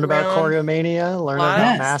please stick learn around. About choreomania, learn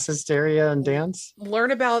about mass hysteria and dance. Learn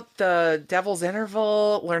about the Devil's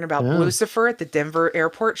Interval, learn about Lucifer at the Denver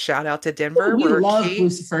airport. Shout out to Denver. We love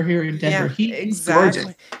Lucifer here in Denver. Yeah,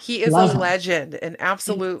 exactly. He is a legend, an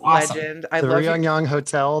absolute legend. I love the Ryongyang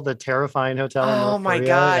Hotel, the terrifying hotel. Oh my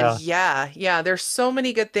God. Yeah. There's so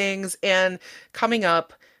many good things. And coming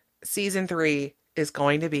up, season 3 is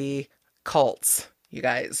going to be cults, you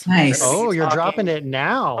guys. Nice. Oh, you're dropping it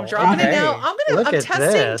now. I'm dropping it now. I'm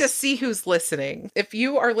testing to see who's listening. If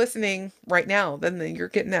you are listening right now, then you're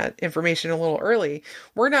getting that information a little early.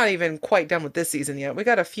 We're not even quite done with this season yet. We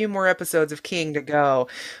got a few more episodes of King to go,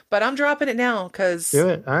 but I'm dropping it now because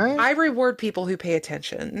I reward people who pay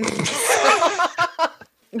attention.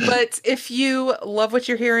 But if you love what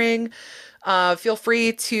you're hearing, feel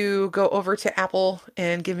free to go over to Apple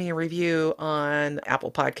and give me a review on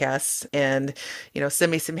Apple Podcasts, and send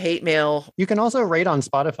me some hate mail. You can also rate on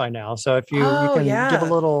Spotify now, so if you can give a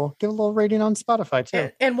little rating on Spotify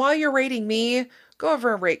too. And while you're rating me, go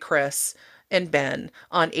over and rate Chris and Ben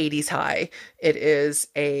on 80s High. It is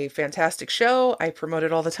a fantastic show. I promote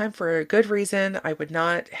it all the time for a good reason. I would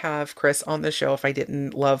not have Chris on the show if I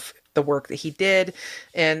didn't love the work that he did.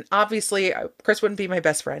 And obviously, Chris wouldn't be my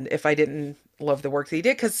best friend if I didn't love the work that he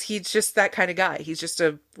did, because he's just that kind of guy. He's just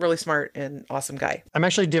a really smart and awesome guy. I'm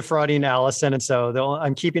actually defrauding Allison, and so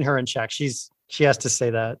I'm keeping her in check. She has to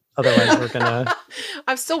say that. Otherwise, we're gonna.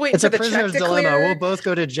 I'm still waiting for the check to clear. It's a prisoner's dilemma. We'll both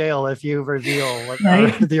go to jail if you reveal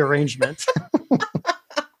the arrangement.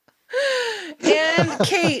 And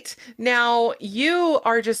Kate, now you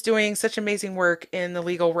are just doing such amazing work in the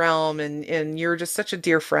legal realm, and you're just such a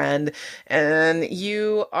dear friend, and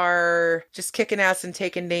you are just kicking ass and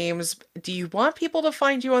taking names. Do you want people to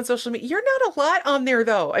find you on social media? You're not a lot on there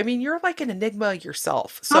though. I mean, you're like an enigma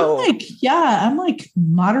yourself. So I'm like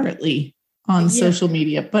moderately on social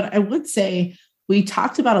media, but I would say we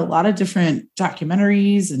talked about a lot of different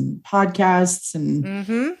documentaries and podcasts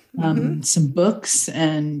and some books.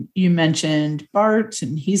 And you mentioned Bart,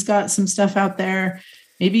 and he's got some stuff out there.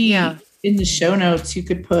 Maybe in the show notes, you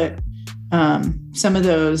could put some of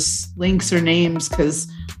those links or names,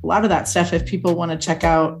 because a lot of that stuff, if people want to check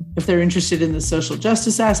out, if they're interested in the social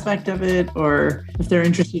justice aspect of it, or if they're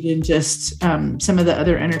interested in just some of the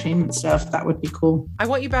other entertainment stuff, that would be cool. I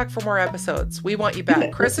want you back for more episodes. We want you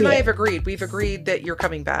back. Chris and I have agreed. We've agreed that you're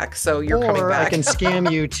coming back. So you're coming back. I can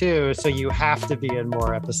scam you too. So you have to be in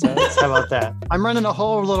more episodes. How about that? I'm running a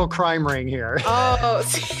whole little crime ring here. Oh,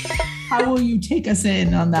 how will you take us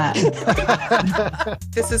in on that?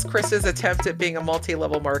 This is Chris's attempt at being a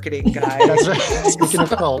multi-level marketing guy. That's right. Speaking of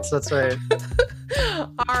cults, that's right.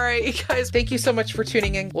 All right, you guys, thank you so much for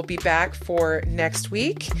tuning in. We'll be back for next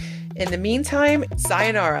week. In the meantime,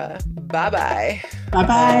 sayonara. Bye-bye.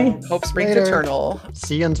 Bye-bye. Hope springs eternal.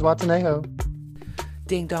 See you in Zwatanejo.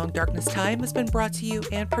 Ding Dong Darkness Time has been brought to you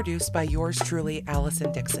and produced by yours truly,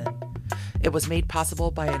 Allison Dixon. It was made possible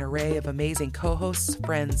by an array of amazing co-hosts,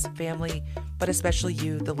 friends, family, but especially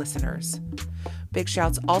you, the listeners. Big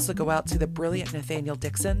shouts also go out to the brilliant Nathaniel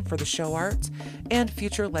Dixon for the show art and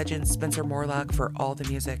future legend Spencer Morlock for all the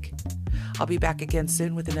music. I'll be back again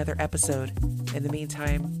soon with another episode. In the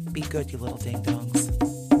meantime, be good, you little ding-dongs.